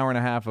an hour and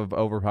a half of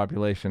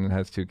overpopulation and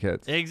has 2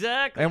 kids.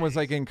 Exactly. And was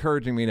like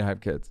encouraging me to have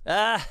kids.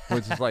 Ah,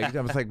 Which is like,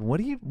 I was like,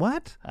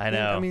 what? I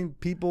know. I mean,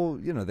 people,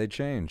 you know, they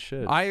change.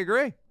 Shit. I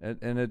agree.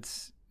 And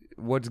it's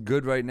what's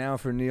good right now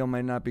for Neal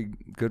might not be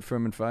good for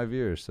him in 5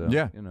 years. So,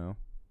 Yeah. you know.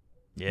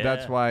 yeah.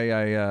 That's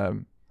why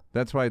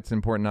that's why it's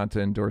important not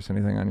to endorse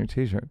anything on your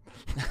T-shirt.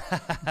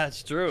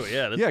 That's true.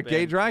 Yeah. This Yeah, band-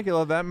 Gay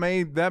Dracula. That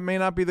may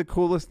not be the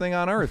coolest thing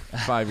on earth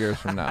 5 years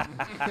from now.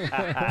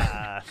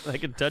 They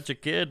can touch a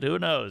kid. Who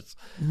knows?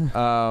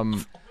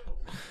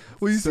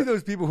 Well, you see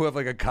those people who have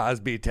like a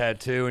Cosby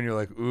tattoo, and you're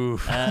like,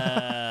 oof,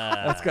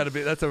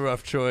 that's a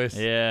rough choice.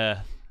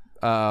 Yeah.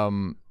 I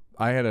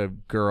had a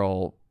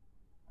girl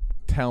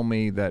tell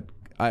me that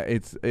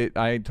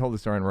I told the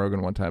story on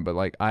Rogan one time, but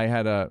like I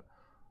had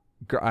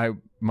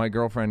my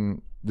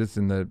girlfriend, this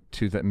in the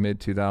mid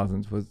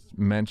 2000s, was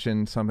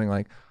mentioned something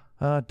like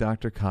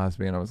Dr.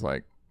 Cosby, and I was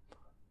like,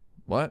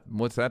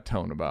 what's that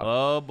tone about?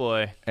 Oh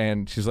boy.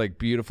 And she's like,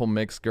 beautiful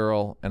mixed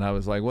girl, and I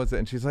was like, what's it?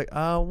 And she's like,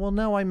 well,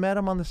 no, I met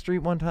him on the street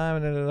one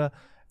time,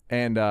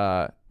 and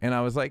I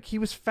was like, he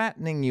was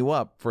fattening you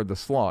up for the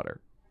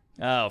slaughter.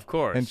 Oh, of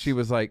course. And she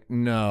was like,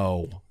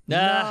 no.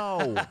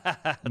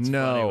 That's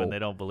No. funny when they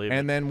don't believe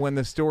And it. then when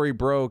the story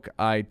broke,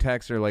 I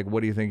texted her like,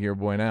 what do you think of your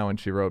boy now? And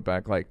she wrote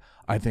back like,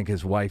 I think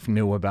his wife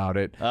knew about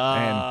it. And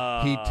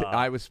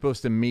I was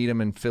supposed to meet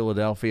him in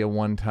Philadelphia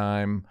one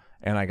time,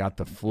 and I got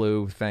the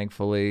flu,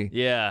 thankfully.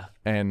 Yeah.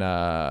 And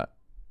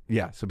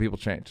so people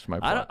change. It's my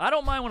point. I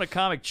don't mind when a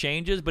comic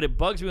changes, but it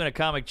bugs me when a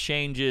comic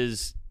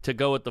changes to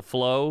go with the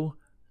flow.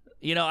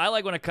 You know, I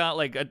like when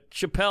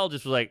Chappelle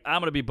just was like, I'm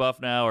going to be buff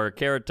now, or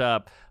Carrot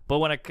Top. But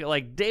when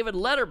like David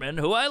Letterman,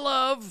 who I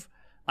love,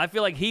 I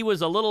feel like he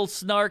was a little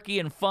snarky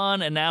and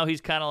fun, and now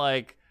he's kind of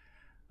like,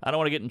 I don't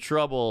want to get in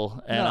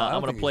trouble, and I'm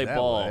going to play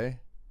ball.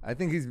 I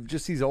think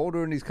he's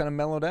older and he's kind of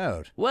mellowed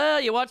out.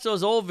 Well, you watch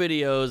those old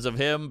videos of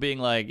him being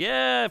like,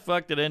 "Yeah, I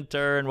fucked an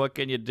intern. What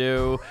can you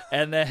do?"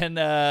 And then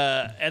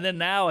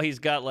now he's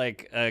got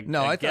like a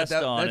guest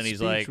on, and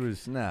he's like,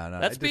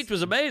 "That speech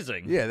was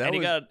amazing." Yeah, and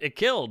he got it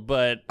killed.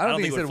 But I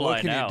don't think he said,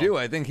 "What can you do?"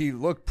 I think he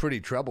looked pretty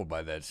troubled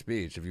by that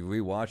speech. If you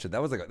rewatch it,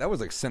 that was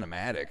like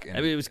cinematic. And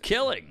I mean, it was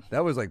killing.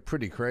 That was like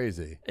pretty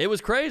crazy. It was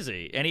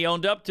crazy, and he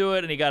owned up to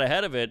it, and he got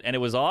ahead of it, and it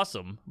was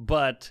awesome.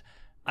 But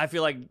I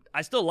feel like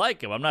I still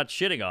like him. I'm not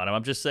shitting on him.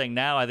 I'm just saying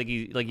now I think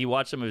you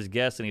watch some of his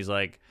guests and he's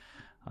like,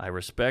 I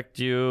respect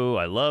you.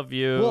 I love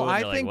you. Well, and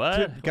I like, think what?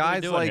 to What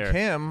guys like here?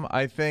 him,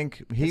 I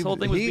think His whole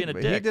thing was being a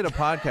dick. he did a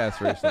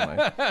podcast recently.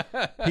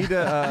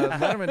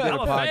 Letterman did a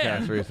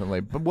podcast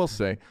recently, but we'll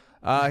see.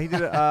 He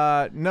did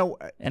no,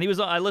 and he was.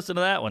 I listened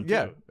to that one too.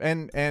 Yeah,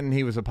 and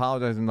he was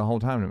apologizing the whole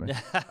time to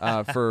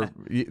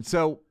me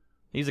so.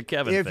 He's a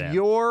Kevin fan.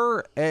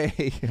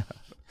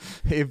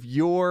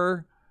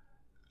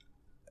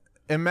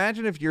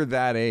 Imagine if you're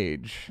that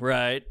age,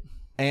 right,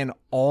 and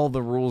all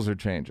the rules are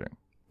changing.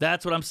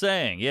 That's what I'm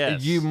saying.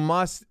 Yes, you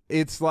must.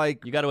 It's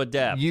like you got to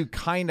adapt. You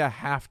kind of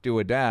have to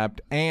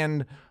adapt.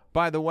 And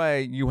by the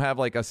way, you have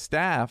like a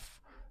staff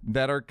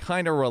that are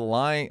kind of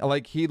relying.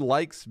 Like he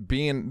likes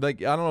being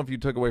like. I don't know if you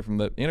took away from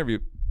the interview,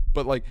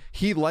 but like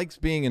he likes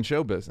being in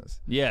show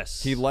business.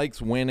 Yes, he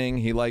likes winning.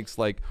 He likes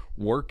like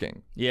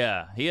working.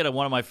 Yeah, he had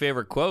one of my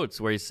favorite quotes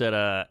where he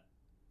said,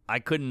 I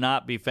could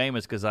not be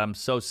famous because I'm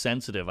so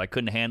sensitive. I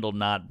couldn't handle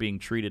not being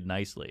treated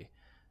nicely.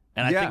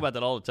 And I think about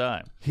that all the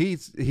time. He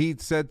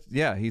said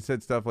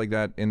stuff like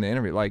that in the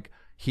interview. Like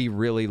he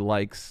really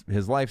likes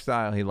his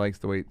lifestyle. He likes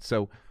the way.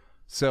 So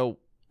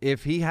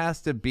if he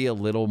has to be a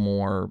little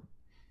more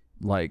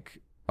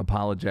like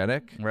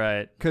apologetic,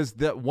 right? Because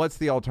what's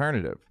the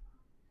alternative?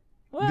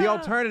 Well, the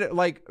alternative,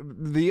 like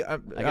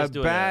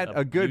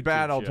a good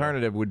bad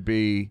alternative would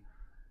be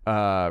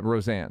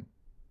Roseanne.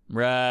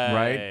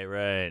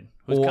 Right.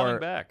 Who's coming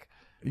back?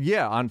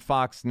 Yeah, on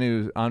Fox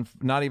News. On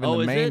not even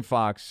the main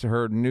Fox.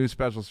 Her new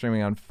special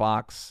streaming on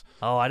Fox.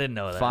 Oh, I didn't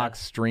know that.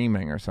 Fox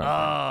streaming or something.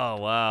 Oh,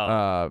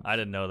 wow. I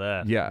didn't know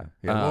that. Yeah.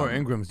 Laura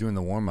Ingram's doing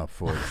the warm up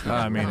for it.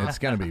 I mean, it's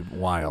gonna be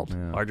wild.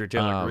 Yeah. Marjorie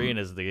Taylor Greene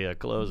is the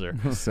closer.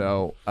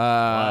 So,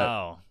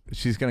 wow.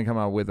 She's gonna come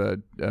out with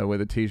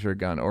a T-shirt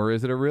gun, or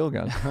is it a real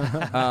gun?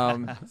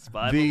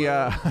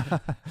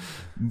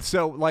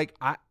 So like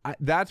I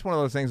that's one of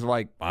those things.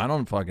 Like I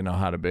don't fucking know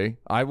how to be.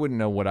 I wouldn't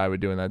know what I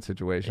would do in that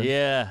situation.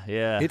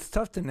 Yeah. It's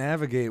tough to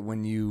navigate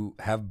when you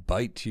have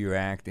bite to your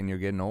act and you're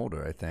getting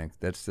older. I think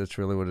that's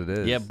really what it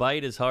is. Yeah,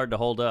 bite is hard to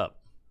hold up.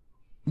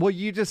 Well,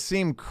 you just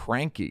seem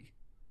cranky.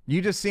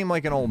 You just seem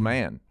like an old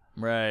man.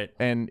 Right.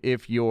 And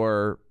if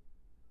you're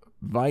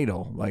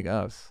vital like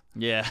us,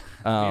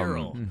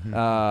 viral,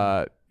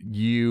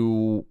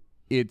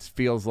 it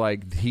feels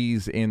like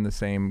he's in the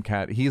same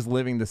he's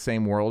living the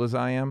same world as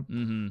I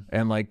am,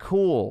 and like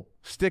cool,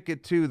 stick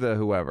it to the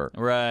whoever,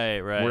 right.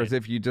 Whereas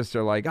if you just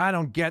are like, I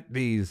don't get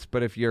these,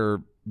 but if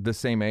you're the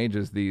same age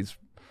as these,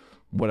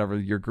 whatever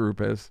your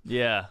group is,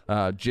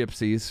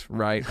 gypsies,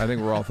 right? I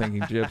think we're all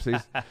thinking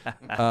gypsies.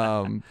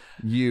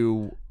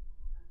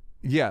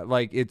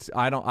 Like it's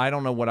I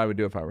don't know what I would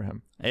do if I were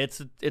him.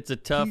 It's a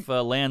tough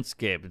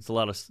landscape. It's a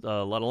lot of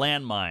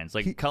landmines.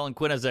 Like Colin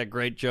Quinn has that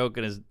great joke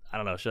in his, I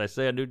don't know, should I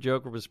say a new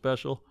joke or a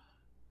special?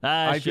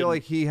 I feel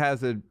like he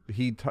has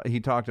he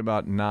talked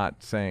about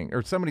not saying,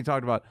 or somebody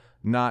talked about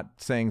not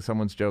saying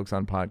someone's jokes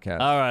on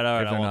podcasts. All right.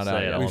 I won't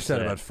say it. We've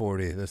said about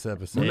 40 this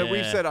episode. Yeah.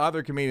 We've said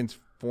other comedians'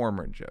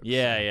 former jokes.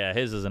 Yeah.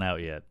 His isn't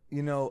out yet.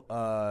 You know,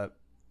 I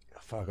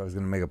was going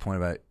to make a point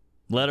about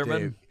Letterman.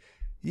 Dave.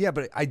 Yeah,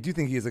 but I do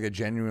think he is like a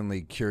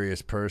genuinely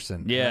curious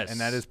person. Yes. And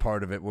that is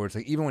part of it, where it's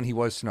like, even when he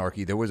was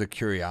snarky, there was a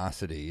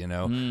curiosity, you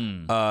know?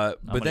 I'm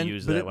going to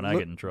use that when I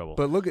get in trouble.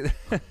 But look at...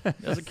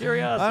 There's a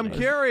curiosity. I'm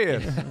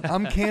curious.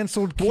 I'm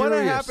canceled curious.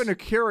 What happened to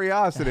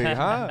curiosity,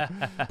 huh?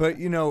 But,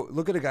 you know,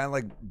 look at a guy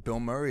like Bill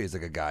Murray is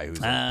like a guy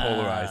who's like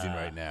polarizing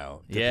right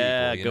now. To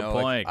yeah, people, good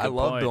point. Like, I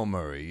love Bill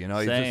Murray. You know,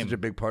 he's just such a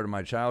big part of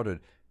my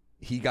childhood.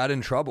 He got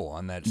in trouble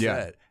on that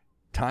set.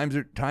 Times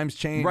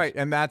change, right?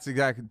 And that's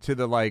exactly to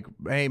the like,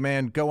 hey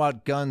man, go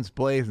out guns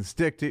blazing,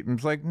 stick to it. And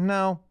it's like,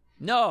 no.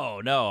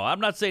 I'm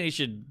not saying he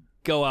should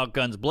go out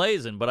guns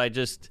blazing, but I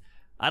don't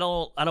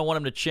want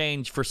him to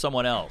change for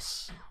someone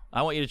else.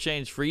 I want you to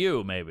change for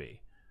you,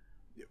 maybe.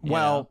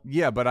 Well,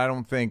 yeah, but I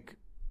don't think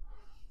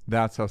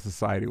that's how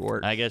society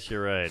works. I guess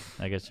you're right.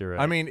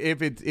 I mean,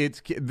 if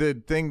it's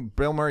the thing,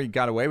 Bill Murray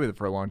got away with it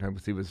for a long time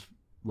because he was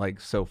like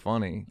so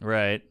funny,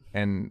 right?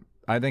 And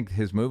I think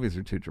his movies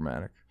are too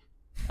dramatic.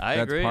 I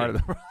agree. Part of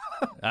the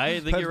I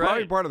think you're right. That's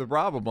probably part of the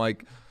problem.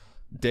 Like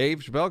Dave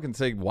Chappelle can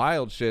say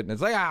wild shit, and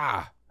it's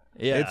like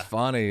it's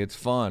funny, it's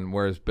fun.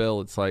 Whereas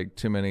Bill, it's like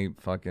too many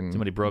broken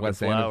Wes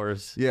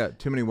flowers.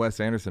 Too many Wes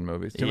Anderson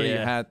movies. Too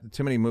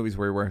many movies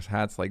where he wears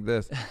hats like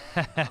this. Too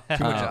much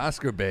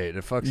Oscar bait.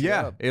 It fucks you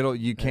up.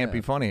 You can't be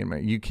funny in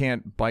it. You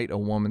can't bite a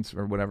woman's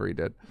or whatever he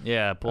did.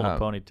 Yeah, pulled a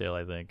ponytail,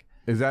 I think.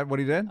 Is that what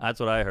he did? That's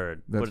what I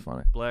heard. That's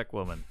funny. Black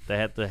woman. They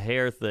had the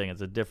hair thing.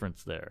 It's a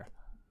difference there.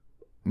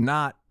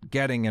 not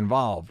getting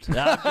involved.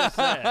 I'm just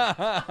saying.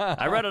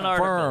 I read an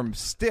article. Firm,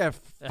 stiff,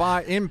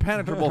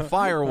 impenetrable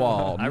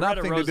firewall. I read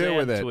a Nothing to do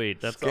with it.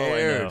 tweet. That's all I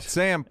know.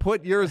 Sam,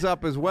 put yours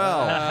up as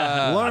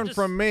well. Learn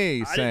from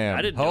me, Sam.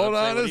 I didn't Hold say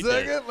on what a he did.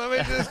 second. Let me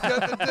just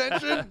cut the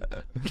tension.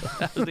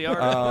 That was the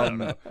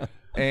article.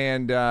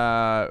 And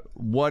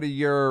what are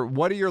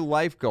your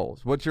life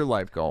goals? What's your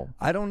life goal?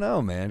 I don't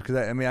know, man, because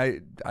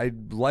I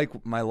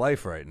like my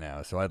life right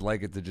now, so I'd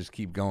like it to just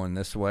keep going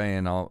this way,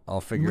 and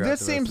I'll figure out. This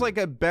seems like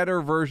a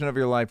better version of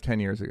your life 10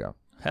 years ago.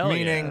 Hell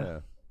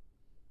Meaning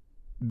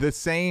the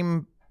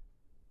same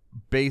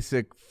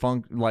basic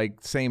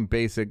same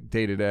basic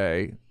day to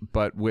day,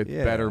 but with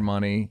better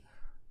money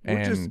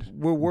and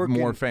we're working,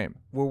 more fame.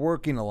 We're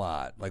working a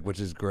lot,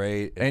 which is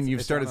great. And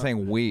you've started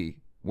saying we.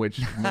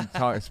 Which,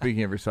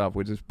 speaking of yourself,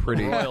 which is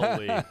pretty.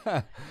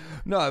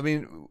 No, I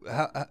mean,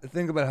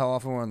 think about how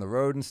often we're on the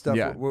road and stuff.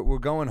 Yeah. We're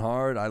going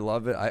hard. I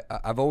love it.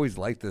 I've always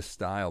liked this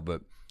style,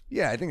 but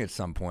yeah, I think at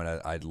some point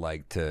I'd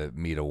like to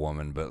meet a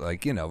woman. But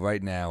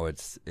right now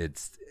it's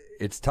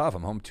tough.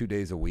 I'm home 2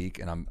 days a week,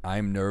 and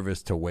I'm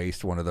nervous to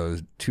waste one of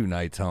those 2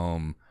 nights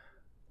home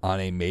on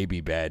a maybe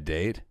bad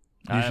date.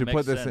 You should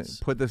put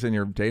this in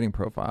your dating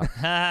profile.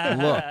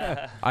 Look,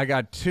 I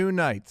got 2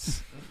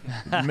 nights.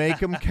 Make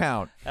them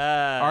count.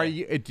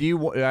 Do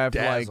you have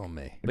dazzle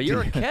me? But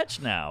you're a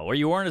catch now, or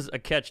you weren't a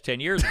catch 10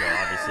 years ago,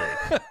 obviously.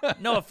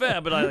 No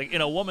offense, but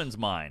in a woman's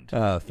mind.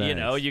 Oh,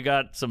 thanks. You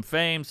got some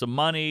fame, some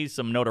money,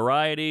 some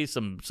notoriety,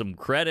 some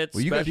credits.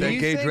 Well, you got that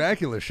gay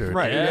Dracula shirt,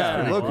 right?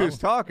 Yeah. Look who's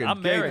talking.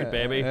 I'm married,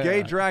 baby.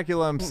 Gay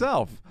Dracula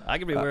himself. I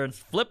could be wearing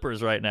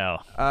flippers right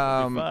now.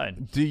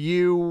 Fine. Do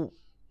you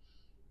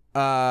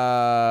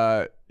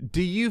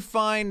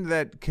find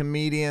that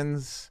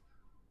comedians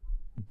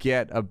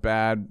get a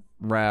bad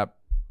rap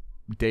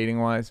dating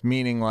wise?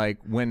 Meaning,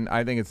 when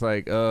I think it's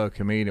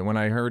comedian. When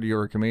I heard you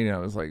were a comedian, I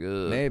was like,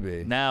 ugh.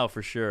 Maybe now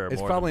for sure.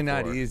 It's probably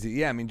not easy.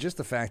 Yeah, I mean, just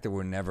the fact that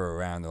we're never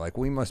around. They're like,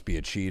 we must be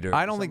a cheater.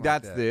 I don't think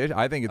that's it.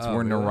 I think it's we're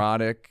really?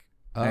 neurotic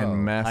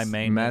and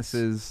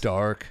messes.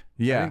 Dark.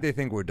 Yeah. I think they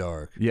think we're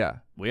dark. Yeah.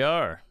 We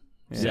are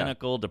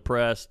cynical,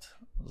 depressed.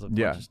 There's a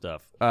bunch of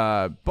stuff.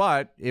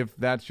 But if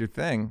that's your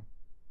thing,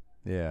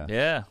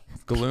 yeah,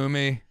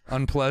 gloomy,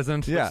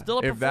 unpleasant. Yeah,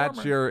 still a if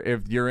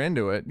you're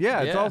into it,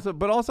 it's also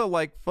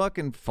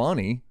fucking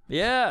funny.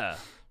 Yeah,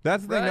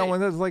 that's the thing. No one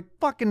does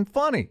fucking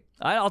funny.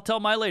 I'll tell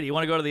my lady, you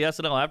want to go to the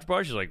SNL after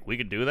party? She's like, we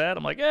could do that.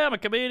 I'm like, yeah, I'm a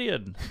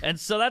comedian, and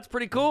so that's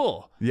pretty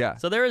cool. Yeah.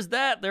 So there is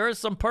that. There is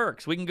some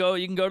perks. You can go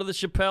to the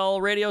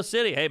Chappelle Radio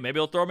City. Hey, maybe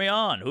he'll throw me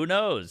on. Who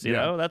knows? You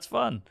know, that's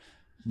fun.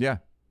 Yeah.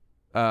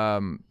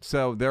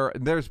 So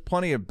there's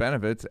plenty of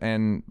benefits,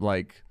 and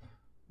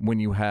when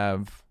you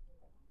have.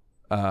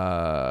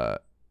 It's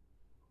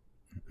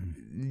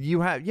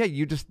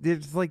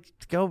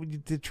go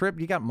the trip.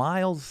 You got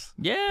miles.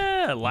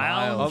 Yeah,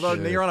 lounge. Although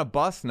you're on a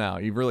bus now,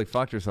 you've really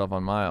fucked yourself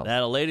on miles.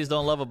 Ladies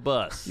don't love a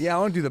bus. Yeah, I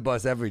won't do the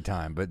bus every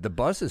time, but the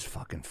bus is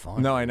fucking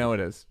fun. No, I know it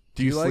is.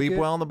 Do you sleep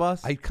well on the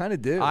bus? I kind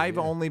of do. I've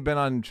only been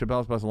on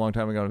Chappelle's bus a long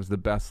time ago. It was the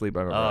best sleep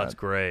I've ever had. Oh, it's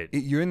great.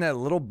 You're in that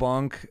little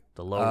bunk.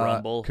 The low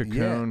rumble.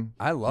 Cocoon.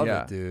 Yeah, I love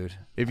it, dude.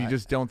 If you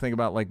just don't think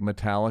about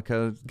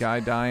Metallica guy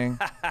dying,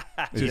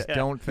 just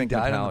don't think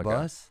died Metallica. On the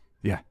bus?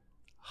 Yeah.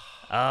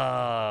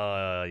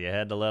 Oh, you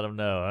had to let him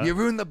know, huh? You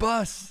ruined the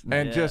bus.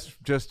 And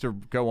just to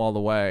go all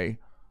the way,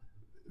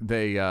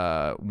 they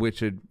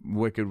wicked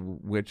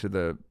witch of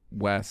the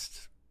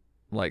West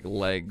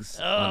legs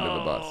under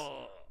the bus.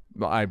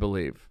 I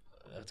believe.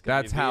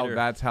 That's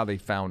how they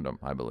found him,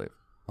 I believe.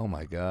 Oh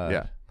my god.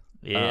 Yeah.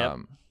 Yeah.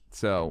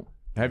 So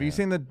have you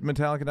seen the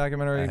Metallica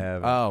documentary? I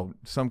have. Oh,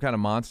 Some Kind of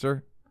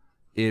Monster.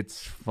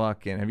 It's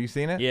fucking. Have you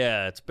seen it?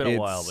 Yeah, it's been a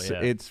while, but yeah.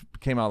 It's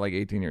came out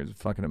 18 years.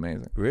 It's fucking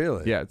amazing.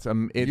 Really? Yeah, it's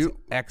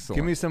excellent.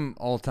 Give me some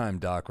all-time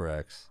Doc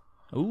Rex.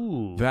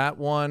 Ooh. That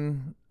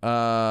one.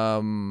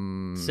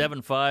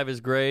 7-5 is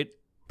great.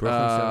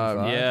 Brooklyn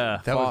 75. Yeah.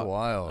 That was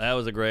wild. That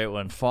was a great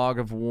one. Fog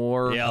of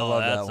War. Yeah, I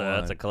love that's that one.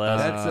 That's a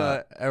classic.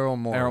 That's Errol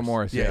Morris. Errol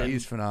Morris, yeah.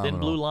 He's phenomenal. Thin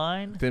Blue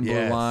Line. Thin Blue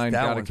Yes, Line.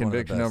 that Got a one's one of the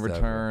conviction best ever.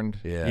 overturned.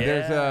 Yeah.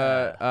 There's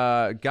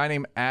a guy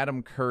named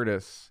Adam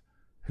Curtis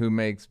who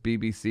makes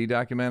BBC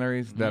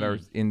documentaries that are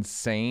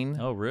insane.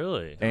 Oh,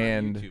 really?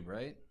 And on YouTube,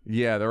 right?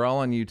 Yeah, they're all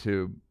on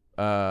YouTube.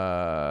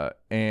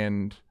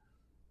 And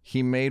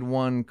he made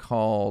one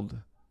called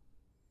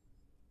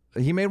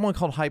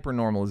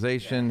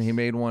Hypernormalization. Yes. He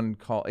made one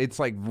called. It's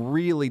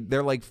really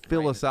they're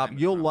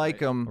philosophical. You'll like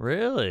them,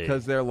 Really?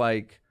 because they're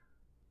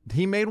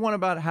He made one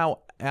about how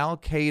Al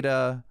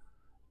Qaeda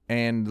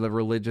and the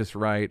religious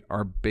right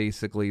are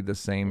basically the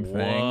same thing.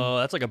 Whoa,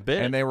 that's like a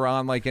bit. And they were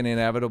on an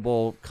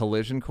inevitable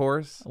collision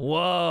course.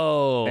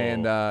 Whoa.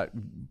 And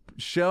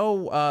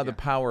show The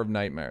Power of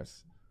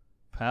Nightmares.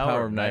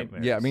 Power of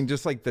Nightmares. Yeah, I mean,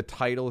 just the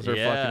titles are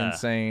fucking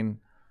insane.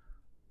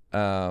 This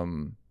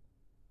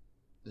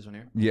one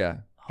here?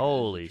 Yeah.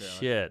 Holy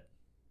shit.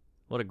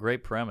 What a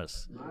great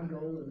premise. My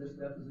goal in this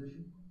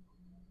deposition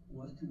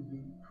was to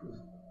be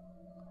truthful.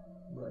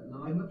 But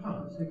now in the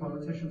past, the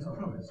politicians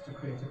promised to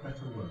create a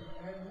better world.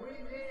 And we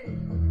did.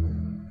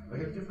 We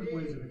have different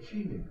ways of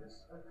achieving this.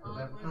 for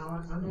their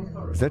power and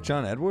authority. Is that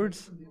John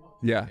Edwards?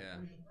 Yeah. Yeah.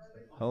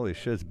 Holy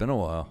shit, it's been a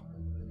while.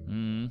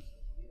 Mm.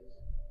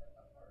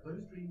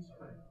 Those dreams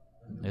fail.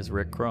 There's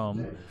Rick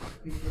Crom.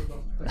 People have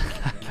lost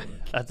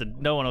faith.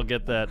 No one will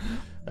get that.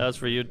 That was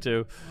for you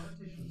too.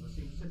 Politicians are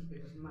seen simply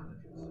as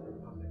managers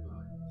in public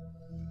life.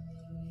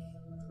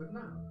 But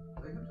now,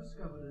 they have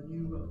discovered a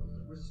new road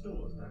that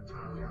restores their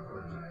towering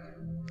authority.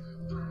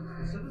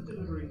 Instead of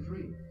delivering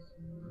dreams,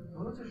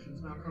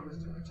 politicians now promise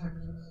to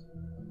protect us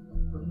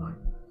from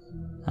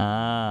nightmares.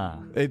 Ah.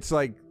 It's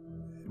like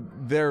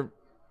they're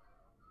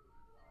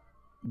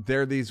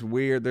these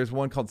weird. There's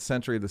one called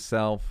Century of the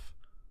Self,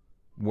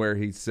 where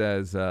he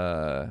says,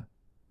 where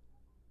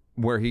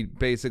he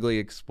basically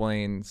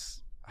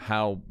explains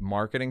how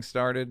marketing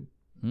started.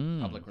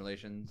 Public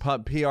relations.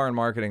 PR and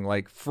marketing.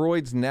 Like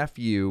Freud's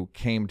nephew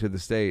came to the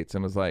States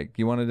and was like,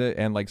 you wanted it,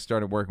 and like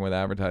started working with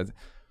advertising.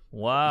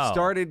 Wow.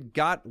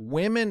 Got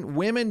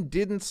women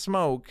didn't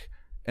smoke,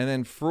 and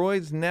then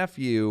Freud's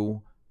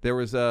nephew, there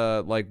was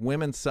a like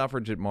women's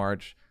suffragette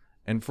march,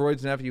 and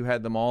Freud's nephew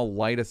had them all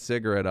light a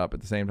cigarette up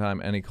at the same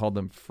time, and he called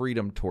them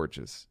freedom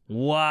torches.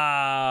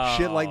 Wow.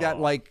 Shit like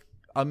that, like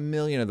a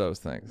million of those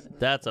things.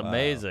 That's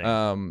amazing.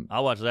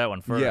 I'll watch that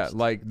one first. Yeah,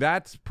 like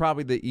that's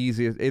probably the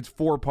easiest. It's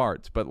 4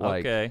 parts, but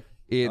like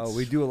it's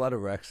we do a lot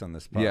of Rex on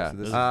this podcast. yeah. So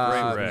this is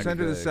great Rex.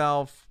 Center of the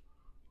Self.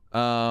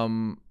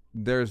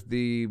 There's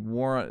the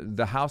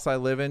House I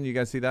Live In. You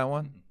guys see that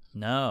one?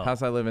 No.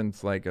 House I Live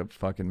In's like a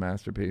fucking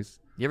masterpiece.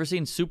 You ever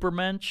seen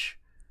Supermensch?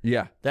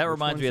 Yeah. That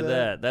reminds me of one's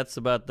that. That's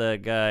about the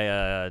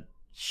guy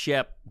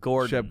Shep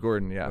Gordon. Shep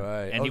Gordon, yeah.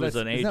 Right. And he was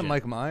an Isn't agent. that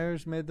Mike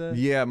Myers made that?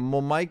 Yeah,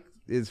 well, Mike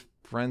is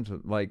friends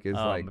with, like,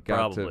 got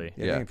probably. to,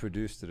 Yeah, I think he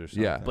produced it or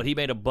something. Yeah. But he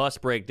made a bus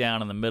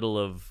breakdown in the middle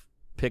of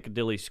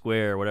Piccadilly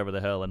Square, or whatever the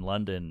hell, in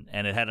London,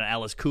 and it had an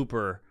Alice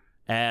Cooper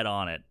ad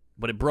on it.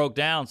 But it broke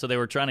down, so they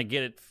were trying to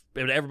get it.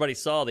 Everybody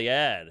saw the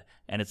ad,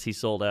 and he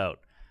sold out.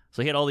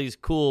 So he had all these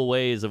cool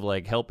ways of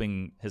like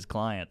helping his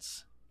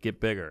clients get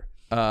bigger.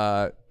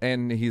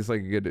 And he's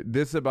like a good.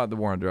 This is about the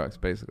war on drugs,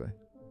 basically.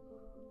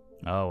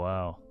 Oh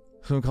wow.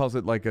 Someone calls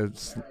it like a.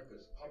 America's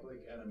public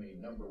enemy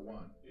number 1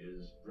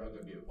 is drug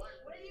abuse. What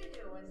do you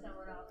do when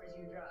someone offers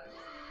you drugs?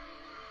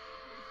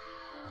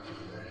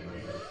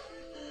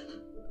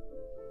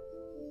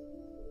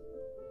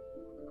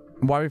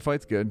 Why We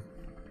Fight's good.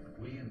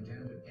 We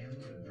intend to end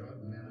the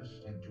drug menace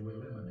and to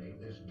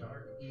eliminate this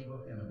dark,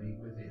 evil enemy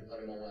within.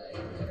 Put them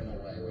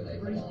away where they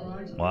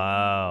belong.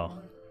 Wow.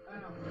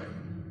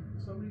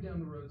 Somebody down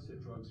the road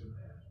said drugs are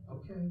bad.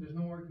 Okay, there's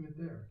no argument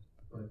there.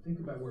 But think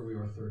about where we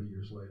are 30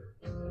 years later.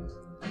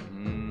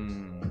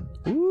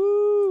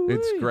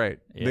 It's great.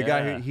 The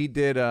guy Yeah. he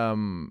did. I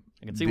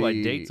can see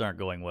why dates aren't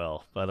going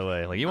well. By the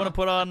way, like you want to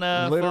put on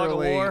Fog of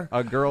Literally, War?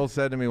 a girl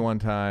said to me one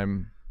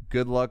time,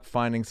 "Good luck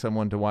finding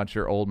someone to watch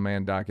your old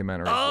man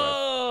documentaries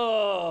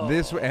Oh. with."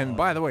 This, and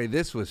by the way,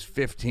 this was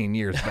 15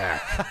 years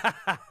back.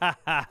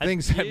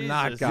 Things have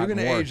not Jesus. gotten You're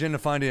going to worse. age into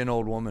finding an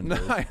old woman. No,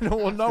 dude. I know.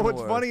 Well, no. gonna What's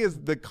work. funny is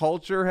the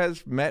culture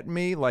has met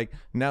me. Like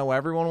now,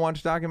 everyone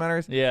watches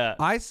documentaries. Yeah.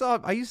 I used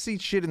to see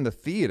shit in the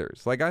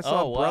theaters. Like I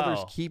saw Oh, Brothers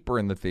wow. Keeper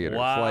in the theaters.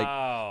 Wow.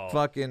 Like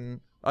fucking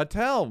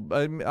Attell.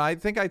 I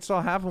think I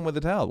saw half of them with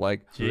Attell.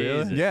 Like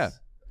Jesus. yeah.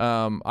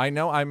 I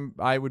know.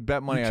 I would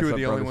bet money. You I two saw are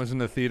the only Brothers- ones in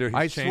the theater. He's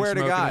I chain swear to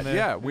smoking God. in there.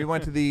 Yeah, we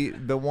went to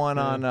the one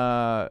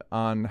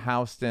on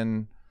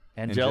Houston.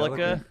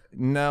 Angelica?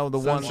 No, the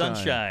one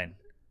Sunshine.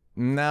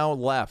 now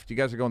left. You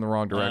guys are going the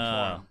wrong direction.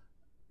 Oh.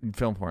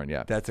 Film for it.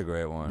 Yeah. That's a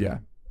great one. Yeah.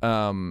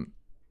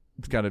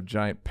 It's got a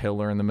giant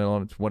pillar in the middle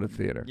of it. What a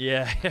theater.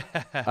 Yeah. Near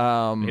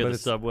the But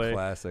it's subway.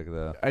 classic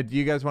though. Do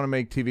you guys want to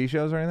make TV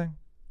shows or anything?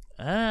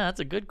 That's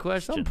a good At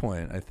question. some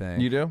point, I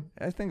think. You do?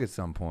 I think at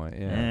some point,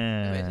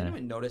 yeah. Did Yeah.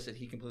 anyone notice that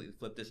he completely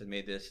flipped this and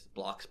made this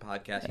Blocks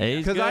podcast?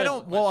 He's Because I good.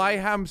 don't. Well, I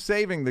am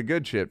saving the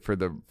good shit for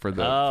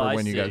I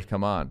when you see. guys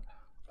come on.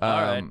 All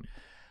right.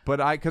 But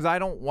I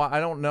don't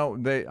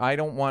know. I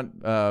don't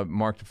want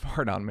Mark to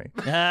fart on me.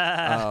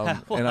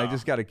 And I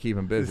just got to keep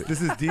him busy.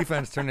 This is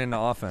defense turned into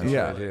offense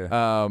Yeah. right here.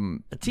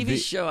 A TV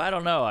show, I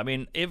don't know. I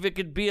mean, if it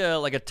could be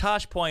like a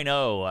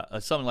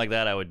Tosh.0, something like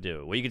that, I would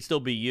do. Where you could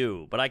still be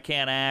you, but I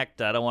can't act.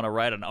 I don't want to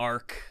write an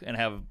arc and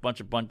have a bunch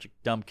of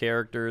dumb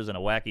characters and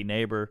a wacky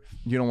neighbor.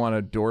 You don't want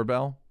a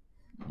doorbell?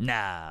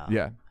 Nah.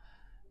 Yeah.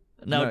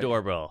 No No.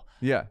 doorbell.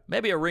 Yeah.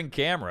 Maybe a Ring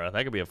camera.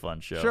 That could be a fun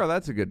show. Sure,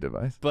 that's a good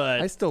device.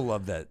 But I still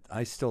love that.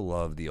 I still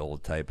love the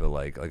old type of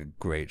like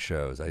great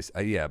shows.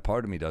 Yeah,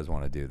 part of me does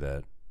want to do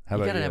that. How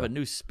you about gotta you? have a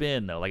new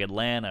spin though, like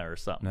Atlanta or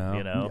something. No.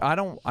 You know.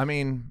 I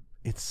mean,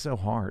 it's so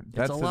hard.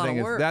 That's a the lot thing.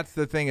 of work. That's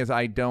the thing is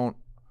I don't.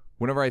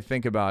 Whenever I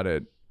think about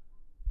it,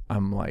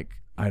 I'm like,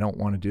 I don't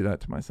want to do that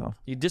to myself.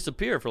 You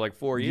disappear for like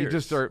 4 years. You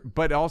just are,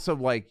 but also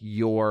like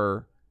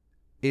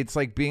it's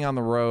like being on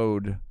the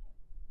road,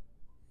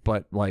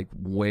 but like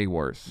way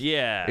worse.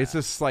 Yeah. It's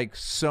just like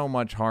so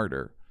much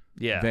harder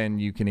than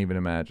you can even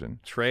imagine.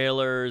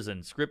 Trailers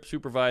and script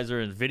supervisor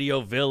and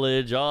video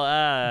village, all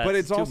that. But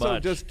it's too also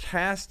much. just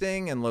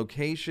casting and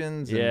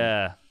locations.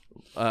 Yeah.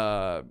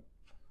 And,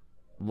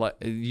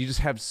 you just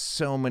have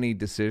so many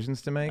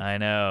decisions to make. I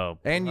know.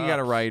 And you got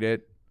to write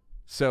it.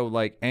 So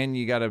like, and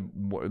you gotta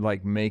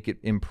like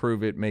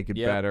improve it, make it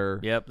better.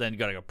 Yep. Then you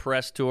gotta go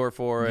press tour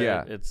for it.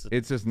 Yeah,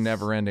 it's just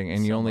never ending,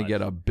 and you only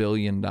get $1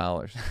 billion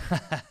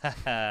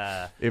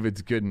if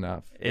it's good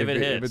enough. If it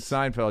hits. If it's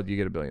Seinfeld, you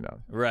get $1 billion.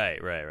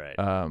 Right.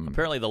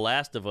 Apparently, The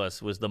Last of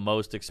Us was the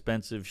most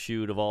expensive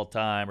shoot of all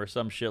time, or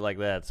some shit like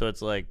that. So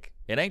it's like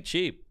it ain't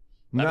cheap.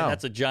 I mean,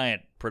 that's a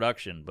giant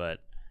production, but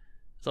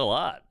it's a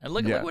lot. And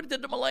look what it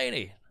did to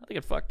Mulaney. I think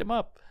it fucked him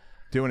up.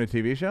 Doing a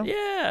TV show?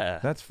 Yeah.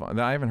 That's fun.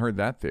 I haven't heard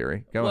that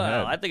theory. Go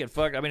ahead. I think it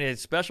fucked. I mean,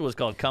 his special was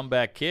called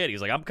Comeback Kid.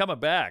 He's like, I'm coming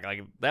back.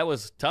 Like, that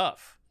was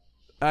tough.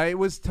 It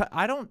was.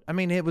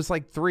 It was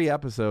like 3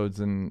 episodes,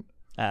 and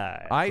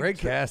great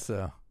cast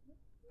though.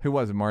 Who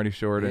was it? Marty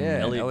Short and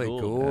Elliot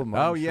Gould.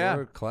 Marty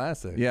Short,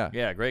 classic.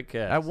 Yeah, great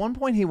cast. At one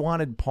point, he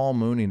wanted Paul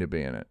Mooney to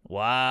be in it.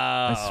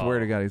 Wow. I swear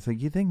to God, he's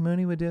like, you think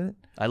Mooney would do it?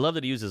 I love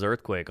that he uses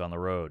Earthquake on the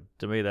road.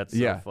 To me, that's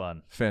so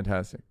fun.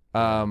 Fantastic.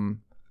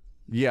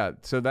 Yeah,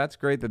 so that's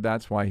great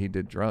that's why he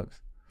did drugs.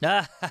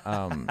 That's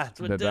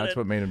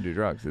what made him do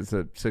drugs. It's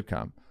a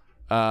sitcom.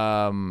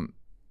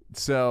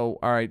 So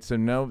all right, so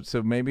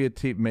maybe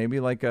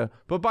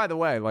but by the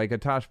way, like a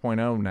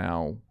Tosh.0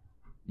 now,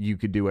 you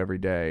could do every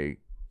day.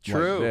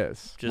 True. Like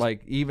this.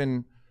 Like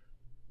even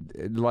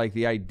like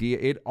the idea,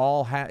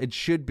 it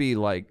should be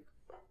like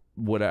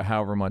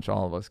however much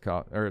all of us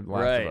caught or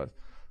Last of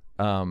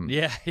Us.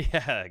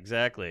 Yeah,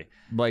 exactly.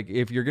 Like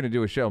if you're gonna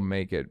do a show,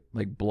 make it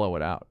like blow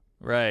it out.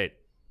 Right.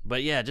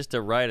 But yeah, just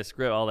to write a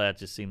script, all that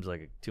just seems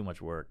like too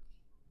much work.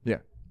 Yeah.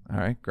 All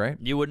right. Great.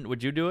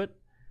 Would you do it?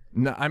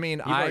 No, I mean,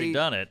 You've already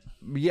done it.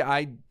 Yeah,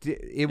 I did.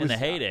 It was in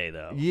the heyday,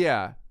 though.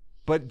 Yeah,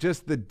 but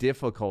just the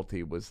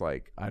difficulty was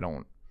like, I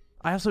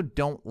also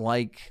don't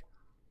like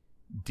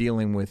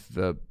dealing with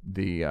the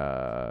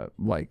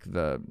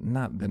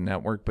not the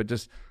network, but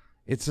just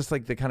it's just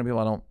like the kind of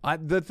people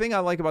the thing I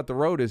like about the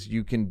road is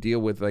you can deal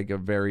with like a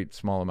very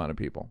small amount of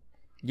people.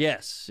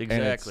 Yes,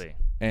 exactly.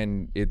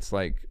 And it's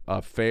like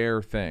a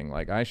fair thing.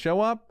 Like I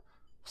show up,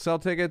 sell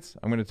tickets,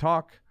 I'm going to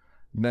talk,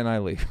 then I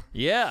leave.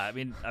 Yeah, I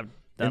mean,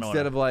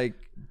 instead of like,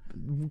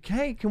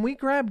 okay, can we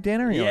grab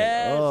dinner?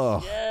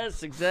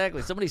 Yes,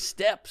 exactly. So many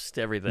steps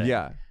to everything.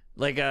 Yeah.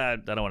 Like, I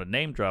don't want to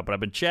name drop, but I've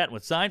been chatting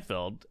with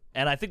Seinfeld,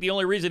 and I think the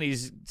only reason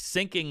he's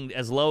sinking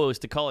as low as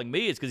to calling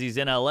me is because he's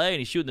in L.A. and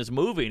he's shooting this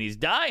movie and he's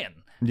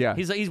dying. Yeah.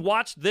 He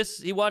watched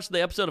the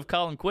episode of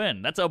Colin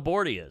Quinn. That's how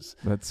bored he is.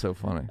 That's so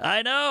funny.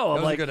 I know.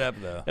 It was a good ep,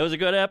 though. It was a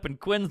good ep, and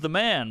Quinn's the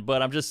man,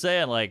 but I'm just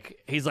saying, like,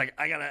 he's like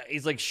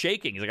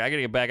shaking. He's like, I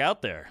gotta get back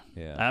out there.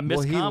 Yeah. I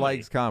miss comedy. He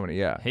likes comedy,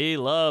 yeah. He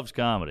loves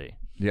comedy.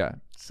 Yeah.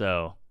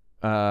 So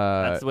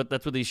that's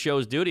what these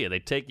shows do to you. They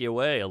take you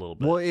away a little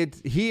bit. Well, I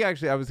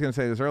was going to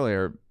say this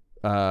earlier.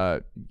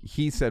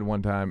 He said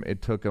one time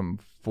it took him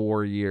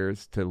 4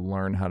 years to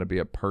learn how to be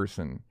a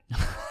person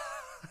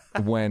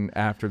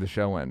after the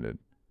show ended.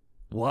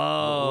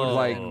 Whoa.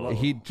 Like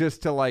he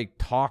just to like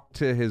talk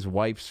to his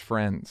wife's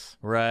friends.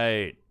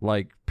 Right.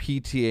 Like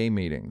PTA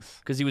meetings.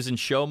 Because he was in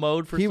show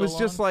mode for so long? He was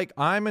just like,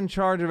 I'm in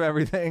charge of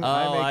everything.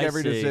 I make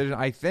every decision.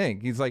 I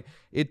think. He's like,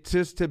 it's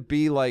just to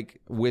be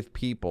like with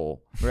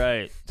people.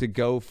 Right. To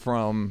go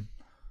from,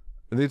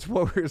 it's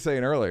what we were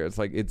saying earlier. It's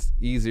like, it's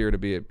easier to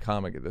be a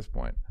comic at this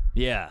point.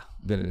 Yeah.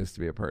 Than it is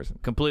to be a person.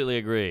 Completely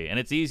agree. And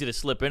it's easy to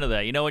slip into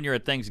that. You know, when you're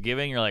at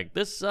Thanksgiving, you're like,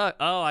 this sucks.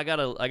 Oh, I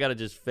gotta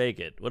just fake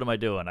it. What am I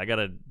doing? I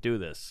gotta do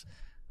this.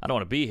 I don't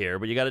want to be here,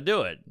 but you got to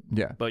do it.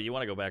 Yeah. But you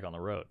want to go back on the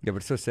road. Yeah, but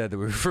it's so sad that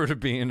we refer to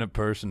being a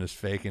person as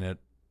faking it.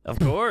 Of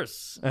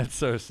course. That's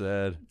so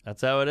sad.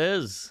 That's how it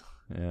is.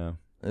 Yeah.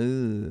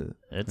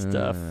 It's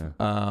tough.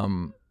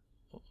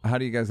 How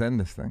do you guys end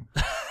this thing?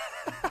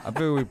 I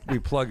feel we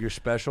plug your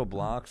special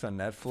blocks on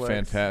Netflix.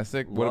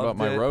 Fantastic. What about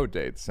my road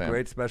dates, Sam?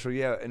 Great special.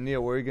 Yeah, and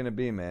Neal, where are you going to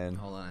be, man?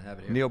 Hold on, I have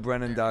it here.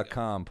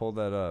 NealBrennan.com. Pull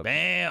that up.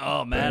 Bam.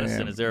 Oh, Madison.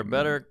 Bam. Is there a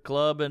better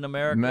club in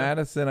America?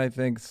 Madison, I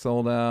think,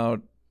 sold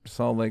out.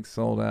 Salt Lake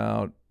sold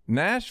out.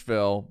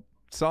 Nashville,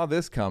 saw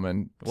this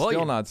coming.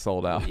 Still not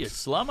sold out. You're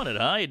slumming it,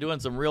 huh? You're doing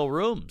some real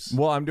rooms.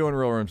 Well, I'm doing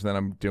real rooms, then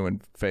I'm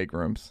doing fake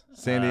rooms.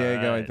 San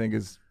Diego, I think,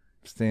 is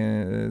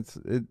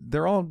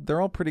they're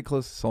all pretty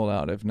close to sold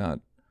out, if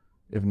not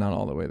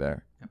all the way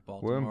there.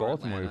 We're in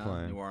Baltimore. You're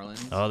playing. New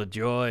Orleans. Oh, the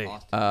joy.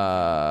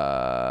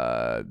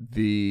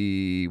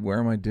 Where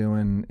am I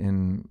doing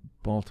in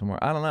Baltimore?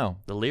 I don't know.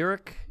 The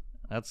Lyric.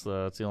 That's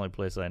the only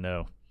place I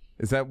know.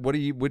 Is that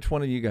which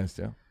one do you guys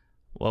do?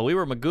 Well, we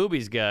were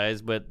Magooby's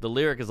guys, but the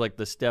Lyric is like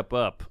the step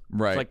up.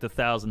 Right. It's like the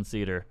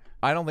 1,000-seater.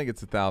 I don't think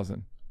it's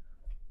 1,000.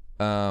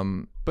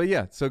 But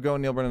yeah, so go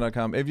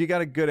nealbrennan.com. If you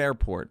got a good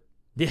airport,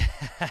 yeah,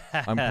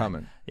 I'm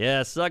coming.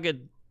 Yeah, suck it,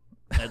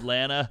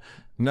 Atlanta.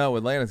 No,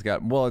 Atlanta's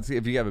got, it's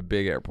if you have a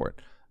big airport.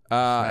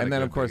 And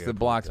then, of course, the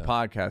Blocks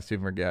podcast, you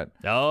forget.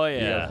 Oh, yeah. You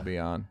guys will be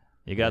on.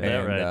 You got that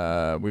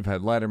right. We've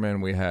had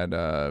Letterman. We had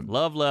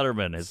love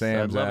Letterman.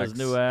 Sam's I love his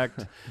new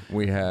act.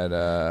 We had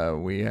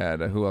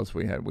who else?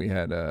 We had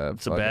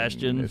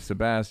Sebastian.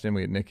 Sebastian.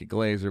 We had Nikki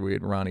Glazer. We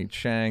had Ronnie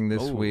Chang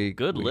this week.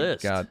 Good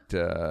list. Got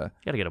gotta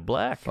get a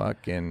black.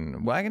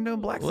 Fucking. Well, I can do a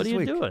black. What this are you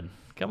week. doing?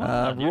 Come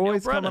on.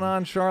 Roy's coming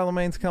on.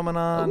 Charlemagne's coming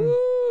on.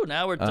 Ooh,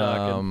 now we're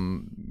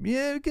talking.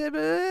 Yeah,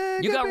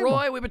 You got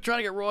Roy? We've been trying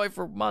to get Roy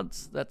for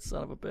months. That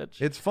son of a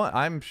bitch. It's fun.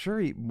 I'm sure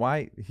he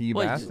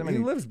asked him. He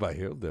And lives by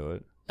here. He'll do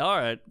it. All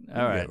right.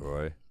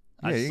 Roy.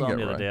 I you saw can him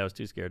get the other Roy. day. I was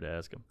too scared to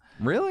ask him.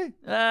 Really?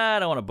 I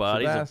don't want to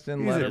bother.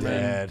 Sebastian He's a Letterman.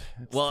 dad.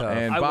 Well,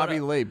 And I Bobby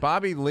wanna- Lee.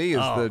 Bobby Lee is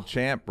the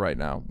champ right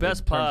now.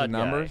 Best in terms pod of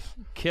numbers.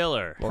 guy.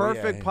 Killer.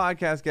 Perfect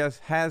podcast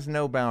guest. Has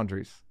no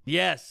boundaries.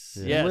 Yes.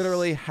 Yes.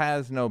 Literally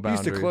has no He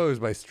boundaries. used to close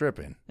by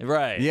stripping.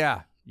 Right.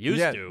 Yeah. Used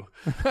Yeah. to.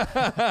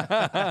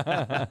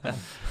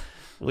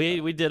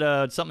 We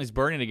did Something's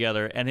Burning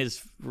together, and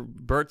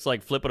Bert's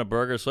like flipping a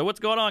burger. So what's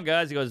going on,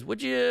 guys? He goes,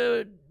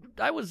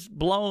 I was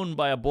blown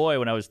by a boy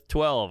when I was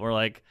 12. We're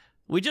like,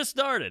 we just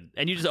started,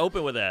 and you just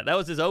open with that. That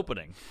was his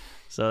opening.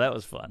 So that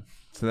was fun.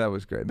 So that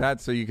was great.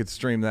 So you could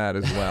stream that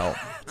as well.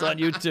 It's on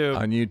YouTube.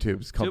 On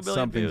YouTube. It's called 2 billion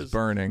Something's views.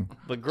 Burning.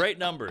 But great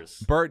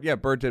numbers. Bert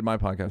did my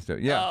podcast too.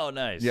 Yeah. Oh,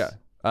 nice. Yeah.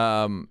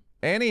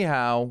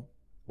 Anyhow,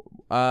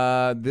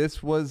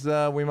 this was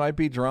We Might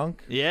Be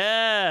Drunk.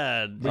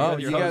 Yeah. Oh,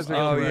 you guys are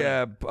Oh, gonna-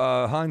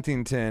 yeah.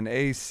 Huntington,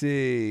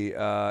 AC.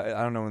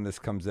 I don't know when this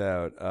comes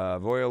out.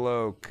 Royal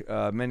Oak,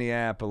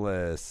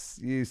 Minneapolis,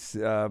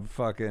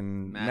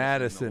 fucking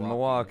Madison,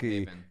 Milwaukee.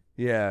 Haven.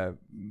 Yeah.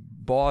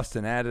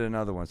 Boston added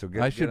another one. So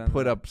I should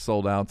put up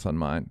sold outs on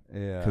mine.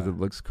 Yeah. Because it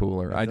looks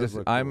cooler. It does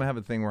look I cool. have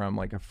a thing where I'm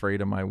like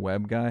afraid of my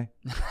web guy.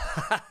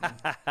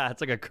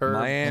 It's like a curve.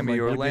 Miami, I'm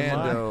like, what do you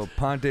Orlando,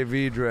 Ponte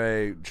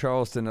Vedre,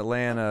 Charleston,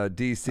 Atlanta,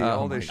 DC,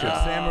 all this shit. I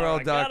got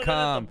it at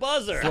Samuel.com the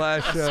buzzer.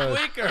 /.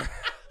 Squeaker.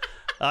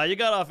 You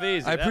got off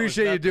easy. I That was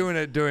appreciate you nothing. doing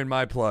it during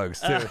my plugs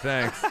too.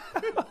 Thanks.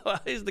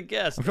 He's the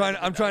guest.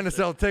 I'm trying to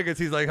sell tickets.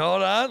 He's like,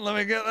 hold on, let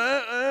me get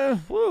that.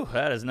 Whew,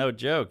 that is no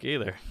joke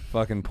either.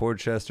 Fucking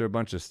Portchester, a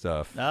bunch of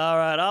stuff. All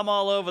right, I'm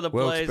all over the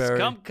place.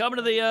 Wilkes-Barre. Come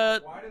to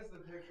the. Why does the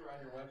picture on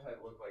your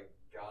website look like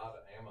God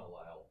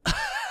Amalal?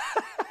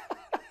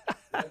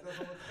 That doesn't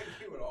look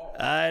like you at all.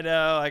 I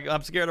know.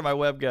 I'm scared of my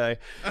web guy.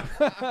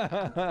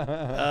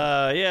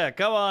 Yeah,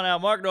 come on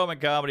out.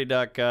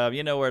 MarkNormanComedy.com.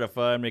 You know where to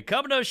find me.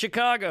 Come to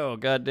Chicago.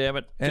 God damn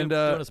it. And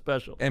doing a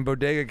special. And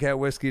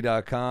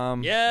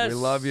BodegaCatWhiskey.com. Yes. We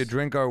love you.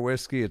 Drink our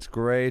whiskey. It's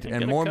great. And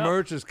And get a more cup.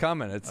 merch is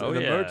coming. The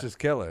yeah. merch is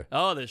killer.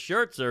 Oh, the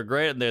shirts are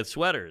great and the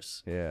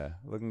sweaters. Yeah,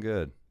 looking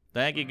good.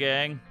 Thank you,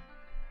 gang.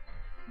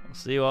 I'll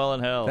see you all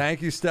in hell.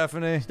 Thank you,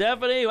 Stephanie.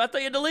 Stephanie, I thought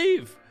you had to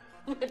leave.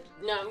 No,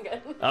 I'm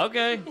good.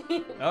 Okay.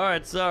 All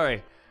right,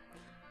 sorry.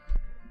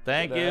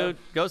 Thank you.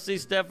 Go see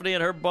Stephanie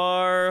at her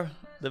bar,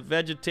 the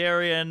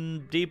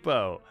Vegetarian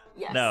Depot.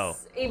 Yes. No.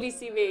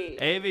 ABCV.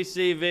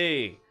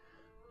 AVCV.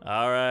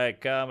 All right,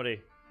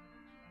 comedy.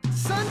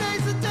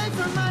 Sunday's a day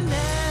for my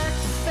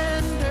next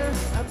offender.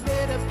 A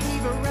bit of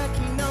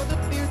Peverek, you know the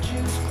beer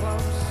juice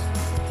close.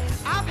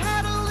 I've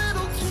had a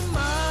little too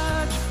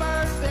much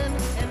bourbon,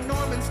 and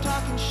Norman's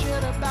talking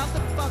shit about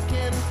the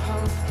fucking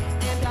Pope.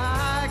 And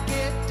I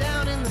get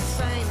down in the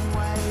same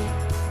way.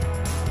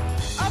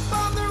 Up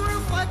on the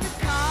roof like a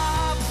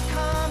cop's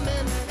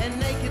coming, and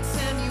naked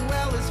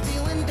Samuel is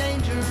feeling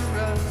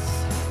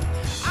dangerous.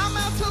 I'm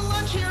out to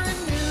lunch here in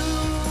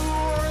New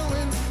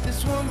Orleans.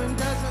 This woman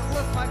doesn't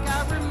look like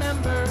I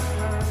remember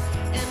her.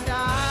 And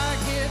I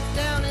get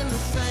down